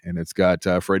Big, and it's got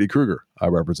Freddy Krueger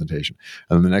representation.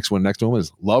 And then the next one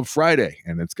is Love Friday,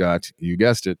 and it's got, you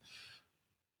guessed it,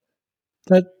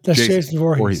 that's Jason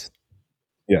Voorhees.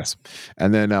 Yes.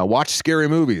 And then watch scary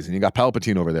movies, and you got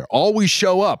Palpatine over there. Always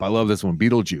show up. I love this one.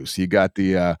 Beetlejuice. You got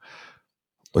the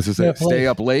what's this? Stay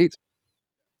Up Late.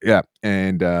 Yeah.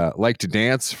 And Like to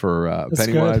Dance for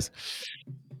Pennywise.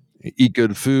 Good. Eat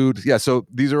Good Food. Yeah. So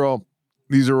these are all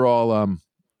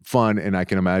fun, and I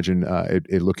can imagine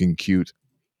it looking cute.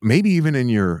 Maybe even in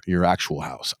your actual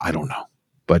house. I don't know.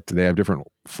 But they have different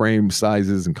frame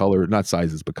sizes and color, not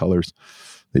sizes, but colors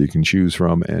that you can choose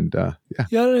from. And yeah.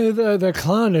 Yeah, I don't know who the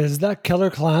clown is. Is that Killer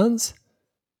Clowns?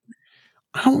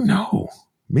 I don't know.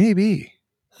 Maybe.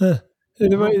 Either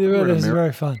way, it is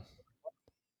very fun.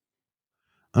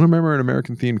 I don't remember an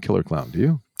American themed killer clown. Do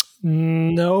you?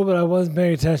 No, but I wasn't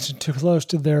paying attention too close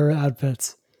to their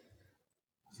outfits.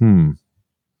 I don't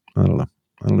know.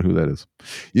 I don't know who that is.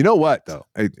 You know what, though?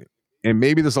 And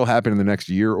maybe this will happen in the next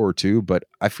year or two, but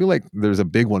I feel like there's a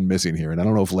big one missing here. And I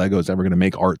don't know if Lego is ever going to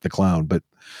make Art the Clown, but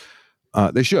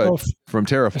they should from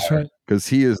Terrifier, because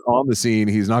he is on the scene.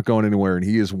 He's not going anywhere. And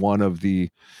he is one of the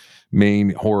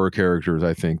main horror characters,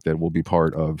 I think, that will be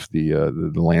part of the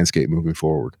landscape moving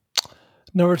forward.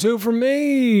 Number two for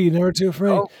me.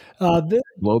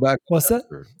 Blowback. What's that?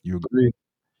 You agree?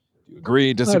 You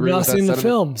agree? Disagree? I've not with that seen the sentiment?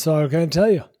 film, so I can't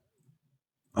tell you.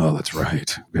 Oh, that's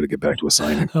right. Got to get back to a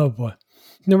signing. Oh boy.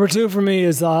 Number two for me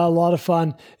is a lot of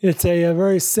fun. It's a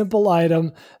very simple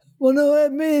item. Well, no, I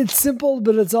mean, it's simple,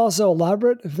 but it's also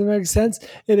elaborate, if that makes sense.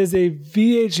 It is a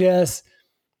VHS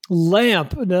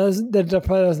lamp. That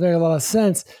probably doesn't make a lot of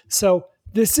sense. So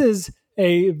this is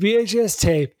a VHS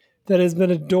tape that has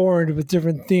been adorned with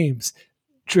different themes.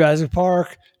 Jurassic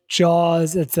Park,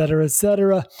 Jaws, etc.,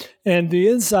 etc. And the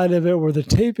inside of it, where the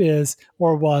tape is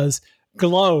or was,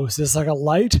 glows. It's like a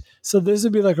light. So this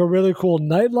would be like a really cool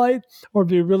night light, or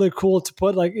it'd be really cool to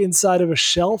put like inside of a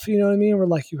shelf, you know what I mean? Where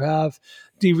like you have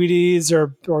DVDs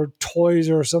or toys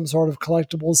or some sort of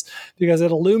collectibles, because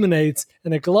it illuminates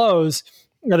and it glows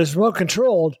and it's remote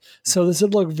controlled. So this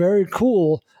would look very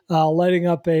cool, lighting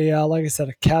up like I said,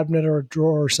 a cabinet or a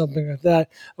drawer or something like that.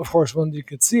 Of course, one you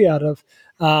could see out of.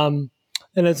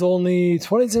 And it's only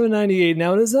 $27.98.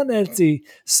 Now, it is on Etsy,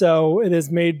 so it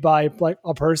is made by like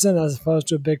a person as opposed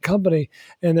to a big company.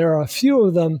 And there are a few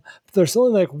of them, but there's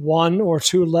only like one or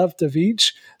two left of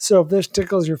each. So if this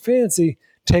tickles your fancy,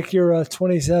 take your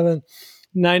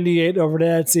 $27.98 over to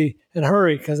Etsy and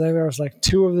hurry, because I think there was like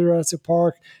 2 of the Jurassic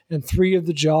Park and 3 of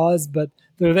the Jaws, but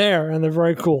they're there and they're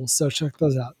very cool. So check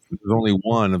those out. There's only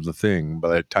one of the thing.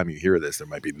 By the time you hear this, there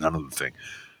might be none of the thing.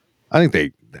 I think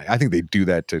they do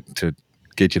that to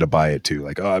get you to buy it too.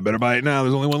 Like, oh, I better buy it now.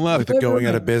 There's only one left. Like the going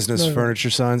out of business furniture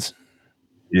signs.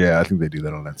 Yeah, I think they do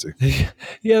that on Etsy.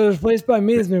 Yeah, there's a place by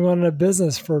me that's been running a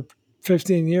business for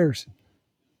 15 years.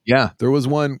 Yeah, there was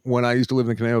one when I used to live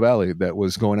in the Conejo Valley that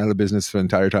was going out of business for the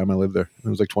entire time I lived there. It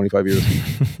was like 25 years.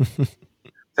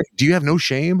 Like, do you have no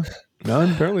shame?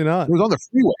 None, apparently not. It was on the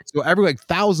freeway, so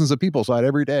thousands of people saw it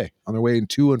every day on their way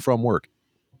to and from work.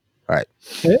 All right,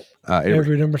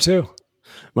 Every number 2.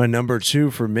 My number 2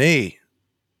 for me,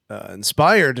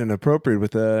 inspired and appropriate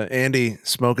with Andy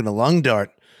smoking a lung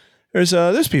dart. There's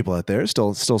people out there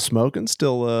still smoking,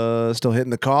 still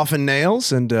hitting the coffin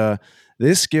nails, and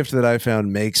this gift that I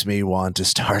found makes me want to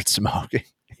start smoking.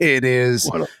 It is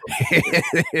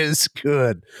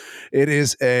good. It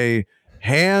is a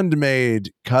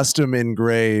handmade, custom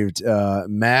engraved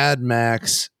Mad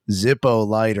Max Zippo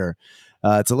lighter.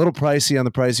 It's a little pricey on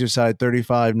the pricier side,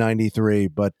 $35.93,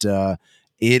 but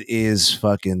it is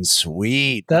fucking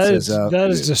sweet. That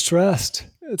is distressed.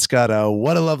 It's got a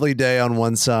 "What a Lovely Day" on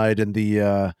one side, and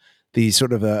the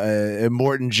sort of a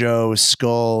Morton Joe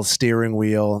skull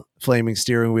flaming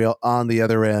steering wheel on the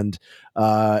other end.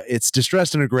 It's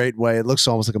distressed in a great way. It looks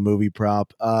almost like a movie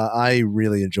prop. I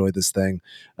really enjoyed this thing.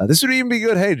 This would even be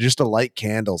good. Hey, just to light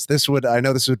candles. I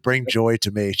know this would bring joy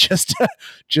to me. Just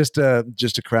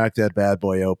to crack that bad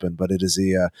boy open. But it is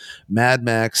a Mad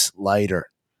Max lighter.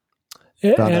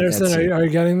 Anderson, are you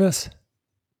getting this?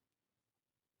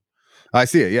 I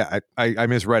see it. Yeah, I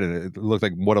misread it. It looked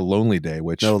like "What a Lonely Day,"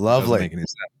 which lovely. Make any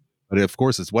sense. But of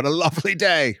course, it's "What a Lovely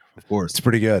Day." Of course, it's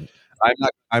pretty good.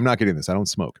 I'm not getting this. I don't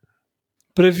smoke.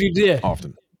 But if you did,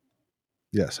 often,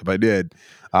 yes. If I did,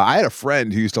 I had a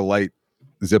friend who used to light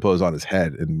Zippos on his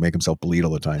head and make himself bleed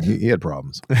all the time. He had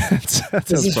problems. Is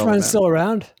this friend still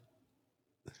around?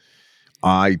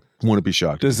 I wouldn't be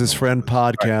shocked. Does this friend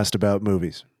podcast about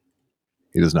movies?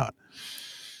 He does not.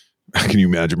 Can you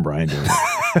imagine Brian doing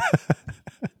that?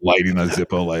 Lighting a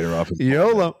Zippo lighter off his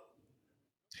YOLO.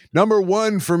 Number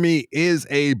 1 for me is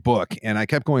a book, and I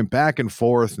kept going back and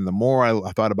forth, and the more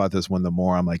I thought about this one, the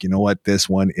more I'm like, you know what? This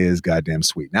one is goddamn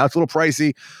sweet. Now, it's a little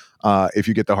pricey if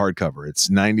you get the hardcover. It's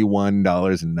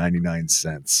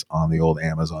 $91.99 on the old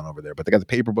Amazon over there, but they got the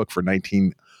paper book for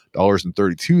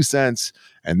 $19.32,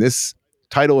 and this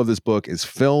title of this book is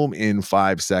Film in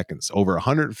 5 Seconds, over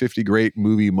 150 great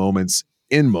movie moments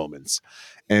in moments.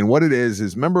 And what it is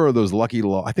remember those I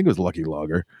think it was Lucky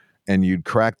Lager, and you'd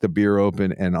crack the beer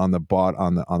open, and on the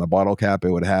bottle cap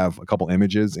it would have a couple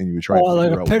images, and you would try to like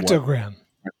figure a out pictogram.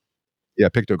 Yeah,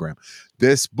 pictogram.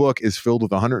 This book is filled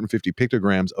with 150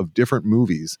 pictograms of different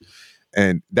movies,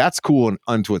 and that's cool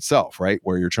unto itself, right?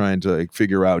 Where you're trying to like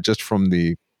figure out just from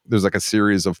there's like a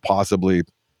series of possibly,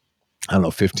 I don't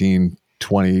know, 15,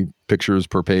 20 pictures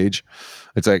per page.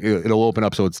 It's like it'll open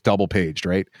up so it's double paged,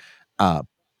 right?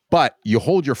 But you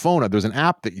hold your phone up. There's an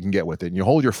app that you can get with it, and you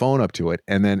hold your phone up to it,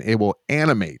 and then it will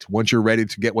animate once you're ready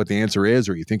to get what the answer is,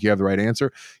 or you think you have the right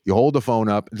answer. You hold the phone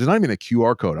up. There's not even a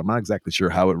QR code. I'm not exactly sure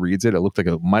how it reads it. It looked like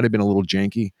it might have been a little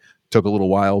janky. Took a little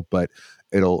while, but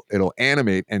it'll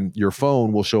animate, and your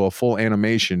phone will show a full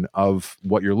animation of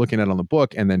what you're looking at on the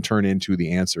book, and then turn into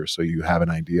the answer, so you have an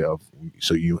idea of,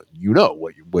 so you know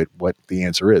what the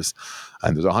answer is.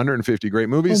 And there's 150 great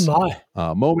movies,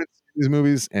 moments in these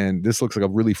movies, and this looks like a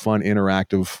really fun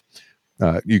interactive.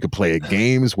 You could play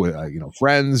games with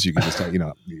friends. You can just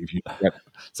if you get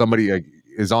somebody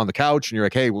is on the couch and you're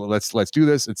like, hey, well, let's do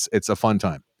this. It's a fun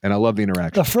time. And I love the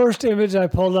interaction. The first image I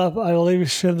pulled up, I believe,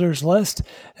 is Schindler's List,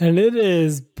 and it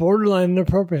is borderline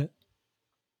inappropriate.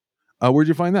 Where'd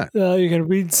you find that? You can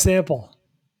read sample.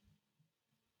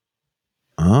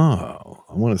 Oh,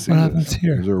 I want to see what this. Happens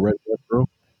here. Is there a red bro?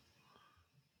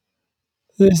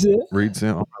 This is read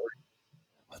sample.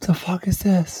 What the fuck is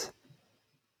this?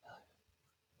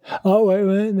 Oh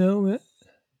wait, no, wait.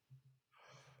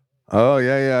 Oh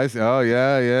yeah, I see. Oh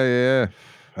yeah.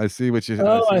 I see what you.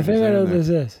 I think I know what this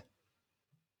is.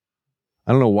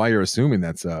 I don't know why you're assuming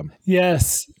that's.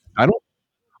 Yes. I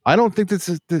don't think this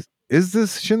is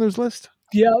this Schindler's List.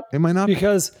 Yep. It might not,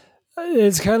 because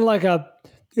it's kind of like a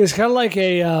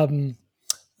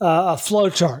flow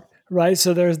chart, right?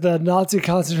 So there's the Nazi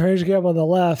concentration camp on the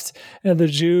left, and the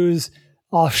Jews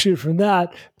offshoot from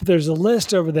that. But there's a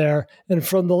list over there, and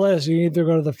from the list, you can either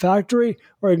go to the factory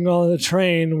or you can go on the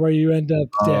train where you end up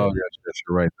dead. Oh, yes,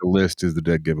 you're right. The list is the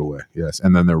dead giveaway. Yes,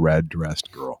 and then the red dressed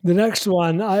girl. The next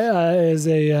one is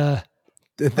a.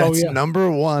 That's number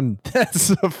one. That's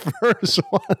the first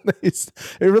one. It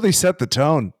really set the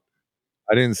tone.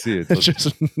 I didn't see it. It's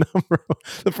just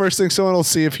the first thing someone will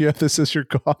see if you have this as your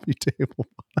coffee table.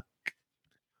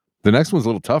 The next one's a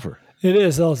little tougher. It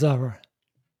is a little tougher.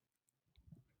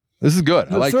 This is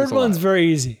good. I like this. The third one's very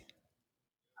easy.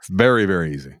 It's very,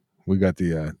 very easy. We got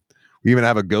the. We even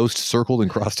have a ghost circled and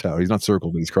crossed out. He's not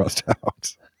circled, but he's crossed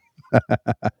out.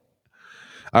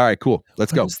 All right, cool.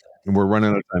 Let's go. And we're running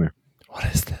out of time here. What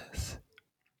is this?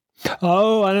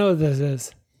 Oh, I know what this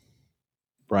is.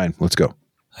 Brian, let's go.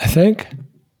 I think.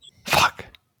 Fuck.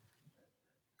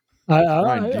 I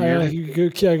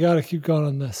gotta keep going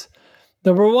on this.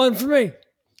 Number one for me.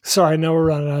 Sorry, no, we're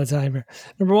running out of time here.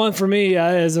 Number one for me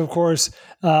is, of course,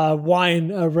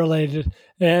 wine related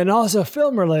and also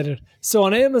film related. So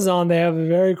on Amazon, they have a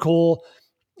very cool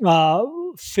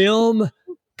film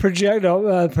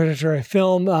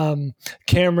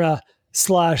camera /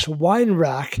 wine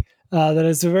rack. That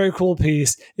is a very cool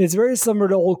piece. It's very similar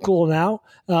to Old Cool Now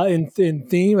in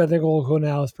theme. I think Old Cool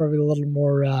Now is probably a little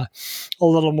more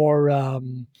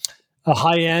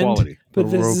high end, quality, but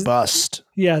this robust.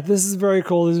 This is very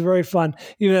cool. This is very fun.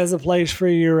 Even has a place for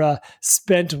your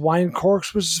spent wine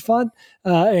corks, which is fun.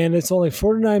 And it's only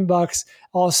 $49.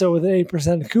 Also, with an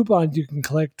 8% coupon you can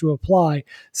click to apply.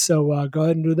 So go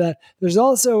ahead and do that. There's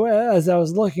also, as I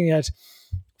was looking at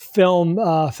film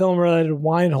related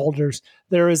wine holders,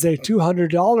 there is a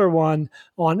 $200 one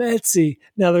on Etsy.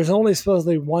 Now there's only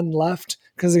supposedly one left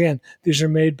because again, these are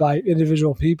made by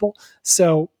individual people.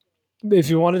 So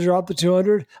if you want to drop the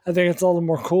 $200, I think it's a little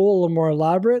more cool, a little more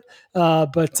elaborate.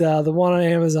 But the one on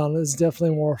Amazon is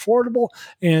definitely more affordable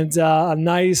and a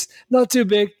nice, not too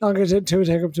big, not going to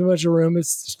take up too much room. It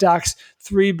stacks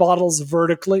 3 bottles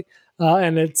vertically,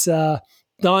 and it's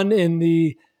done in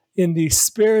the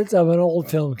spirit of an old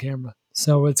film camera.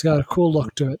 So it's got a cool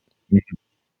look to it.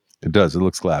 It does. It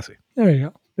looks classy. There you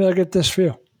go. Maybe I'll get this for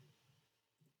you.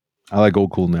 I like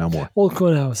Old Cool Now more. Old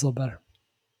Cool Now is a little better.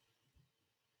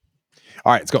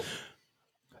 All right, let's go.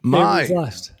 My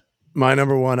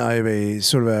number one, I have a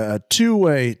sort of a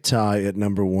two-way tie at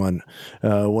number one.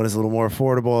 One is a little more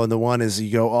affordable, and the one is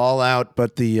you go all out,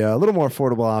 but the little more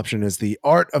affordable option is the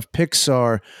Art of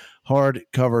Pixar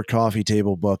hardcover coffee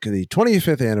table book, the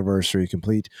 25th anniversary,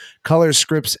 complete color,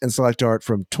 scripts, and select art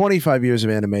from 25 years of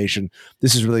animation.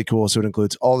 This is really cool. So it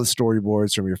includes all the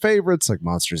storyboards from your favorites like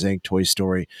Monsters, Inc., Toy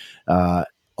Story,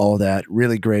 all that.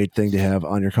 Really great thing to have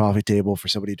on your coffee table for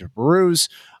somebody to peruse.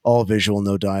 All visual,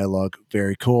 no dialogue.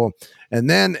 Very cool. And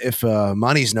then if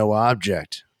money's no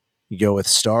object, you go with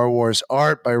Star Wars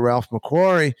Art by Ralph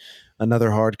McQuarrie,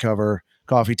 another hardcover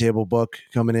coffee table book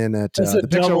coming in at that's a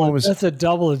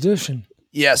double edition.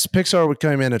 Yes, Pixar would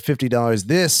come in at $50.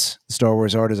 This Star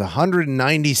Wars Art is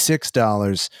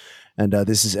 $196, and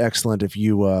this is excellent if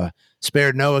you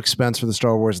spared no expense for the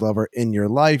Star Wars lover in your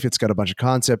life. It's got a bunch of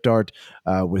concept art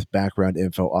with background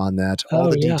info on that. All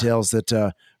the details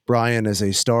that Brian, as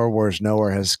a Star Wars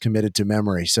knower, has committed to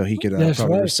memory, so he could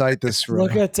probably recite this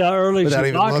Look at early without Chewbacca.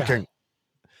 even looking.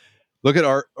 Look at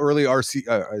our early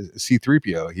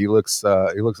C3PO. He looks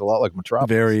a lot like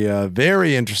Metropolis.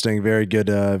 Very interesting, very good,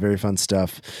 very fun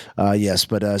stuff. Yes,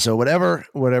 but so whatever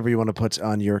you want to put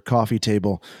on your coffee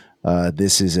table,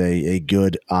 this is a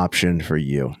good option for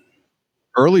you.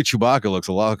 Early Chewbacca looks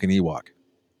a lot like an Ewok.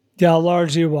 Yeah, a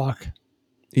large Ewok.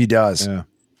 He does. Yeah.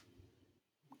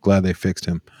 Glad they fixed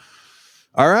him.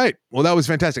 All right. Well, that was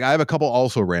fantastic. I have a couple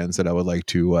also rants that I would like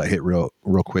to hit real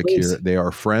quick Please. here. They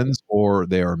are friends or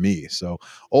they are me. So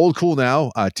old cool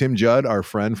now. Tim Judd, our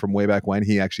friend from way back when,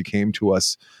 he actually came to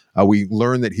us. We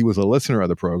learned that he was a listener of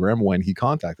the program when he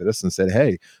contacted us and said,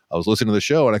 "Hey, I was listening to the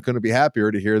show and I couldn't be happier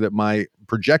to hear that my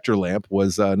projector lamp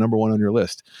was number one on your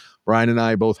list." Brian and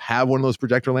I both have one of those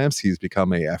projector lamps. He's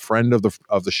become a friend of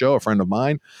the show, a friend of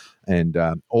mine, and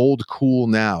old cool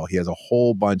now. He has a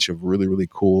whole bunch of really, really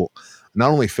cool,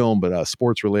 not only film, but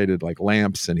sports related like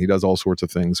lamps. And he does all sorts of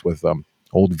things with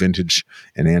old vintage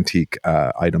and antique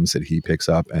items that he picks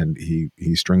up, and he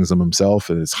strings them himself,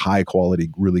 and it's high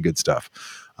quality, really good stuff.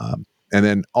 And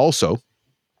then also,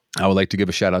 I would like to give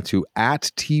a shout out to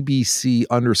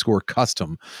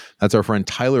 @TBC_custom. That's our friend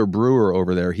Tyler Brewer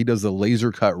over there. He does the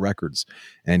laser cut records,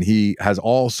 and he has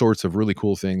all sorts of really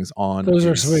cool things on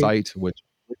his site, which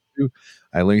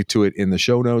I linked to it in the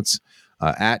show notes.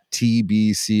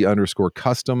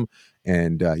 @TBC_custom.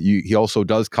 And he also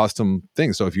does custom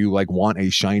things. So if you like want a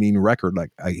shining record,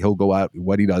 he'll go out.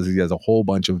 What he does is he has a whole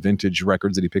bunch of vintage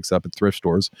records that he picks up at thrift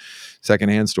stores,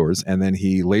 secondhand stores, and then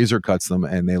he laser cuts them,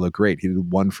 and they look great. He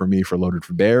did one for me for Loaded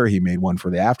for Bear. He made one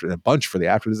for a bunch for the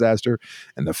After Disaster,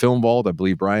 and the Film Vault. I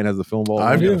believe Brian has the Film Vault.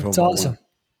 I do. It's awesome.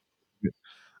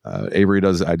 Avery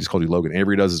does. I just called you Logan.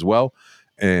 Avery does as well,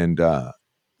 and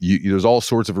there's all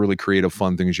sorts of really creative,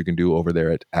 fun things you can do over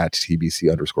there at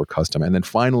 @TBC_custom. And then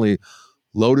finally,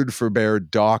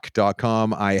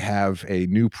 loadedforbeardoc.com. I have a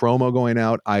new promo going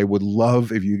out. I would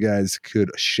love if you guys could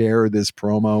share this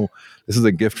promo. This is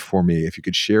a gift for me. If you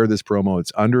could share this promo,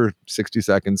 it's under 60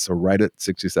 seconds, so right at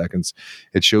 60 seconds.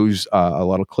 It shows a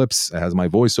lot of clips. It has my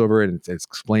voice over it. It's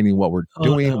explaining what we're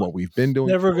doing, what we've been doing.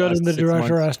 Never good when the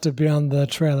director has to be on the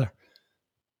trailer.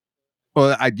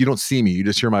 Well, you don't see me. You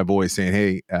just hear my voice saying,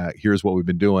 "Hey, here's what we've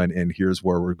been doing, and here's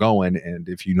where we're going. And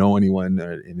if you know anyone,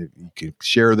 and if you can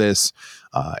share this,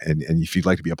 and if you'd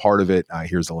like to be a part of it,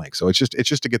 here's the link." So it's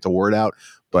just to get the word out.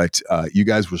 But you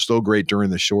guys were so great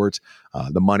during the short.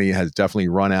 The money has definitely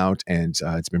run out, and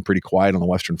it's been pretty quiet on the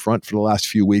Western Front for the last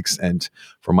few weeks. And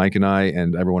for Mike and I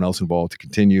and everyone else involved to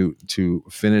continue to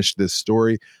finish this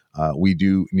story, we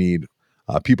do need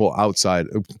people outside,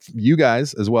 you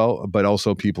guys as well, but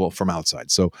also people from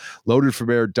outside. So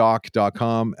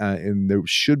loadedforbeardoc.com, and there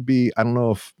should be, I don't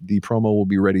know if the promo will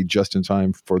be ready just in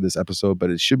time for this episode,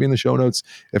 but it should be in the show notes.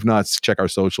 If not, check our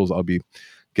socials. I'll be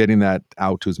getting that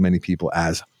out to as many people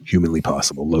as humanly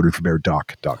possible.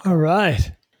 Loadedforbeardoc.com. All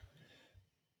right.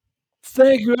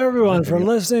 Thank you, everyone, for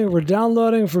listening, for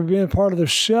downloading, for being part of the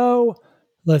show.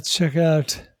 Let's check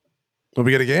out. Well,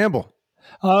 we got to gamble.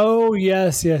 Oh,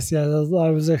 yes.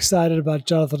 I was excited about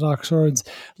Jonathan Oxford's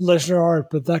listener art,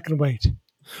 but that can wait.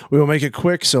 We will make it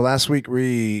quick. So last week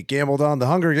we gambled on The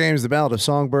Hunger Games, The Ballad of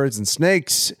Songbirds and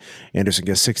Snakes. Anderson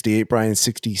guessed 68, Brian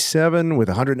 67 with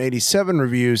 187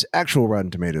 reviews. Actual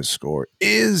Rotten Tomatoes score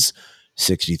is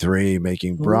 63,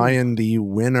 making Brian the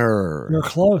winner. You're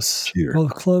close. Cheater.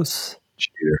 Both close.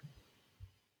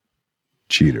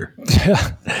 Cheater.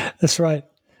 Yeah, that's right.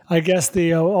 I guess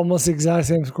the almost exact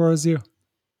same score as you.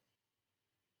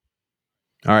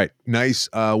 All right. Nice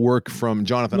work from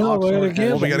Jonathan Oxford. We got to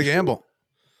gamble. We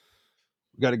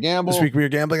got to gamble. This week we are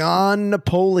gambling on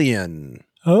Napoleon.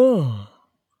 Oh.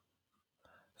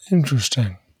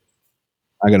 Interesting.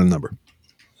 I got a number.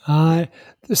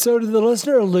 So did the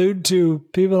listener allude to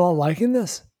people not liking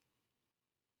this?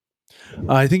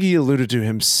 I think he alluded to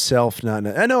himself.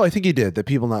 No, I think he did. The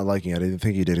people not liking it. I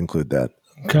think he did include that.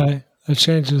 Okay. That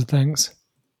changes things.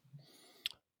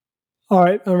 All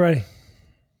right. I'm ready.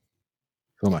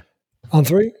 Who am I? On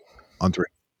three? On three.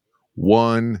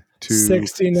 1, 2,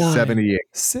 69. 78.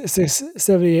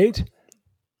 78.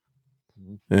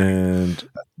 And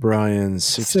Brian's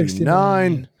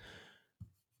 69.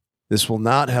 This will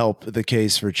not help the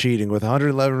case for cheating. With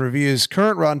 111 reviews,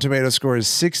 current Rotten Tomato score is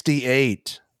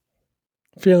 68.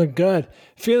 Feeling good.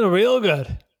 Feeling real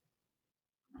good.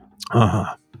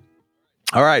 Uh-huh.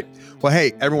 All right. Well,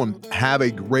 hey, everyone, have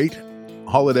a great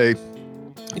holiday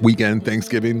weekend,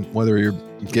 Thanksgiving, whether you're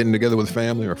getting together with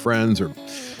family or friends or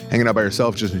hanging out by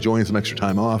yourself, just enjoying some extra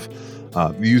time off,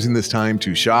 using this time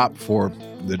to shop for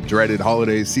the dreaded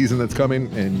holiday season that's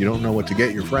coming, and you don't know what to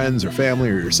get your friends or family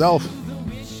or yourself.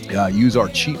 Use our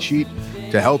cheat sheet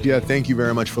to help you. Thank you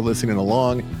very much for listening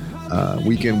along.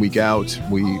 week in, week out.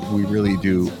 We really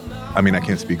do. I mean, I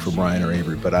can't speak for Brian or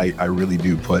Avery, but I really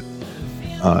do put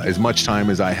as much time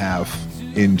as I have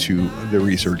into the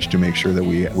research to make sure that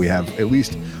we have, at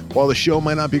least while the show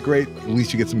might not be great, at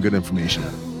least you get some good information.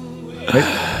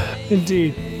 Right?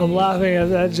 Indeed. I'm laughing at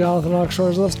that Jonathan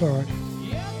Oxshore's listener.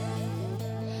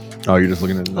 Oh, you're just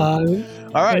looking at it. All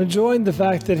right. I'm enjoying the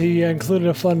fact that he included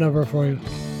a phone number for you.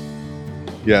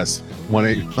 Yes.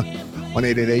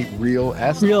 1-888 Real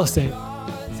S. Real estate.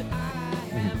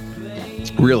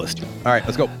 Realist. All right,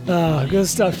 let's go. Good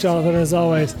stuff, Jonathan, as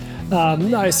always.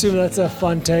 I assume that's a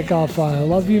fun takeoff. I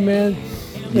love you, man.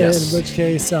 Yes. In which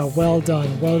case, well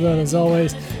done. Well done, as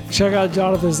always. Check out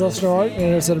Jonathan's listener art at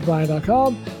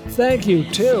andersonandbrian.com. Thank you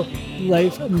to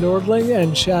Leif Nordling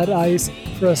and Chad Ice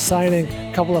for assigning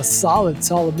a couple of solid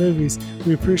movies.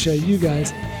 We appreciate you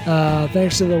guys.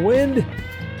 Thanks to The Wind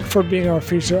for being our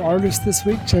featured artist this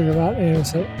week. Check them out.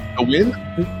 The Wind?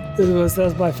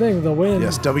 That's my thing, The Wind.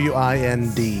 Yes,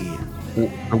 WIND. The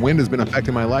wind has been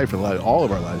affecting my life for all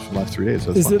of our lives for the last 3 days.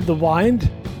 So Is it The Wind?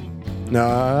 No,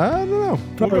 I don't know.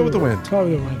 We'll go with The Wind.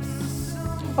 Probably The Wind.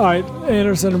 All right,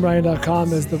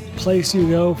 AndersonandBrian.com is the place you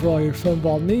go for all your film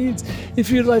ball needs.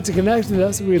 If you'd like to connect with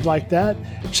us, we'd like that.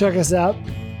 Check us out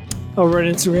over on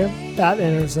Instagram at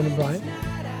Anderson and Brian,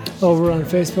 over on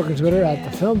Facebook and Twitter at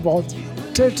The Film Vault,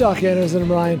 TikTok Anderson and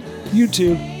Brian,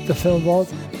 YouTube The Film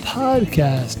Vault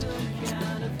Podcast.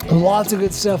 Lots of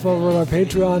good stuff over on our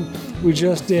Patreon. We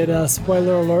just did a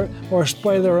spoiler alert or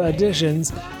spoiler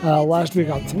editions last week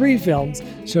on 3 films,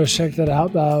 so check that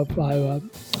out.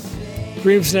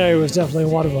 Dream Scenario was definitely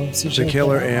one of them. So The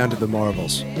Killer and The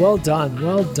Marvels. Well done,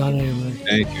 Avery.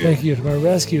 Thank you to my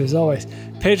rescue as always.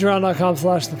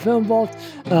 Patreon.com/The Film Vault.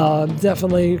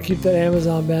 Definitely keep that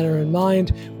Amazon banner in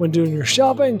mind when doing your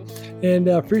shopping, and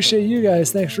appreciate you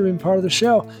guys. Thanks for being part of the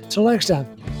show. Till next time.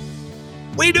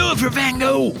 We do it for Van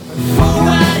Gogh.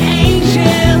 Four-eyed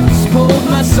angels pulled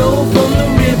my soul from the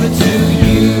river to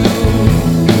you.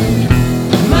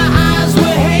 My eyes were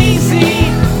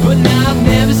hazy, but now I've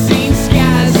never seen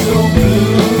skies so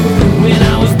blue. When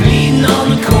I was bleeding on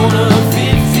the corner of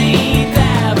 15th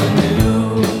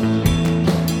Avenue,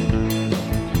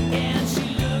 and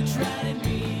she looked right at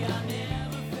me, I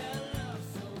never felt love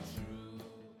so true.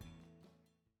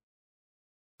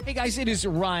 Hey guys, it is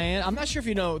Ryan. I'm not sure if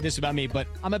you know this about me, but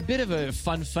I'm a bit of a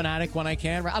fun fanatic when I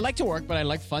can. I like to work, but I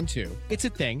like fun too. It's a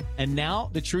thing. And now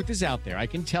the truth is out there. I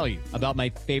can tell you about my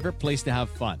favorite place to have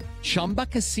fun. Chumba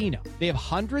Casino. They have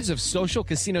hundreds of social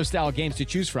casino style games to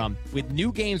choose from with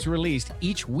new games released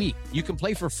each week. You can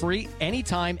play for free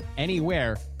anytime,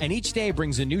 anywhere. And each day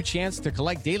brings a new chance to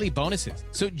collect daily bonuses.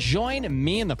 So join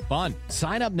me in the fun.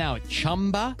 Sign up now at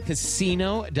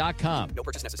ChumbaCasino.com. No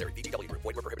purchase necessary. VGW Group.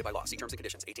 Void where prohibited by law. See terms and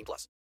conditions. 18+.